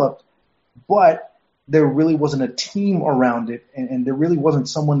developed, but there really wasn't a team around it, and there really wasn't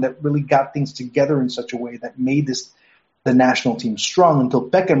someone that really got things together in such a way that made the national team strong until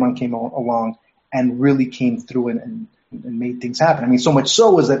Pekerman came along and really came through and made things happen. I mean, so much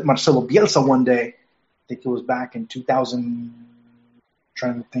so was that Marcelo Bielsa one day, I think it was back in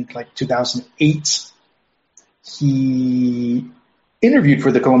 2008, he interviewed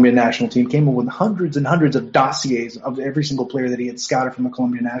for the Colombian national team, came up with hundreds and hundreds of dossiers of every single player that he had scouted from the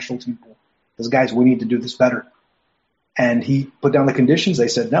Colombian national team pool. Because, guys, we need to do this better. And he put down the conditions. They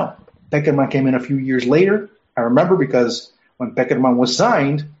said no. Pekerman came in a few years later. I remember because when Pekerman was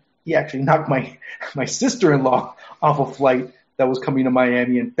signed, he actually knocked my sister-in-law off a flight that was coming to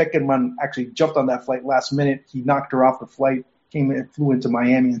Miami. And Pekerman actually jumped on that flight last minute. He knocked her off the flight, flew into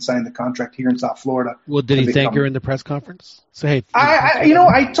Miami and signed the contract here in South Florida. Well, did he thank her in the press conference? So, hey,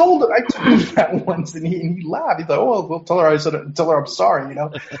 I told him that once, and he laughed. He thought, "Oh, well, tell her I'm sorry,"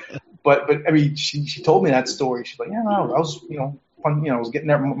 But I mean, she told me that story. She's like, "Yeah, no, I was, I was getting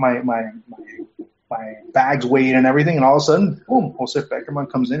there, my bags weighed and everything, and all of a sudden, boom, Jose Pekerman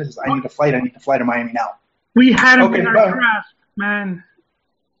comes in and says, I need to fly to Miami now." We had him in our draft, man.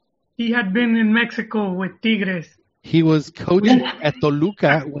 He had been in Mexico with Tigres. He was coaching at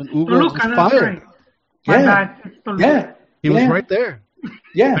Toluca when Hugo was fired. Right. Yeah. He was right there.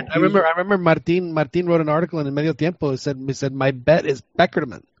 Yeah. I remember Martin wrote an article in Medio Tiempo. He said, my bet is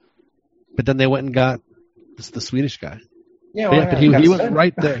Pekerman. But then they went and got the Swedish guy. But he was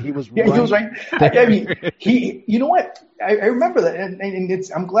right there. He was right. He was right. I mean, you know what? I remember that, and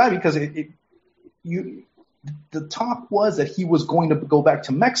I'm glad because the talk was that he was going to go back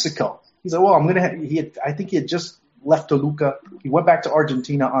to Mexico. He said, "Well, I think he had just left Toluca. He went back to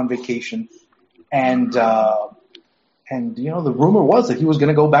Argentina on vacation, and the rumor was that he was going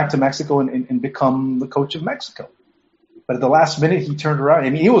to go back to Mexico and become the coach of Mexico. But at the last minute, he turned around.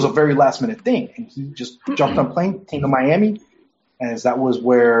 I mean, it was a very last minute thing, and he just jumped on a plane, came to Miami, as that was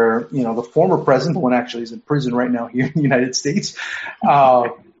where the former president, the one actually is in prison right now here in the United States. They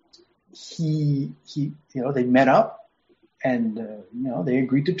met up. And, they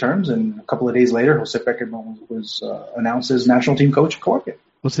agreed to terms, and a couple of days later, Jose Pekerman was announced as national team coach of Colombia.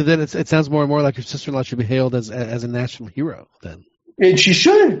 Well, see, then it sounds more and more like your sister-in-law should be hailed as a national hero, then. And she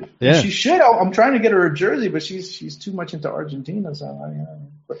should. Yeah. She should. I'm trying to get her a jersey, but she's too much into Argentina. So,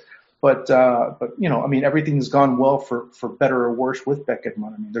 but I mean, everything's gone well for better or worse with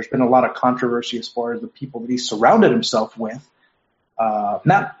Pekerman. I mean, there's been a lot of controversy as far as the people that he surrounded himself with.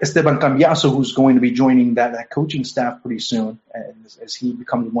 Not Esteban Cambiaso, who's going to be joining that coaching staff pretty soon as he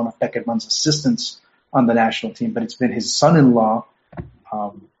becomes one of Pekerman's assistants on the national team, but it's been his son-in-law,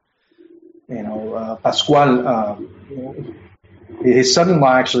 Pascual. His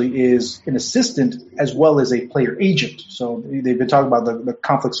son-in-law actually is an assistant as well as a player agent. So they've been talking about the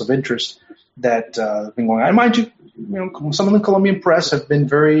conflicts of interest that have been going on. And mind you, some of the Colombian press have been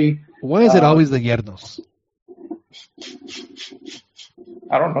very... Why is it always the yernos?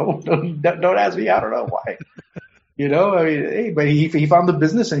 I don't know. Don't ask me. I don't know why. I mean, hey, but he found the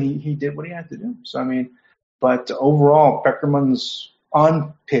business and he did what he had to do. So, I mean, but overall, Pekerman's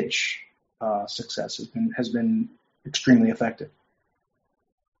on-pitch success has been extremely effective.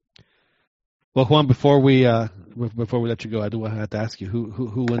 Well, Juan, before we let you go, I do have to ask you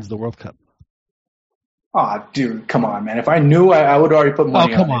who wins the World Cup. Oh, dude, come on, man! If I knew, I would already put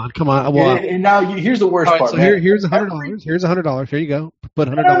money. Oh, come on! Well, and now here's the worst part. So here's $100. Here's $100. Here you go. Put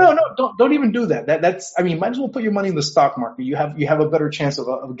 $100. No! Don't even do that. That's. I mean, might as well put your money in the stock market. You have a better chance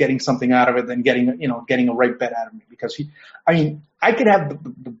of getting something out of it than getting a right bet out of me. Because I could have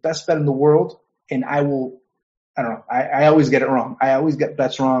the best bet in the world, and I will. I don't know. I always get it wrong. I always get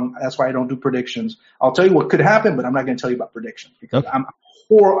bets wrong. That's why I don't do predictions. I'll tell you what could happen, but I'm not going to tell you about predictions because I'm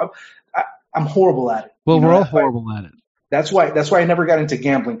horrible at it. Well, we're all horrible at it. That's why I never got into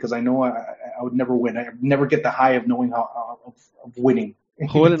gambling because I know I would never win. I never get the high of knowing of winning.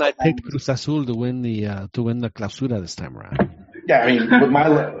 Joel and I picked Cruz Azul to win the Clausura this time around. Yeah, I mean, with my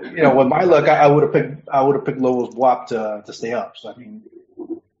luck, I would have picked Lobos WAP to stay up. So I mean,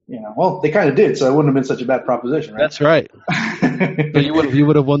 well, they kind of did, so it wouldn't have been such a bad proposition, right? That's right. So you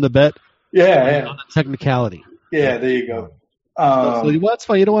would have won the bet. Yeah. On the technicality. Yeah, there you go. So it's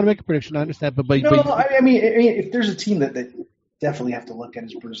fine. You don't want to make a prediction. I understand, but I mean, if there's a team that definitely have to look at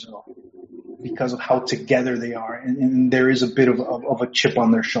is Brazil because of how together they are, and there is a bit of a chip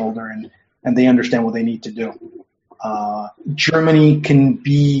on their shoulder, and they understand what they need to do. Germany can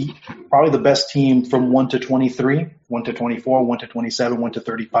be probably the best team from 1 to 23, 1 to 24, 1 to 27, 1 to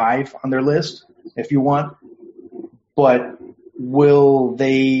 35 on their list, if you want. But will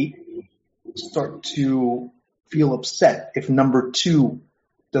they start to feel upset if number 2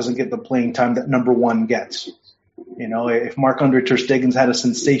 doesn't get the playing time that number 1 gets? You know, if Marc-Andre Ter Stegen's had a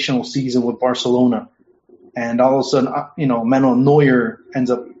sensational season with Barcelona and all of a sudden, you know, Manuel Neuer ends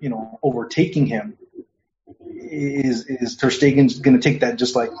up, you know, overtaking him, is Ter Stegen's going to take that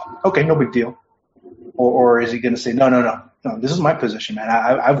just like, okay, no big deal? Or is he going to say, no, this is my position, man.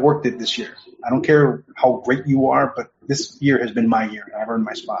 I've worked it this year. I don't care how great you are, but this year has been my year. I've earned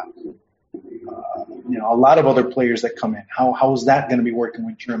my spot. You know, a lot of other players that come in. How is that going to be working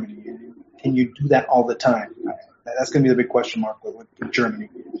with Germany? Can you do that all the time? That's going to be the big question mark with Germany.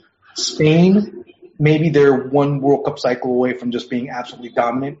 Spain, maybe they're one World Cup cycle away from just being absolutely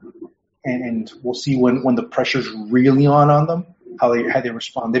dominant. And we'll see when the pressure's really on them, how they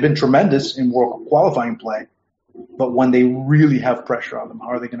respond. They've been tremendous in World Cup qualifying play, but when they really have pressure on them, how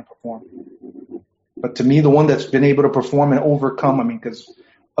are they going to perform? But to me, the one that's been able to perform and overcome, I mean, because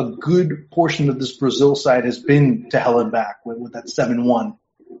a good portion of this Brazil side has been to hell and back with that 7-1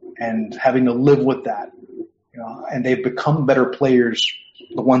 and having to live with that. You know, and they've become better players,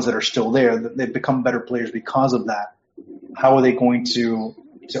 the ones that are still there. They've become better players because of that. How are they going to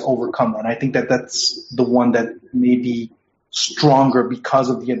overcome that? And I think that's the one that may be stronger because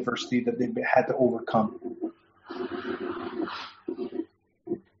of the adversity that they've had to overcome.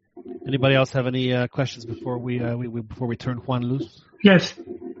 Anybody else have any questions before we turn Juan loose? Yes.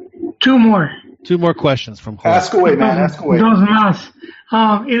 2 more. 2 more questions from Juan. Ask away, man. Ask away. Dos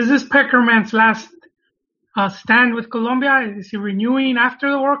más. Is this Peckerman's last stand with Colombia? Is he renewing after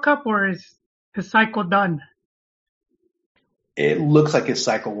the World Cup, or is his cycle done? It looks like his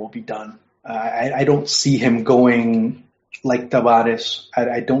cycle will be done. I don't see him going like Tavares.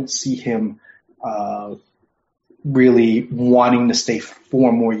 I don't see him really wanting to stay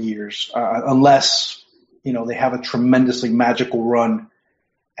 4 more years, unless, you know, they have a tremendously magical run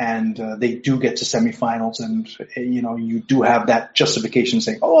and they do get to semifinals, and, you know, you do have that justification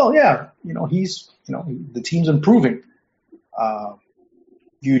saying, oh, well, yeah, you know, the team's improving.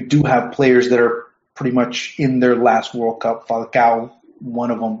 You do have players that are pretty much in their last World Cup. Falcao,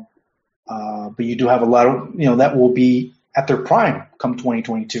 one of them. But you do have a lot of, you know, that will be at their prime come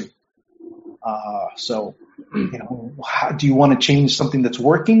 2022. So, you know, do you want to change something that's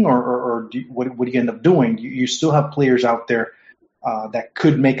working, or what do you end up doing? You still have players out there that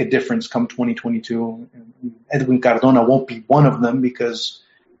could make a difference come 2022. Edwin Cardona won't be one of them because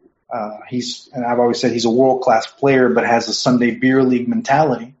and I've always said he's a world-class player but has a Sunday beer league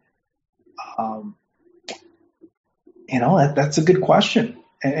mentality. You know, that's a good question.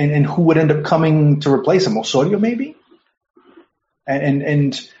 And who would end up coming to replace him? Osorio, maybe?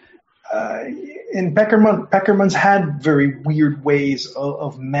 And Peckerman's had very weird ways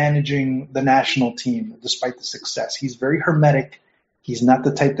of managing the national team despite the success. He's very hermetic. He's not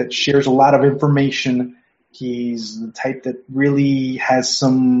the type that shares a lot of information. He's the type that really has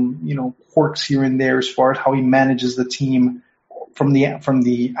some, you know, quirks here and there as far as how he manages the team from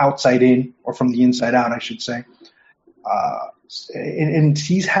the outside in, or from the inside out, I should say. And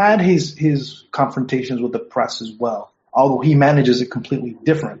he's had his confrontations with the press as well, although he manages it completely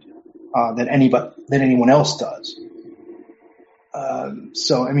different than anyone else does.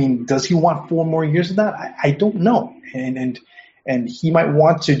 So, I mean, does he want 4 more years of that? I don't know. And he might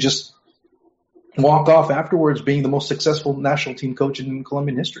want to just walk off afterwards being the most successful national team coach in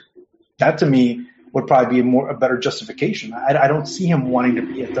Colombian history. That, to me, would probably be a better justification. I don't see him wanting to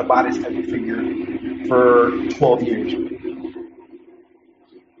be a Tavares type of figure for 12 years.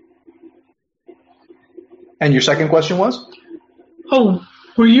 And your second question was? Oh,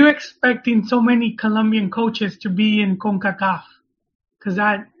 were you expecting so many Colombian coaches to be in CONCACAF? Because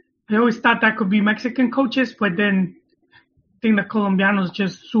I always thought that could be Mexican coaches, but then I think the Colombianos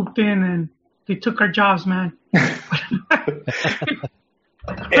just swooped in and they took our jobs, man.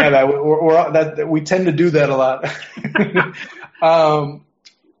 Yeah, we tend to do that a lot.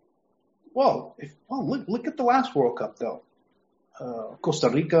 Look at the last World Cup, though. Costa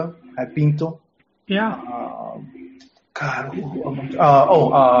Rica had Pinto. Yeah.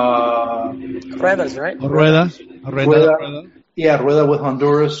 Ruedas, right? Rueda. Yeah, Rueda with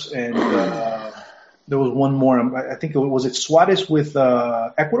Honduras, and there was one more. I think was it Suarez with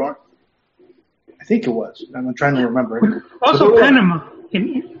Ecuador? I think it was. I'm trying to remember. Also Panama.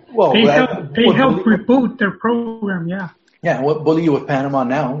 They helped reboot their program, yeah. Yeah, what bully you with Panama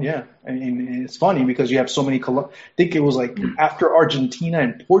now? Yeah, I mean it's funny because you have so many. I think it was like after Argentina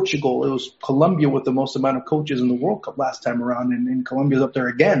and Portugal, it was Colombia with the most amount of coaches in the World Cup last time around, and Colombia's up there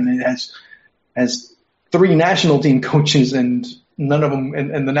again. And it has 3 national team coaches, and none of them,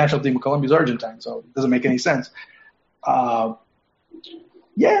 and the national team of Colombia is Argentine, so it doesn't make any sense. Yeah,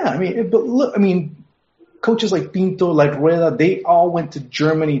 I mean, but look, I mean, coaches like Pinto, like Rueda, they all went to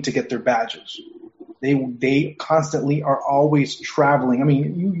Germany to get their badges. They constantly are always traveling. I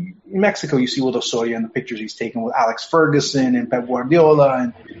mean, in Mexico, you see with Osorio and the pictures he's taken with Alex Ferguson and Pep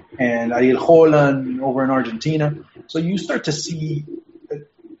Guardiola and Ariel Holland over in Argentina. So you start to see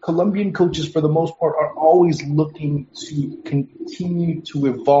Colombian coaches, for the most part, are always looking to continue to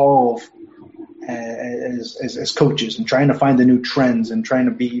evolve as coaches and trying to find the new trends and trying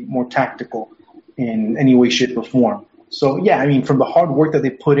to be more tactical in any way, shape, or form. So yeah, I mean, from the hard work that they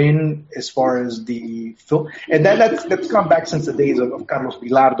put in as far as the film, and that's gone back since the days of Carlos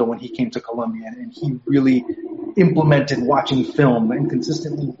Bilardo when he came to Colombia, and he really implemented watching film and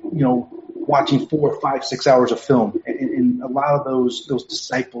consistently, watching 4, 5, 6 hours of film. And a lot of those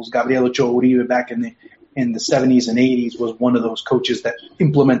disciples, Gabriel Ochoa Uribe back in the 70s and 80s was one of those coaches that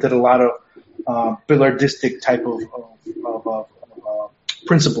implemented a lot of Bilardistic type of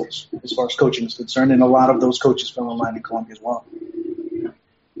principles as far as coaching is concerned, and a lot of those coaches fell in line in Colombia as well.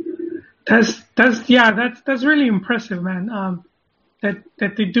 That's really impressive, man. That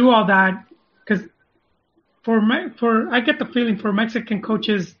they do all that, because I get the feeling for Mexican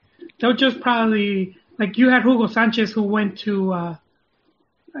coaches, they'll just probably, like you had Hugo Sanchez who went to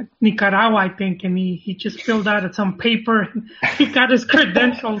Nicaragua, I think, and he just filled out some paper and he got his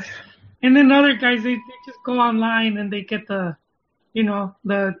credentials, and then other guys they just go online and they get the the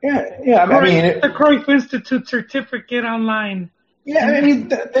Cruyff Institute certificate online. Yeah, I mean,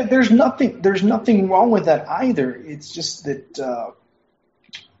 there's nothing wrong with that either. It's just that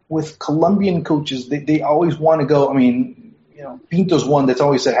with Colombian coaches, they always want to go. I mean, Pinto's one that's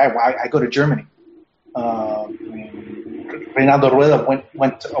always said, "Hey, I go to Germany." Reinaldo Rueda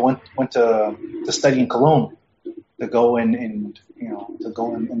went to study in Cologne to go and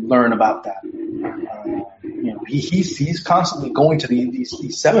learn about that. He's constantly going to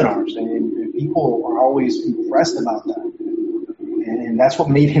these seminars, and people are always impressed about that. And that's what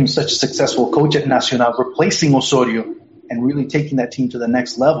made him such a successful coach at Nacional, replacing Osorio and really taking that team to the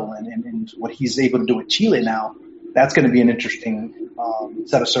next level. And what he's able to do with Chile now, that's going to be an interesting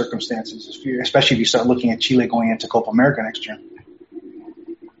set of circumstances, especially if you start looking at Chile going into Copa America next year.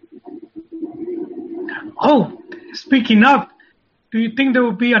 Oh, speaking of, do you think there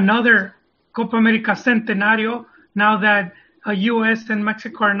will be another Copa America Centenario now that U.S. and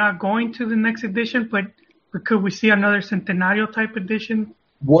Mexico are not going to the next edition, but could we see another Centenario type edition?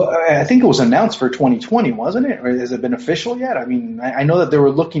 Well, I think it was announced for 2020, wasn't it? Or has it been official yet? I mean, I know that they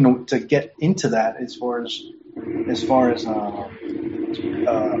were looking to get into that as far as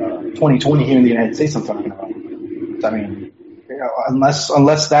 2020 here in the United States. I'm talking about. I mean,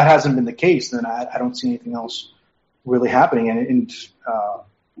 unless that hasn't been the case, then I don't see anything else really happening. And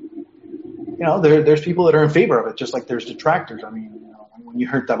there's people that are in favor of it, just like there's detractors. I mean, when you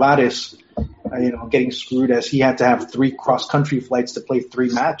heard Tavares, getting screwed as he had to have 3 cross-country flights to play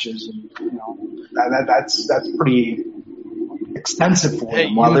 3 matches, and that's pretty extensive for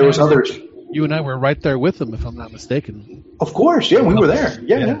him. While there was others. You and I were right there with him, if I'm not mistaken. Of course, yeah, we were there.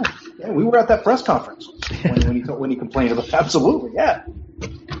 Yeah, we were at that press conference when he complained about it. Absolutely, yeah.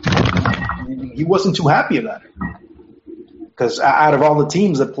 He wasn't too happy about it. Because out of all the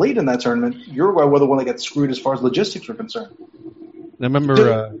teams that played in that tournament, Uruguay were the one that got screwed as far as logistics were concerned. I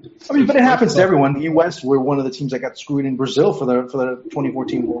remember. But it happens to everyone. The U.S. were one of the teams that got screwed in Brazil for the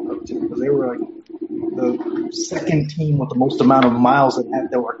 2014 World Cup too, because they were like the second team with the most amount of miles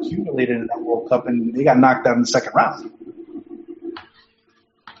that were accumulated in that World Cup, and they got knocked out in the second round.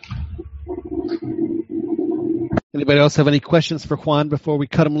 Anybody else have any questions for Juan before we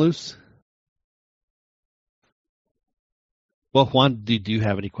cut him loose? Well, Juan, do you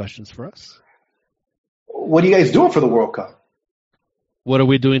have any questions for us? What are you guys doing for the World Cup? What are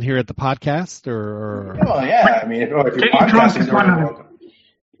we doing here at the podcast? Or... Oh, yeah. I mean, if you're podcasting during the World Cup.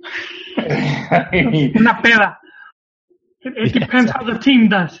 Una peda. It depends how the team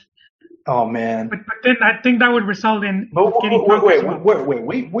does. Oh, man. But then I think that would result in getting wait. Where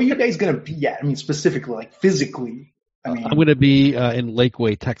are you guys going to be at? I mean, specifically, like physically. I'm going to be in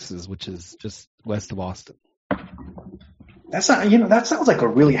Lakeway, Texas, which is just west of Austin. That's not, that sounds like a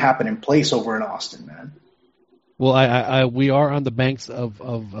really happening place over in Austin, man. Well, we are on the banks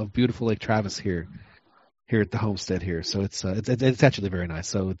of beautiful Lake Travis here at the homestead here, so it's actually very nice.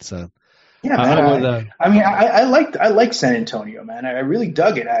 So it's Yeah, man. I liked San Antonio, man. I really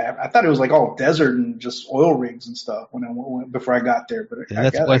dug it. I thought it was like all desert and just oil rigs and stuff before I got there. But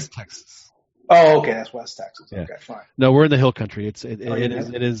that's West Texas. Oh, okay, that's West Texas. Yeah. Okay, fine. No, we're in the hill country. It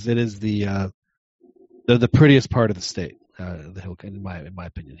is the prettiest part of the state. The hill, in my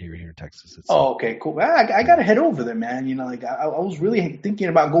opinion, here in Texas. Okay, cool. I got to head over there, man. You know, like I was really thinking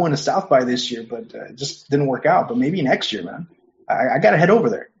about going to South by this year, but it just didn't work out. But maybe next year, man. I got to head over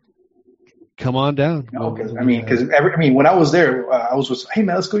there. Come on down. Because when I was there, I was with, hey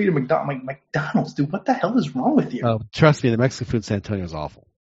man, let's go eat at McDonald's. I'm like, McDonald's, dude, what the hell is wrong with you? Oh, trust me, the Mexican food in San Antonio is awful.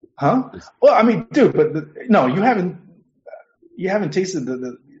 Huh? Well, I mean, dude, but no, you haven't tasted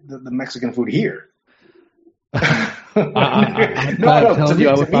the Mexican food here. To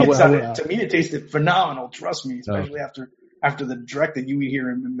me, it tasted phenomenal. Trust me, especially after the direct that you eat here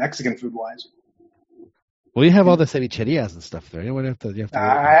in Mexican food wise. Well, you have all the cevicherias and stuff there. You have to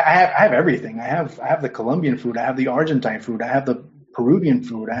I have everything. I have the Colombian food. I have the Argentine food. I have the Peruvian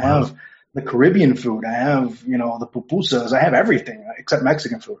food. I have the Caribbean food. I have, the pupusas. I have everything except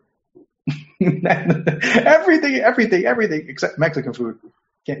Mexican food. everything except Mexican food.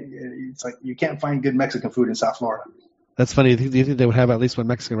 It's like you can't find good Mexican food in South Florida. That's funny. Do you think they would have at least one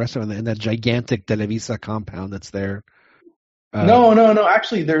Mexican restaurant in that gigantic Televisa compound that's there? No.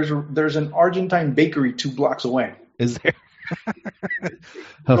 Actually, there's an Argentine bakery 2 blocks away. Is there?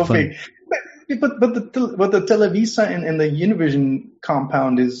 How funny. But the Televisa and the Univision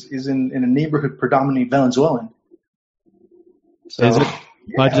compound is in a neighborhood predominantly Venezuelan. So, is it?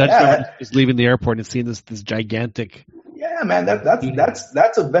 Yeah, just leaving the airport and seeing this gigantic. Yeah, man,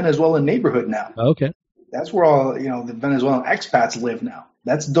 that's a Venezuelan neighborhood now. Okay. That's where all the Venezuelan expats live now.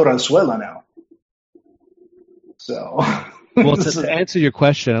 That's Doranzuela now. So. Well, to answer your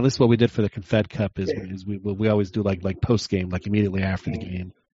question, at least what we did for the Confed Cup is we always do like post game, like immediately after the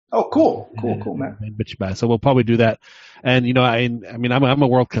game. Oh, cool, man. And so we'll probably do that. And I'm a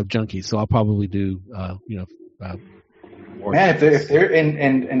World Cup junkie, so I'll probably do more. Man, if they're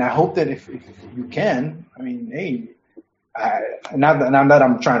and I hope that if you can, I mean, hey, not that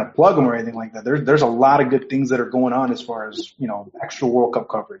I'm trying to plug them or anything like that. There's a lot of good things that are going on as far as extra World Cup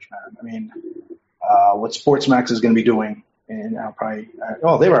coverage, man. I mean, what Sportsmax is going to be doing. And I'll probably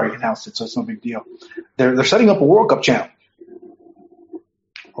they've already announced it, so it's no big deal. They're setting up a World Cup channel,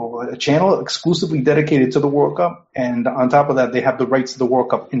 a channel exclusively dedicated to the World Cup, and on top of that, they have the rights to the World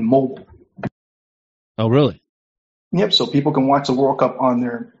Cup in mobile. Oh, really? Yep. So people can watch the World Cup on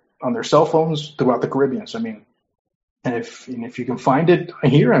their cell phones throughout the Caribbean. So I mean, and if you can find it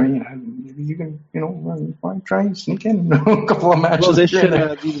here, I mean, maybe you can try and sneak in a couple of matches. Well, they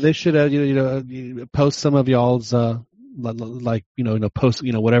should post some of y'all's. Post,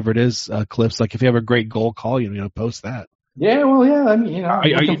 whatever it is, clips. Like if you have a great goal call, post that. Yeah, well, yeah. I mean, are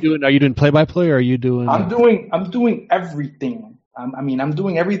you doing play by play, or are you doing? I'm doing everything. I'm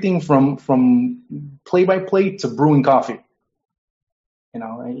doing everything from play by play to brewing coffee. And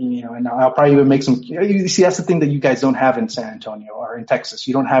I'll probably even make some. You see, that's the thing that you guys don't have in San Antonio or in Texas.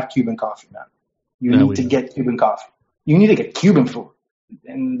 You don't have Cuban coffee, man. You need to get Cuban coffee. You need to get Cuban food.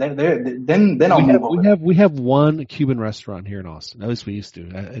 And then I'll move over. We have one Cuban restaurant here in Austin. At least we used to.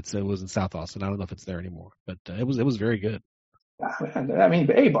 It was in South Austin. I don't know if it's there anymore, but it was very good. I mean,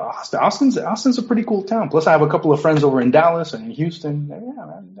 but Austin's a pretty cool town. Plus, I have a couple of friends over in Dallas and in Houston. Yeah,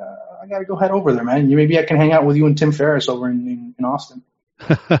 man, I gotta go head over there, man. Maybe I can hang out with you and Tim Ferriss over in Austin.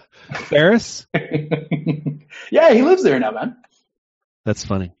 Ferriss? Yeah, he lives there now, man. That's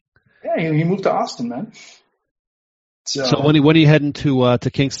funny. Yeah, he moved to Austin, man. So when are you heading to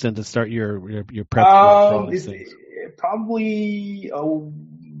Kingston to start your prep? For all these things? Probably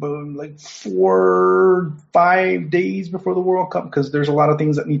like 4-5 days before the World Cup, because there's a lot of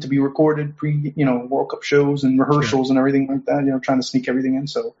things that need to be recorded World Cup shows and rehearsals and everything like that. Trying to sneak everything in.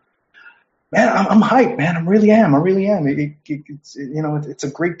 So, man, I'm hyped, man. I really am. It's a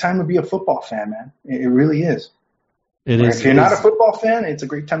great time to be a football fan, man. It really is. It is. If you're not a football fan, it's a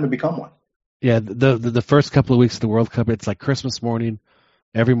great time to become one. Yeah, the first couple of weeks of the World Cup, it's like Christmas morning,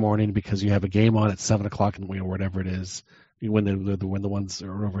 every morning, because you have a game on at 7:00 in the morning or whatever it is. When the ones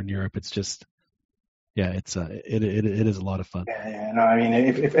are over in Europe, it's just, it is a lot of fun. Yeah. No, I mean,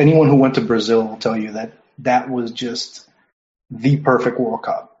 if anyone who went to Brazil will tell you that was just the perfect World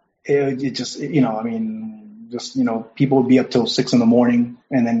Cup. It just, people would be up till 6 a.m.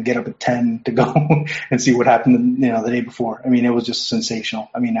 and then get up at 10 to go and see what happened, the day before. I mean, it was just sensational.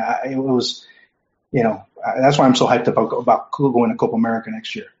 I mean, it was, that's why I'm so hyped about going to Copa America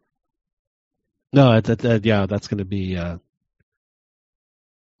next year. No, that's going to be, it'll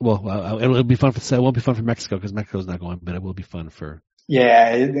be fun it won't be fun for Mexico because Mexico's not going, but it will be fun for.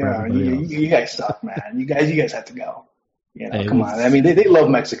 Yeah, you guys suck, man. You guys have to go. Come on. I mean, they love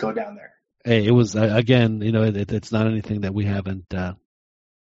Mexico down there. Hey, it was again. It's not anything that we haven't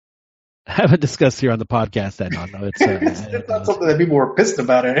discussed here on the podcast. No, it's not something that people were pissed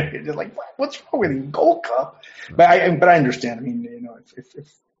about. It just like, what's wrong with you, Gold Cup? But I understand. I mean,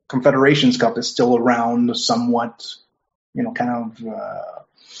 if Confederations Cup is still around, somewhat, kind of,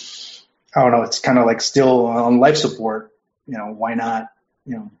 I don't know. It's kind of like still on life support. Why not?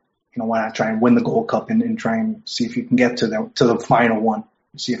 Why not try and win the Gold Cup and try and see if you can get to the final one,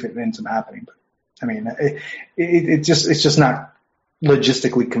 see if it ends up happening. But I mean, it's just not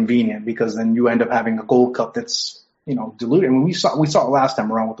logistically convenient, because then you end up having a Gold Cup that's diluted. I mean, we saw it last time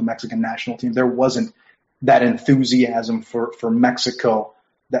around with the Mexican national team. There wasn't that enthusiasm for Mexico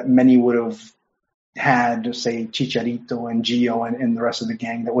that many would have had, say, Chicharito and Gio and the rest of the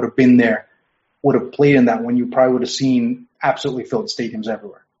gang that would have been there, would have played in that one. You probably would have seen absolutely filled stadiums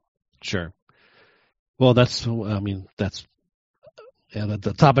everywhere. Sure. Well, that's the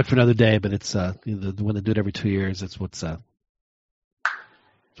topic for another day, but it's when they do it every 2 years, it's what's going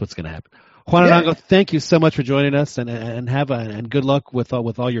to happen. Juan Arango, thank you so much for joining us, and good luck with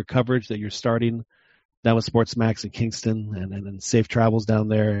all your coverage that you're starting down with SportsMax in Kingston, and safe travels down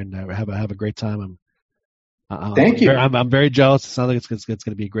there, and have a great time. Thank you. I'm very jealous. It sounds like it's going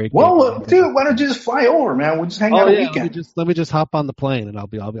to be a great. Well, dude, why don't you just fly over, man? We'll just hang out a weekend. Let me just hop on the plane, and I'll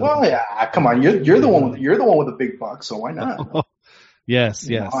be. Well, yeah, come on, you're the one with the big bucks, so why not? Yes.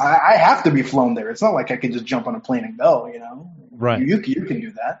 I have to be flown there. It's not like I can just jump on a plane and go. Right. You can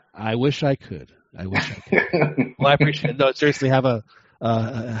do that. I wish I could. Well, I appreciate it. No, seriously, have a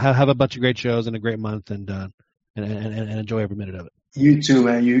bunch of great shows and a great month, and enjoy every minute of it. You too,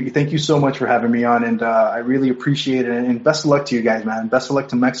 man. Thank you so much for having me on, and I really appreciate it. And best of luck to you guys, man. Best of luck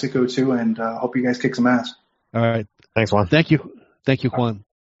to Mexico too, and hope you guys kick some ass. All right. Thanks, Juan. Thank you, Juan.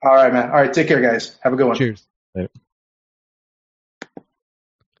 All right, man. All right, take care, guys. Have a good one. Cheers. Later.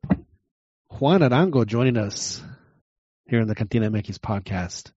 Juan Arango joining us here in the Cantina MX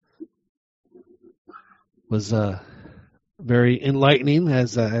podcast was very enlightening,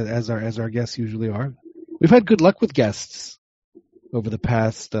 as our guests usually are. We've had good luck with guests over the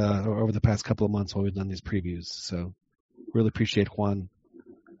past couple of months while we've done these previews. So really appreciate Juan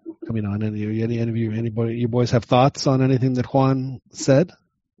coming on. Anybody, you boys have thoughts on anything that Juan said?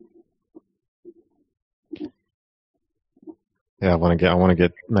 Yeah, I want to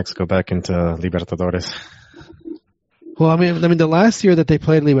get Mexico back into Libertadores. Well, I mean, the last year that they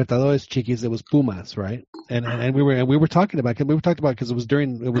played Libertadores, Chiquis, it was Pumas, right? And we were talking about it because it was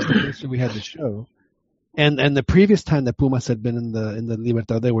the first year we had the show. And the previous time that Pumas had been in the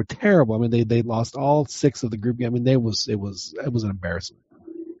Libertadores, they were terrible. I mean, they lost all 6 of the group. I mean, it was an embarrassment.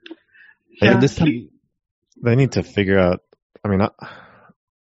 Yeah. And this time, they need to figure out. I mean,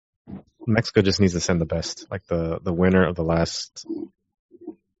 Mexico just needs to send the best, like the winner of the last.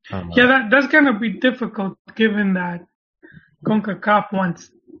 That's gonna be difficult given that CONCACAF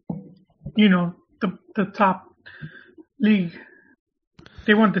wants, the top league.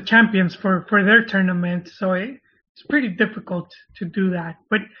 They want the champions for their tournament, so it's pretty difficult to do that.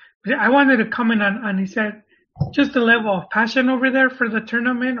 But I wanted to comment on he said, just the level of passion over there for the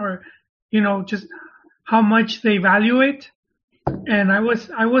tournament, or just how much they value it. And I was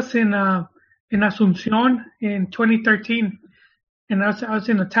in Asunción in 2013, and I was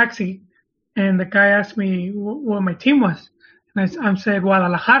in a taxi, and the guy asked me what my team was, and I said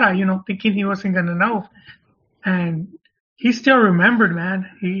Guadalajara, thinking he wasn't gonna know, and he still remembered, man.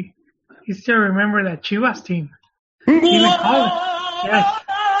 He still remembered that Chivas team. Even college. Yes.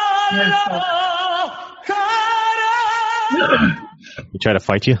 He tried to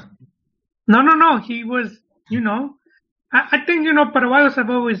fight you? No. He was, I think, Paraguayos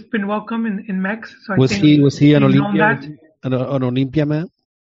have always been welcome in Mex. So was he an Olimpia man?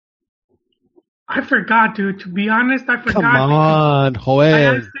 I forgot, dude. To be honest, I forgot. Come on,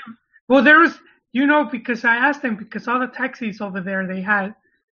 Joel. Well, there was, because I asked them, because all the taxis over there,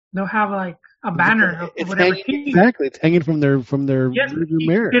 they'll have like a banner of whatever team. Exactly. It's hanging from their mirror.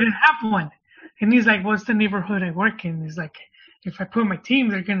 He didn't have one. And he's like, what's the neighborhood I work in? He's like, if I put my team,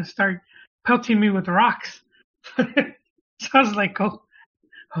 they're going to start pelting me with rocks. So I was like, oh,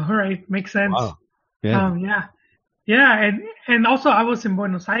 all right, makes sense. Wow. Yeah. Yeah. And also I was in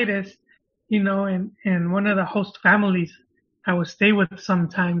Buenos Aires, and one of the host families I would stay with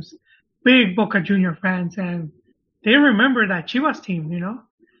sometimes, big Boca Junior fans, and they remember that Chivas team,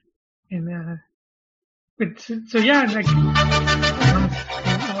 and, so yeah, like,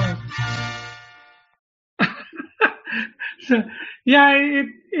 so yeah,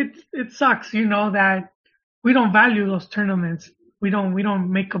 it sucks, that we don't value those tournaments we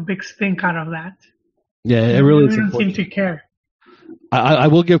don't make a big stink out of that. Yeah, it really is we don't unfortunate. seem to care. I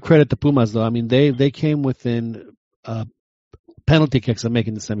will give credit to Pumas though. I mean, they came within penalty kicks of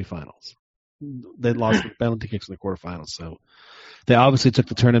making the semifinals. They lost with penalty kicks in the quarterfinals, so they obviously took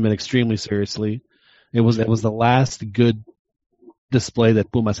the tournament extremely seriously. It was the last good display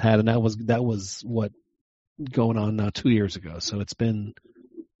that Pumas had, and that was what going on now 2 years ago. So it's been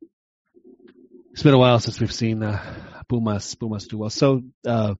a while since we've seen Pumas do well. So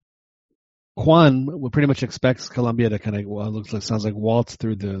Juan pretty much expects Colombia to kind of sounds like waltz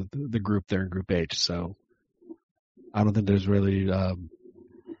through the group there in Group H. So I don't think there's really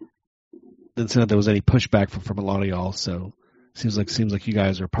didn't seem that there was any pushback from a lot of y'all. So seems like you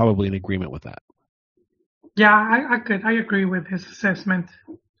guys are probably in agreement with that. Yeah, I agree with his assessment.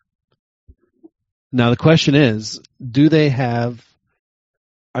 Now the question is,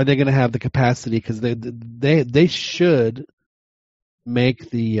 are they going to have the capacity? Because they should make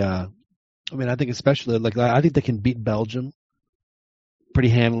the. I mean, I think especially I think they can beat Belgium pretty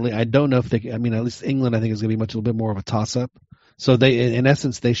handily. I don't know if they. I mean, at least England, I think is going to be a little bit more of a toss-up. So in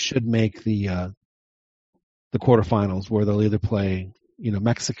essence, they should make the quarterfinals where they'll either play,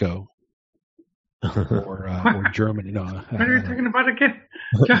 Mexico or Germany. No, what are you talking about again?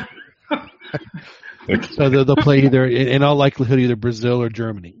 So they'll play either, in all likelihood, either Brazil or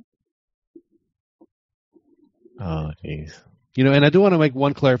Germany. Oh, jeez. And I do want to make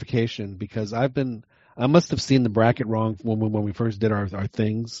one clarification because I must have seen the bracket wrong when we first did our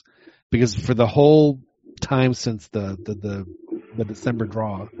things, because for the whole time since the December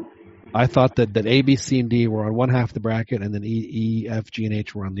draw, I thought that A, B, C, and D were on one half of the bracket, and then E, F, G, and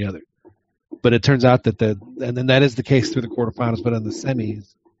H were on the other. But it turns out that and then that is the case through the quarterfinals, but on the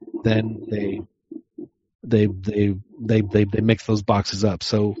semis, then they mix those boxes up.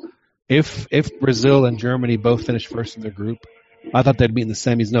 So if Brazil and Germany both finish first in their group, I thought they'd meet in the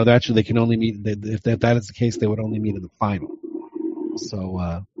semis. No, they can only meet. If that is the case, they would only meet in the final. So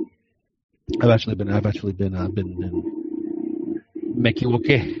I've actually been making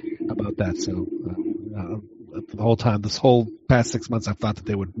okay about that. So the whole time, this whole past 6 months, I've thought that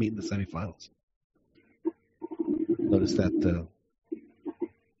they would meet in the semifinals. Notice that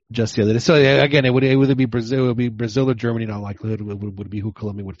just the other day. So again, it would either be Brazil, or Germany. In all likelihood, would be who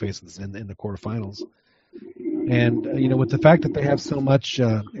Colombia would face in the quarterfinals. And with the fact that they have so much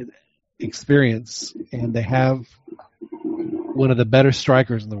experience, and they have one of the better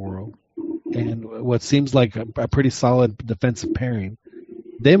strikers in the world, and what seems like a pretty solid defensive pairing,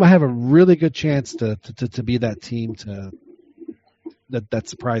 they might have a really good chance to be that team that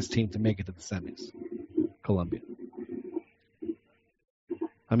surprise team to make it to the semis. Colombia.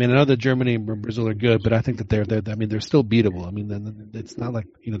 I mean, I know that Germany and Brazil are good, but I think that they're still beatable. I mean, it's not like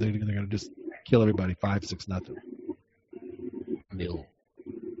they're going to just kill everybody 5-6-0. Nil.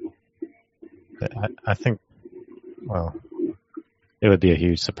 I think, well, it would be a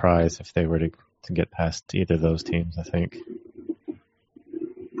huge surprise if they were to get past either of those teams, I think.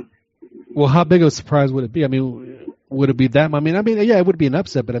 Well, how big of a surprise would it be? I mean, would it be that? I mean, yeah, it would be an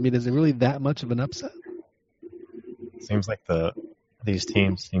upset, but I mean, is it really that much of an upset? It seems like these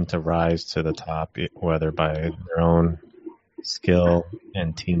teams seem to rise to the top, whether by their own skill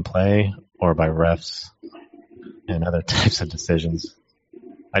and team play or by refs and other types of decisions.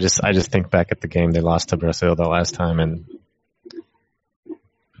 I just think back at the game they lost to Brazil the last time and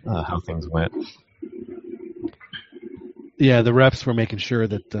how things went. Yeah, the refs were making sure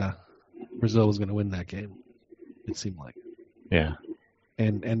that Brazil was going to win that game. It seemed like. Yeah.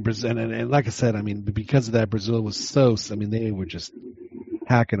 And Brazil, and like I said, I mean, because of that, Brazil was they were just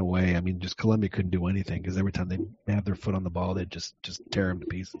hacking away. I mean, just Colombia couldn't do anything because every time they have their foot on the ball, they'd just tear them to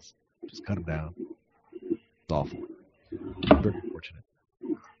pieces, just cut them down. It's awful. Very unfortunate.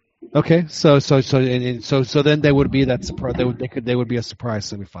 Okay, so then they would be that surprise. They would be a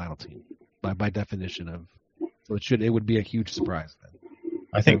surprise semifinal team by definition of. So it would be a huge surprise then.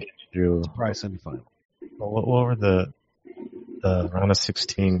 I think Drew. Surprise semifinal. What were the round of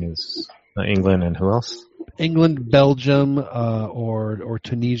 16 is England and who else? England, Belgium, or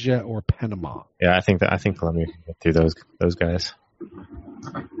Tunisia or Panama. Yeah, I think Colombia can get through those guys.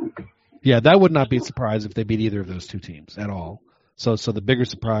 Yeah, that would not be a surprise if they beat either of those two teams at all. So the bigger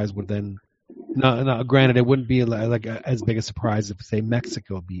surprise would then, no, granted, it wouldn't be like as big a surprise if, say,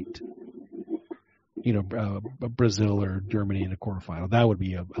 Mexico beat, Brazil or Germany in a quarterfinal. That would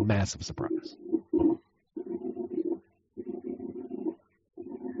be a massive surprise.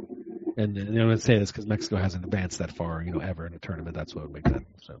 And I'm going to say this because Mexico hasn't advanced that far, ever in a tournament. That's what would make that.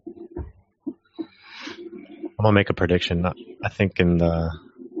 So I'm gonna make a prediction. I think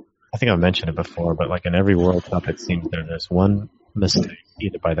I've mentioned it before, but like in every World Cup, it seems there's one mistake,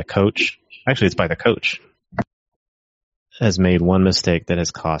 either by the coach. Actually, it's by the coach. Has made one mistake that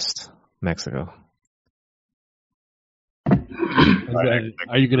has cost Mexico.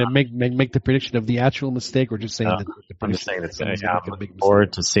 Are you going to make the prediction of the actual mistake, or just saying that? I'm just saying that. I'm looking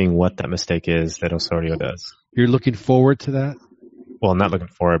forward to seeing what that mistake is that Osorio does. You're looking forward to that? Well, I'm not looking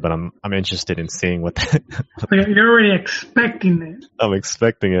forward, but I'm interested in seeing what that. You're already expecting it. I'm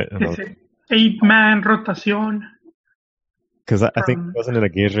expecting it. It's an 8-man rotación. Because I think it wasn't an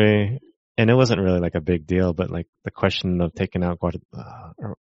Aguirre, and it wasn't really like a big deal, but like the question of taking out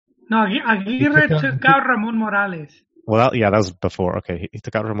No, Aguirre took out Ramon Morales. Well, that was before. Okay, he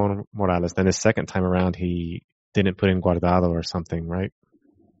took out Ramon Morales. Then his second time around, he didn't put in Guardado or something, right?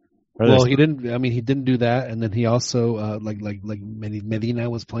 Well, he didn't. I mean, he didn't do that, and then he also like Medina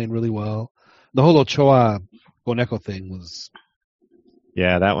was playing really well. The whole Ochoa Conejo thing was.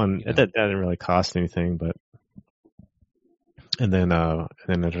 Yeah, that one that didn't really cost anything, but. And then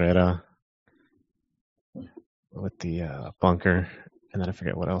Herrera with the bunker, and then I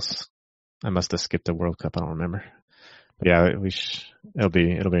forget what else. I must have skipped a World Cup. I don't remember. But yeah, it'll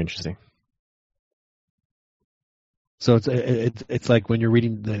be interesting. So it's like when you're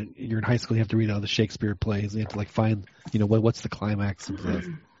reading you're in high school, you have to read all the Shakespeare plays. You have to like find what's the climax of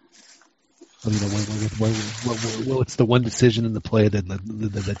the. What's the one decision in the play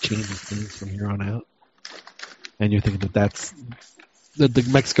that changes things from here on out? And you're thinking that's the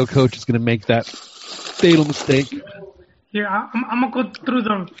Mexico coach is going to make that fatal mistake. Here, I'm gonna go through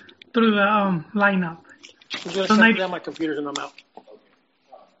the lineup. I'm just shut down my computers and I'm out.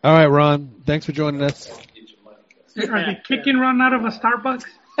 All right, Ron. Thanks for joining us. Are they kicking Ron out of a Starbucks?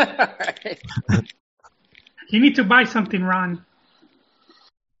 You need to buy something, Ron.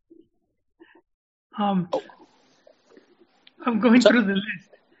 I'm going through the list.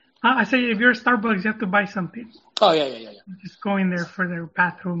 I say if you're a Starbucks, you have to buy something. Oh yeah. Just go in there for their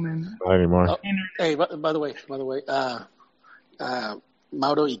bathroom and. Not anymore. Oh, hey, by the way,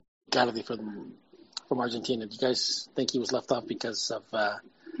 Mauro Icardi from Argentina. Do you guys think he was left off because of?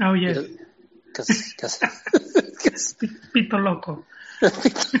 Oh yes. Because Pito Loco.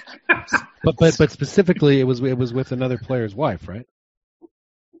 But specifically, it was with another player's wife, right?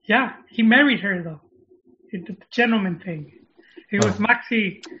 Yeah, he married her though. It's a gentleman thing. It was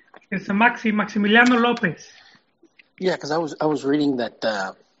Maximiliano Lopez. Yeah, because I was reading that.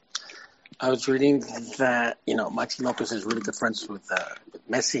 Maxi Lopez is really good friends with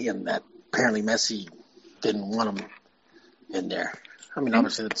Messi, and that apparently Messi didn't want him in there. I mean,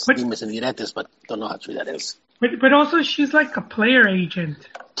 obviously it's Dimes and Diretes, but don't know how true that is. But also she's like a player agent.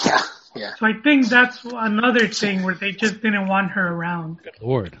 Yeah. So I think that's another thing where they just didn't want her around. Good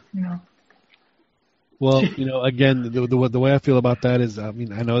Lord. Well, again, the way I feel about that is, I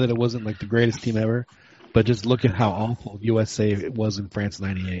mean, I know that it wasn't like the greatest team ever, but just look at how awful USA was in France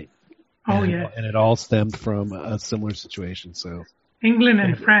 '98. Oh, yeah. And it all stemmed from a similar situation. So England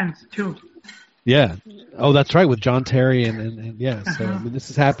and France too. Yeah. Oh, that's right, with John Terry and yeah. So I mean, this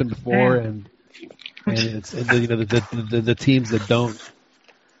has happened before, and it's the teams that don't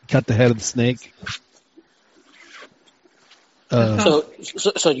cut the head of the snake. So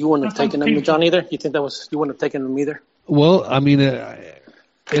you wouldn't have taken him, John, either? You think you wouldn't have taken him either? Well, I mean, if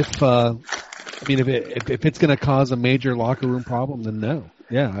it's going to cause a major locker room problem, then no.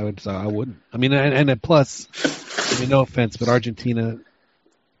 Yeah, I wouldn't. I mean, and plus, I mean, no offense, but Argentina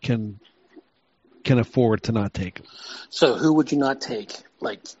can afford to not take him. So who would you not take?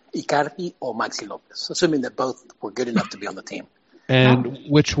 Like Icardi or Maxi Lopez? Assuming that both were good enough to be on the team. And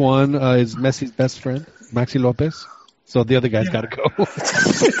which one is Messi's best friend? Maxi Lopez? So the other guy's got to go.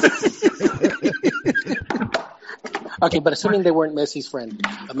 Okay, but assuming they weren't Messi's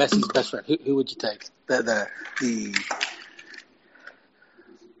best friend, who would you take?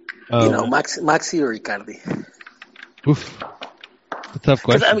 Maxi or Icardi? Oof, a tough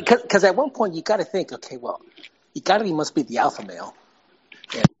question. Because at one point you got to think, okay, well, Icardi must be the alpha male.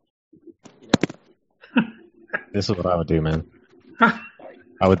 And, This is what I would do, man.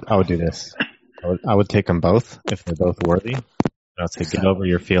 I would do this. I would take them both if they're both worthy. I'd say get over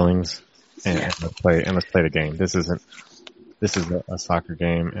your feelings and let's play the game. This is a soccer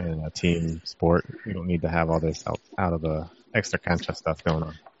game and a team sport. We don't need to have all this out of the extra cancha stuff going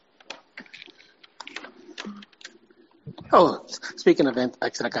on. Oh, speaking of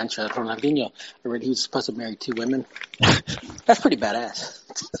extra cancha, Ronaldinho, I read he was supposed to marry 2 women. That's pretty badass.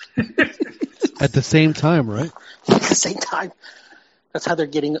 At the same time, right? At the same time. That's how they're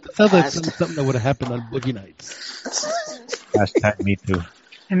getting sounds like something that would have happened on Boogie Nights. Hashtag me too.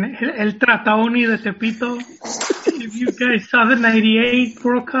 And El Trataoni de Tepito. If you guys saw the '98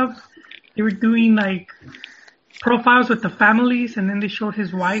 World Cup, they were doing like profiles with the families, and then they showed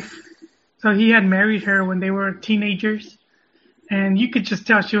his wife. So he had married her when they were teenagers, and you could just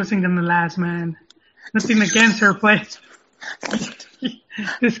tell she wasn't gonna last, man. Nothing against her, but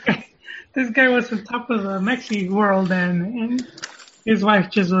this guy was on top of the Mexi world, and his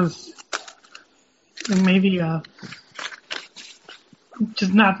wife just was maybe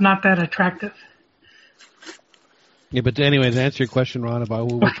just not that attractive. Yeah, but anyway, to answer your question, Ron,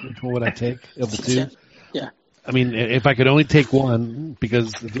 about which one would I take of the two? Yeah. I mean, if I could only take one,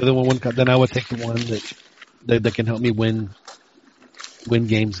 because the other one wouldn't come, then I would take the one that can help me win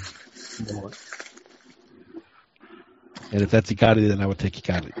games more. And if that's Icardi, then I would take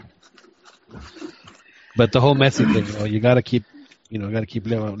Icardi. But the whole Messi thing, you got to keep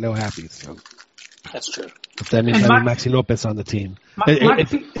Leo happy. So that's true. If that means having Maxi Lopez on the team.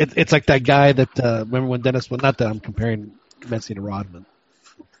 It's like that guy that remember when Dennis? Well, not that I'm comparing Messi to Rodman,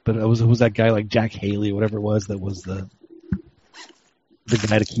 but it was that guy like Jack Haley, whatever it was, that was the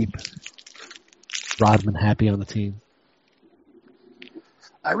guy to keep Rodman happy on the team.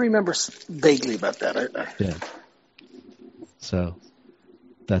 I remember vaguely about that. Yeah. So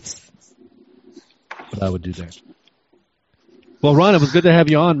that's what I would do there. Well, Ron, it was good to have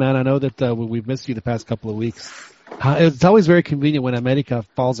you on, man. I know that we've missed you the past couple of weeks. It's always very convenient when America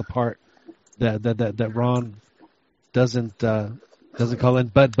falls apart that Ron doesn't call in.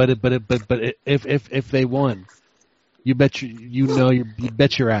 But if they won, you bet you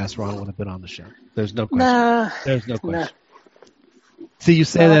bet your ass Ron would have been on the show. There's no question. There's no question. Nah. See, you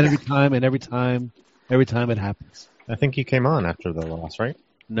say that every time it happens. I think he came on after the loss, right?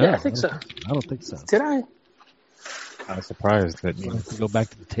 No, yeah, I think so. I don't think so. Did I? I was surprised that you have to go back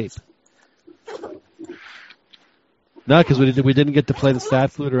to the tape. No, because we didn't get to play the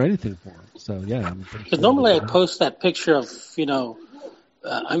stat flute or anything for him. So yeah, because normally I post that picture of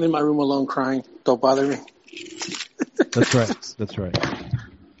I'm in my room alone crying. Don't bother me. That's right. That's right.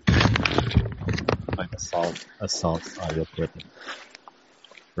 Like assault audio clip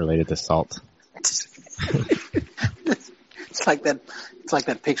related to salt. It's like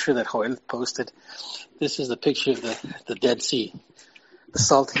that picture that Joel posted. This is the picture of the Dead Sea, the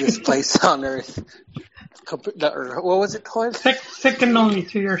saltiest place on earth. Or what was it, Joel? Second only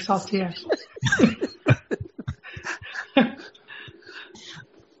to your salty ass.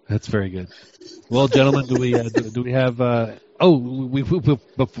 That's very good. Well, gentlemen, do we have?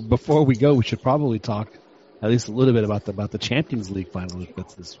 Before we go, we should probably talk at least a little bit about the Champions League final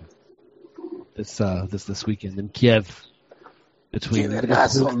that's this weekend in Kiev between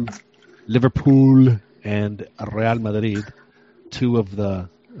Liverpool and Real Madrid, two of the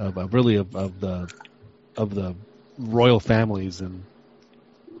royal families in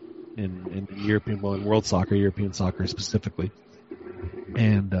European, well, in world soccer, European soccer specifically.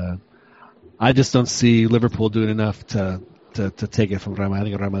 And I just don't see Liverpool doing enough to take it from Real Madrid. I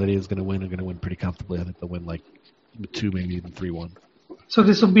think Real Madrid is going to win. They're going to win pretty comfortably. I think they'll win like 2, maybe even 3-1. So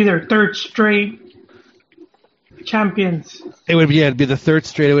this will be their third straight champions. It'd be the third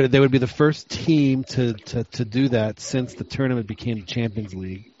straight. They would be the first team to do that since the tournament became the Champions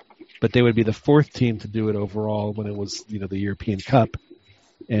League. But they would be the fourth team to do it overall when it was, the European Cup.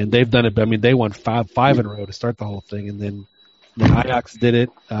 And they've done it. I mean, they won five in a row to start the whole thing, and then Ajax did it,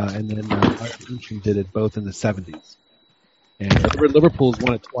 and then Bayern Munich did it both in the 70s. And Liverpool's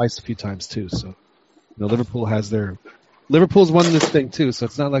won it twice, a few times too. So, Liverpool's won this thing too. So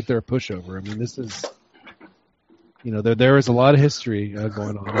it's not like they're a pushover. I mean, this is. There is a lot of history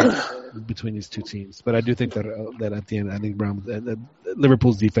going on between these two teams, but I do think that at the end, I think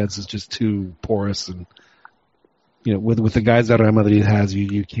Liverpool's defense is just too porous, and with the guys that Real Madrid has,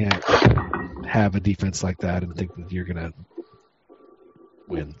 you can't have a defense like that and think that you're gonna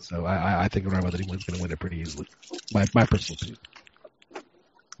win. So I think Real Madrid is gonna win it pretty easily. My personal opinion.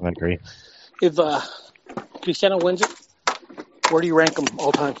 I agree. If Cristiano wins it, where do you rank him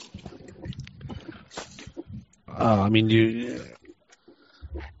all time? I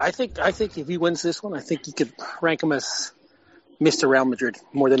think if he wins this one, I think you could rank him as Mr. Real Madrid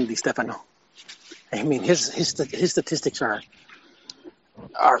more than Di Stefano. I mean, his statistics are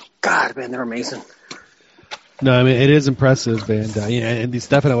God, man, they're amazing. No, I mean it is impressive, and Di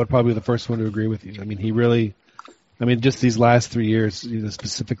Stefano would probably be the first one to agree with you. I mean, he really, just these last 3 years,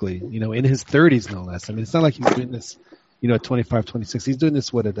 specifically, in his 30s, no less. I mean, it's not like he's doing this, at 25, 26. He's doing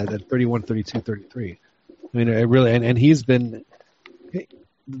this at 31, 32, 33. I mean, it really, and he's been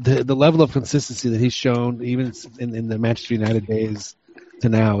the level of consistency that he's shown, even in the Manchester United days to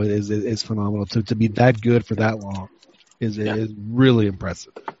now, is phenomenal. To be that good for that long is really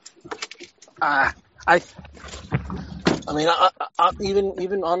impressive. Even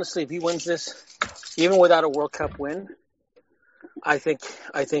honestly, if he wins this, even without a World Cup win, I think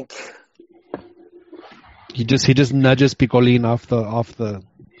he just nudges Picolín off the.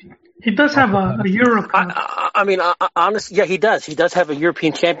 He does have a Euro Cup. I mean, honestly, yeah, he does. He does have a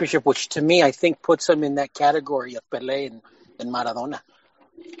European Championship, which to me, I think, puts him in that category of Pelé and Maradona.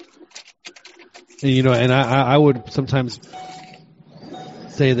 And I would sometimes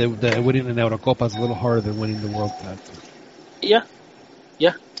say that winning an Eurocopa is a little harder than winning the World Cup. Yeah.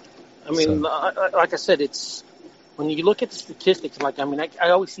 I mean, like I said, it's when you look at the statistics. Like, I mean, I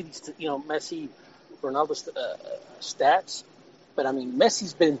always see these, Messi, Ronaldo's stats, but I mean,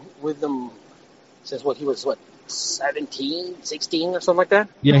 Messi's been with them since he was 17, 16 or something like that.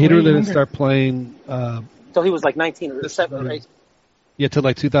 Yeah, he really didn't start playing until he was like 19 or 7 or 8. Yeah, till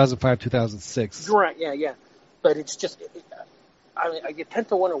like 2005, 2006. Right, yeah. But it's just, I tend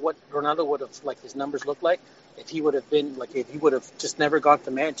to wonder what Ronaldo would have, his numbers looked like if he would have been, if he would have just never gone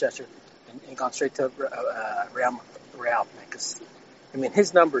to Manchester and gone straight to Real. Because, I mean,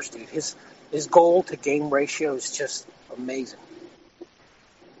 his numbers, dude, his goal to game ratio is just amazing.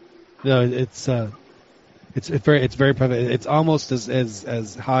 No, it's very perfect. It's almost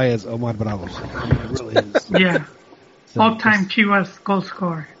as high as Omar Bravo's. I mean, it really is. Yeah. All-time Chivas goal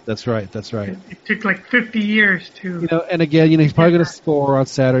scorer. That's right. It took 50 years to. And again, he's probably going to score on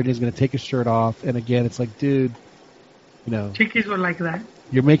Saturday. He's going to take his shirt off, and again, it's like, dude, Chickies were like that.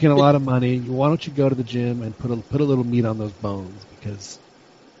 You're making a lot of money. Why don't you go to the gym and put a little meat on those bones? Because,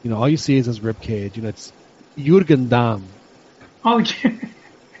 all you see is his rib cage. It's Jürgen Damm. Oh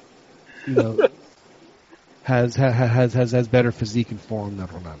yeah. Has better physique and form than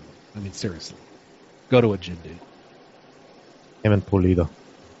Ronaldo. I mean, seriously, go to a gym, dude. Him and Pulido.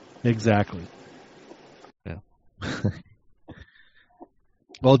 Exactly. Yeah.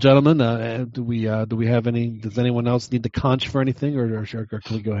 Well, gentlemen, do we have any? Does anyone else need to conch for anything, or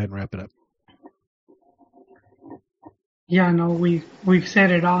can we go ahead and wrap it up? Yeah, no, we've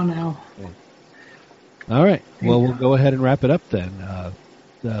said it all now. Okay. All right. Well, we'll go ahead and wrap it up then.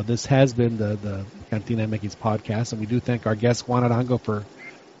 This has been the Cantina MX podcast, and we do thank our guest Juan Arango for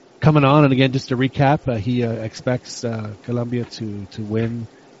coming on. And again, just to recap, he expects Colombia to win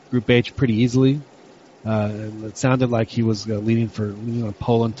Group H pretty easily. And it sounded like he was leaning on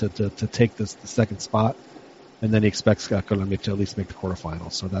Poland to take the second spot, and then he expects Colombia to at least make the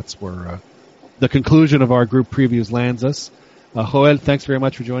quarterfinals. So that's where the conclusion of our group previews lands us. Joel, thanks very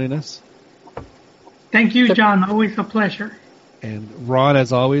much for joining us. Thank you, John. Always a pleasure. And Ron,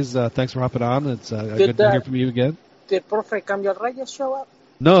 as always, thanks for hopping on. It's good to hear from you again. Did Profe Cambio Rayos show up?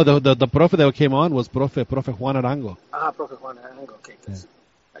 No, the profe that came on was Profe Juan Arango. Profe Juan Arango. Okay, yeah.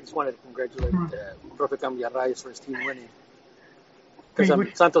 I just wanted to congratulate Profe Cambio Rayos for his team winning.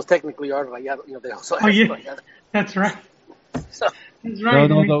 Because Santos technically are Rayado. They also have Rayado. That's right. So, that's right.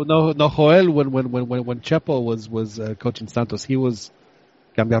 No. Joel, when Chepo was coaching Santos, he was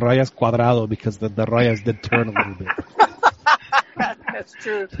Cambio Rayas Cuadrado because the Rayas did turn a little bit. That's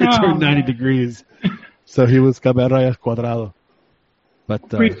true. They turned 90 degrees, so he was Cambio Rayas Cuadrado. But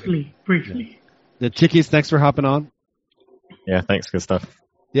briefly. The Chickies, thanks for hopping on. Yeah, thanks. Good stuff.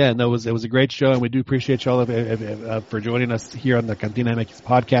 Yeah, no, it was a great show, and we do appreciate y'all for joining us here on the Cantina MX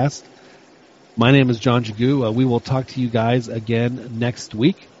podcast. My name is John Jagu. We will talk to you guys again next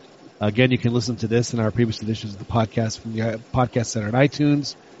week. Again, you can listen to this and our previous editions of the podcast from the Podcast Center at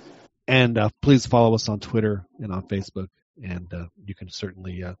iTunes. And please follow us on Twitter and on Facebook. And you can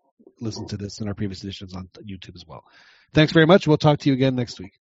certainly listen to this and our previous editions on YouTube as well. Thanks very much. We'll talk to you again next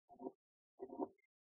week.